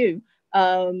for you,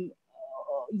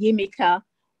 Yimika,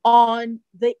 on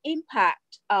the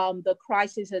impact the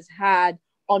crisis has had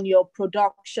on your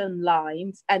production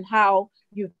lines and how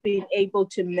you've been able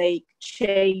to make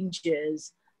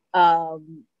changes to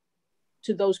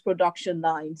those production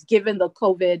lines, given the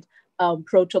COVID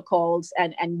protocols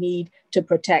and need to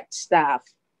protect staff.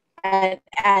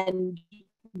 And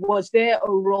was there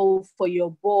a role for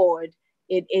your board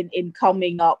in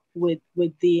coming up with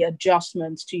the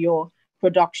adjustments to your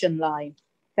production line?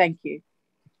 Thank you.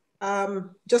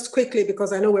 Just quickly,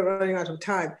 because I know we're running out of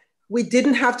time. We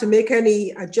didn't have to make any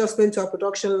adjustment to our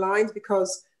production lines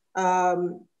because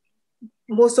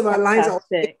most of our lines are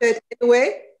automated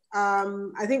anyway.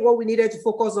 I think what we needed to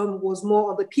focus on was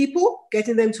more on the people,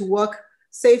 getting them to work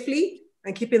safely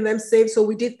and keeping them safe. So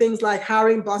we did things like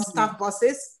hiring staff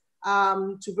buses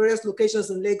to various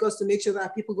locations in Lagos to make sure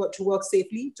that people got to work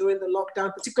safely during the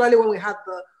lockdown, particularly when we had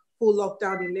the full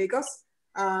lockdown in Lagos.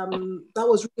 That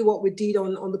was really what we did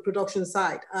on the production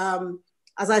side.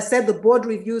 As I said, the board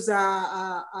reviews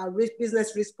our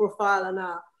business risk profile and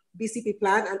our BCP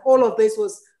plan, and all of this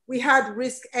we had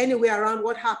risk anywhere around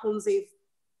what happens if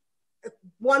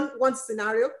one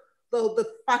scenario, the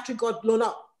factory got blown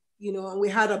up, and we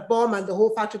had a bomb and the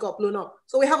whole factory got blown up.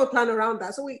 So we have a plan around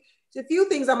that. So a few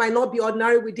things that might not be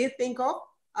ordinary, we did think of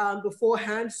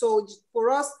beforehand. So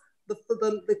for us,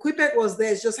 the equipment was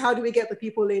there. It's just how do we get the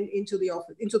people into the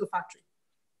office, into the factory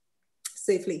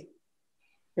safely?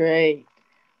 Great.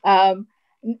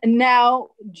 Now,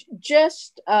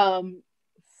 just from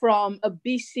a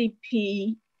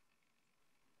BCP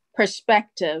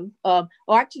perspective, or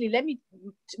actually, let me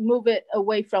move it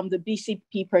away from the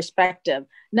BCP perspective.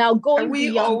 Now, going Can we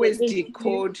beyond always the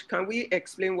decode? Can we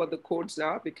explain what the codes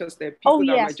are? Because there are people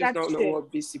that might just not know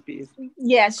what BCP is.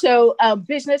 Yeah, so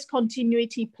business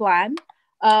continuity plan.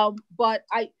 But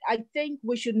I think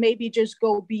we should maybe just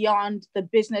go beyond the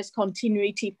business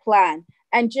continuity plan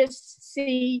and just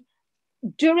see,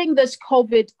 during this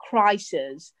COVID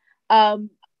crisis,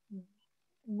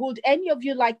 would any of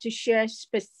you like to share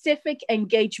specific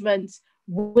engagements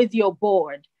with your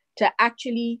board to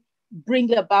actually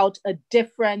bring about a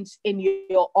difference in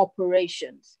your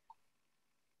operations?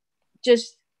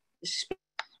 Just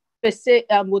specific,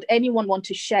 would anyone want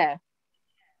to share?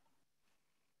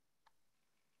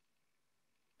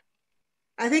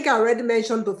 I think I already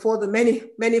mentioned before the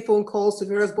many phone calls to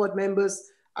various board members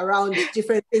around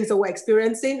different things that we're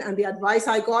experiencing and the advice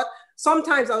I got.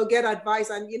 Sometimes I'll get advice,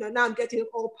 and now I'm getting it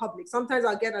all public. Sometimes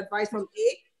I'll get advice from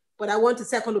A, but I want a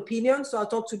second opinion, so I'll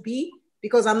talk to B,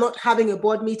 because I'm not having a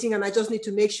board meeting, and I just need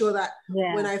to make sure that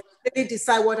when I really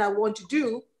decide what I want to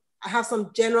do, I have some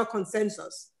general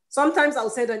consensus. Sometimes I'll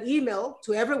send an email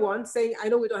to everyone saying, I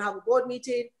know we don't have a board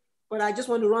meeting, but I just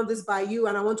want to run this by you,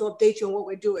 and I want to update you on what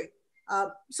we're doing.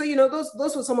 So,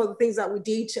 those were some of the things that we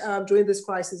did during this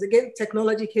crisis. Again,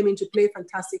 technology came into play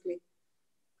fantastically.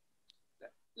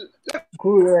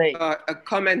 Great. A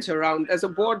comment around, as a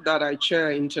board that I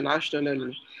chair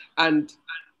internationally, and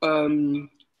the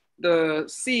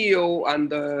CEO and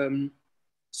the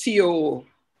COO,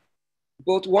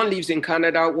 both, one lives in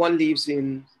Canada, one lives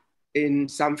in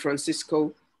San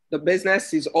Francisco. The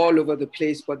business is all over the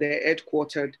place, but they're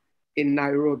headquartered in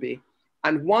Nairobi.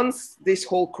 And once this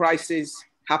whole crisis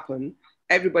happened,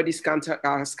 everybody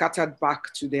scattered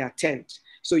back to their tent.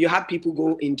 So you had people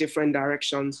go in different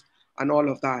directions and all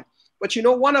of that. But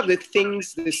one of the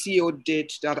things the CEO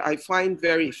did that I find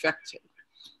very effective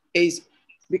is,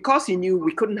 because he knew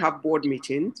we couldn't have board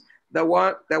meetings, there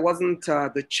wasn't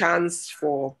the chance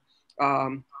for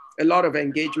a lot of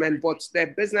engagement, but their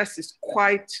business is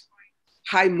quite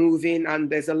high moving, and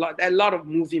there's a lot of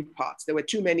moving parts. There were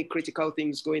too many critical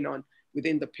things going on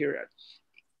within the period.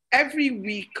 Every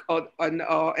week or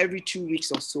every 2 weeks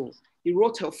or so, he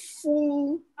wrote a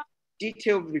full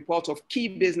detailed report of key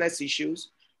business issues,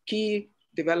 key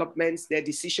developments, their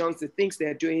decisions, the things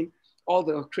they're doing, all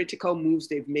the critical moves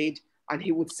they've made, and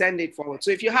he would send it forward. So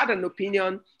if you had an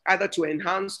opinion, either to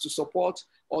enhance, to support,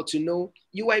 or to know,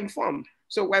 you were informed.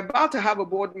 So we're about to have a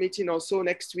board meeting or so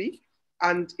next week,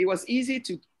 and it was easy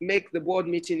to make the board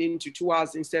meeting into 2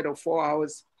 hours instead of 4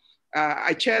 hours.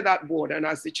 I chair that board, and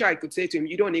as the chair, I could say to him,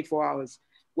 you don't need 4 hours.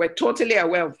 We're totally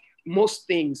aware of most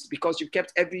things because you've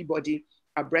kept everybody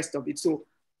abreast of it. So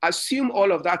assume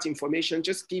all of that information,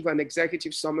 just give an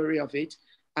executive summary of it,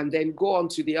 and then go on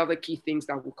to the other key things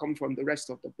that will come from the rest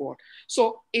of the board.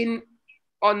 So in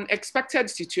unexpected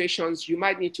situations, you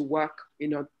might need to work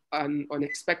in an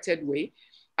unexpected way.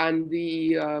 And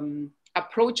the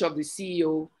approach of the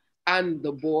CEO and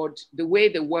the board, the way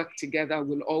they work together,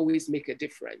 will always make a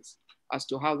difference as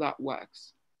to how that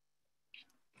works.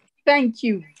 Thank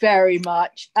you very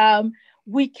much.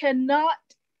 We cannot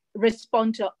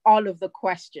respond to all of the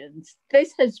questions.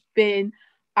 This has been,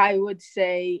 I would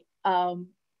say,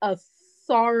 a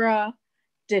thorough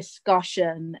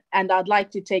discussion, and I'd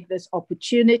like to take this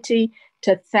opportunity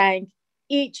to thank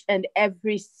each and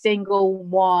every single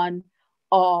one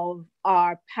of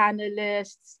our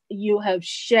panelists. You have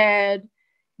shared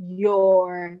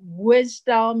your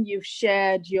wisdom, you've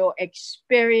shared your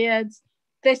experience.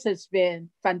 This has been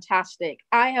fantastic.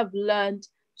 I have learned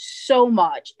so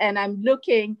much, and I'm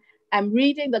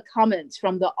reading the comments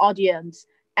from the audience,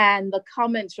 and the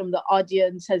comments from the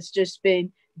audience has just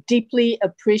been deeply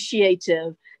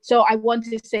appreciative. So I want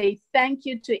to say thank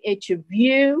you to each of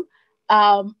you.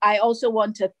 I also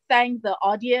want to thank the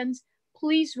audience.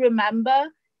 Please remember,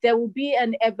 there will be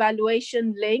an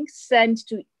evaluation link sent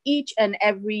to each and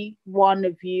every one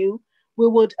of you. We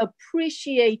would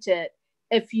appreciate it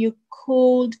if you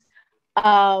could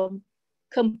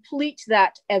complete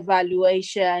that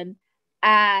evaluation,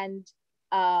 and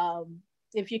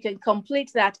if you can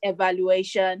complete that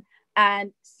evaluation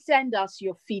and send us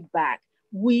your feedback.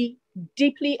 We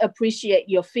deeply appreciate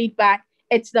your feedback.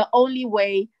 It's the only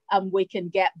way we can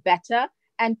get better.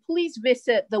 And please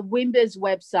visit the WIMBIZ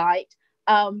website.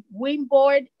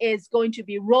 WIMBoard is going to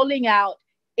be rolling out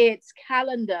its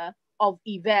calendar of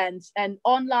events and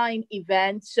online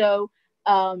events. So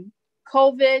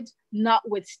COVID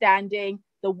notwithstanding,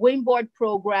 the WIMBoard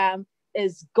program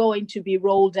is going to be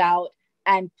rolled out,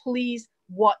 and please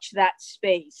watch that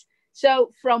space.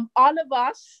 So from all of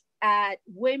us at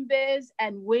WIMBIZ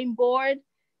and WIMBoard,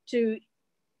 to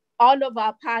all of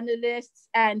our panelists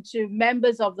and to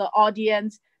members of the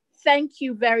audience, thank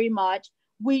you very much.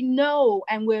 We know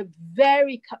and we're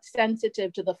very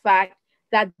sensitive to the fact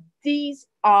that these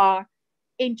are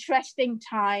interesting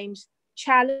times,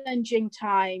 challenging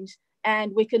times,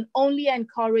 and we can only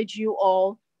encourage you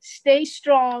all, stay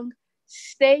strong,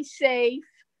 stay safe,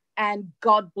 and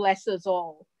God bless us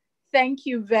all. Thank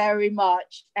you very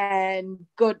much and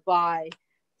goodbye.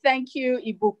 Thank you,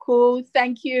 Ibukun.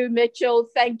 Thank you, Mitchell.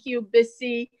 Thank you,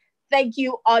 Bisi. Thank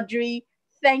you, Audrey.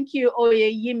 Thank you,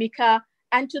 Oyeyimika.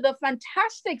 And to the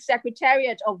fantastic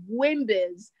Secretariat of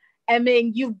WIMBIZ, I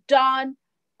mean, you've done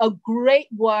a great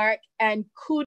work, and kudos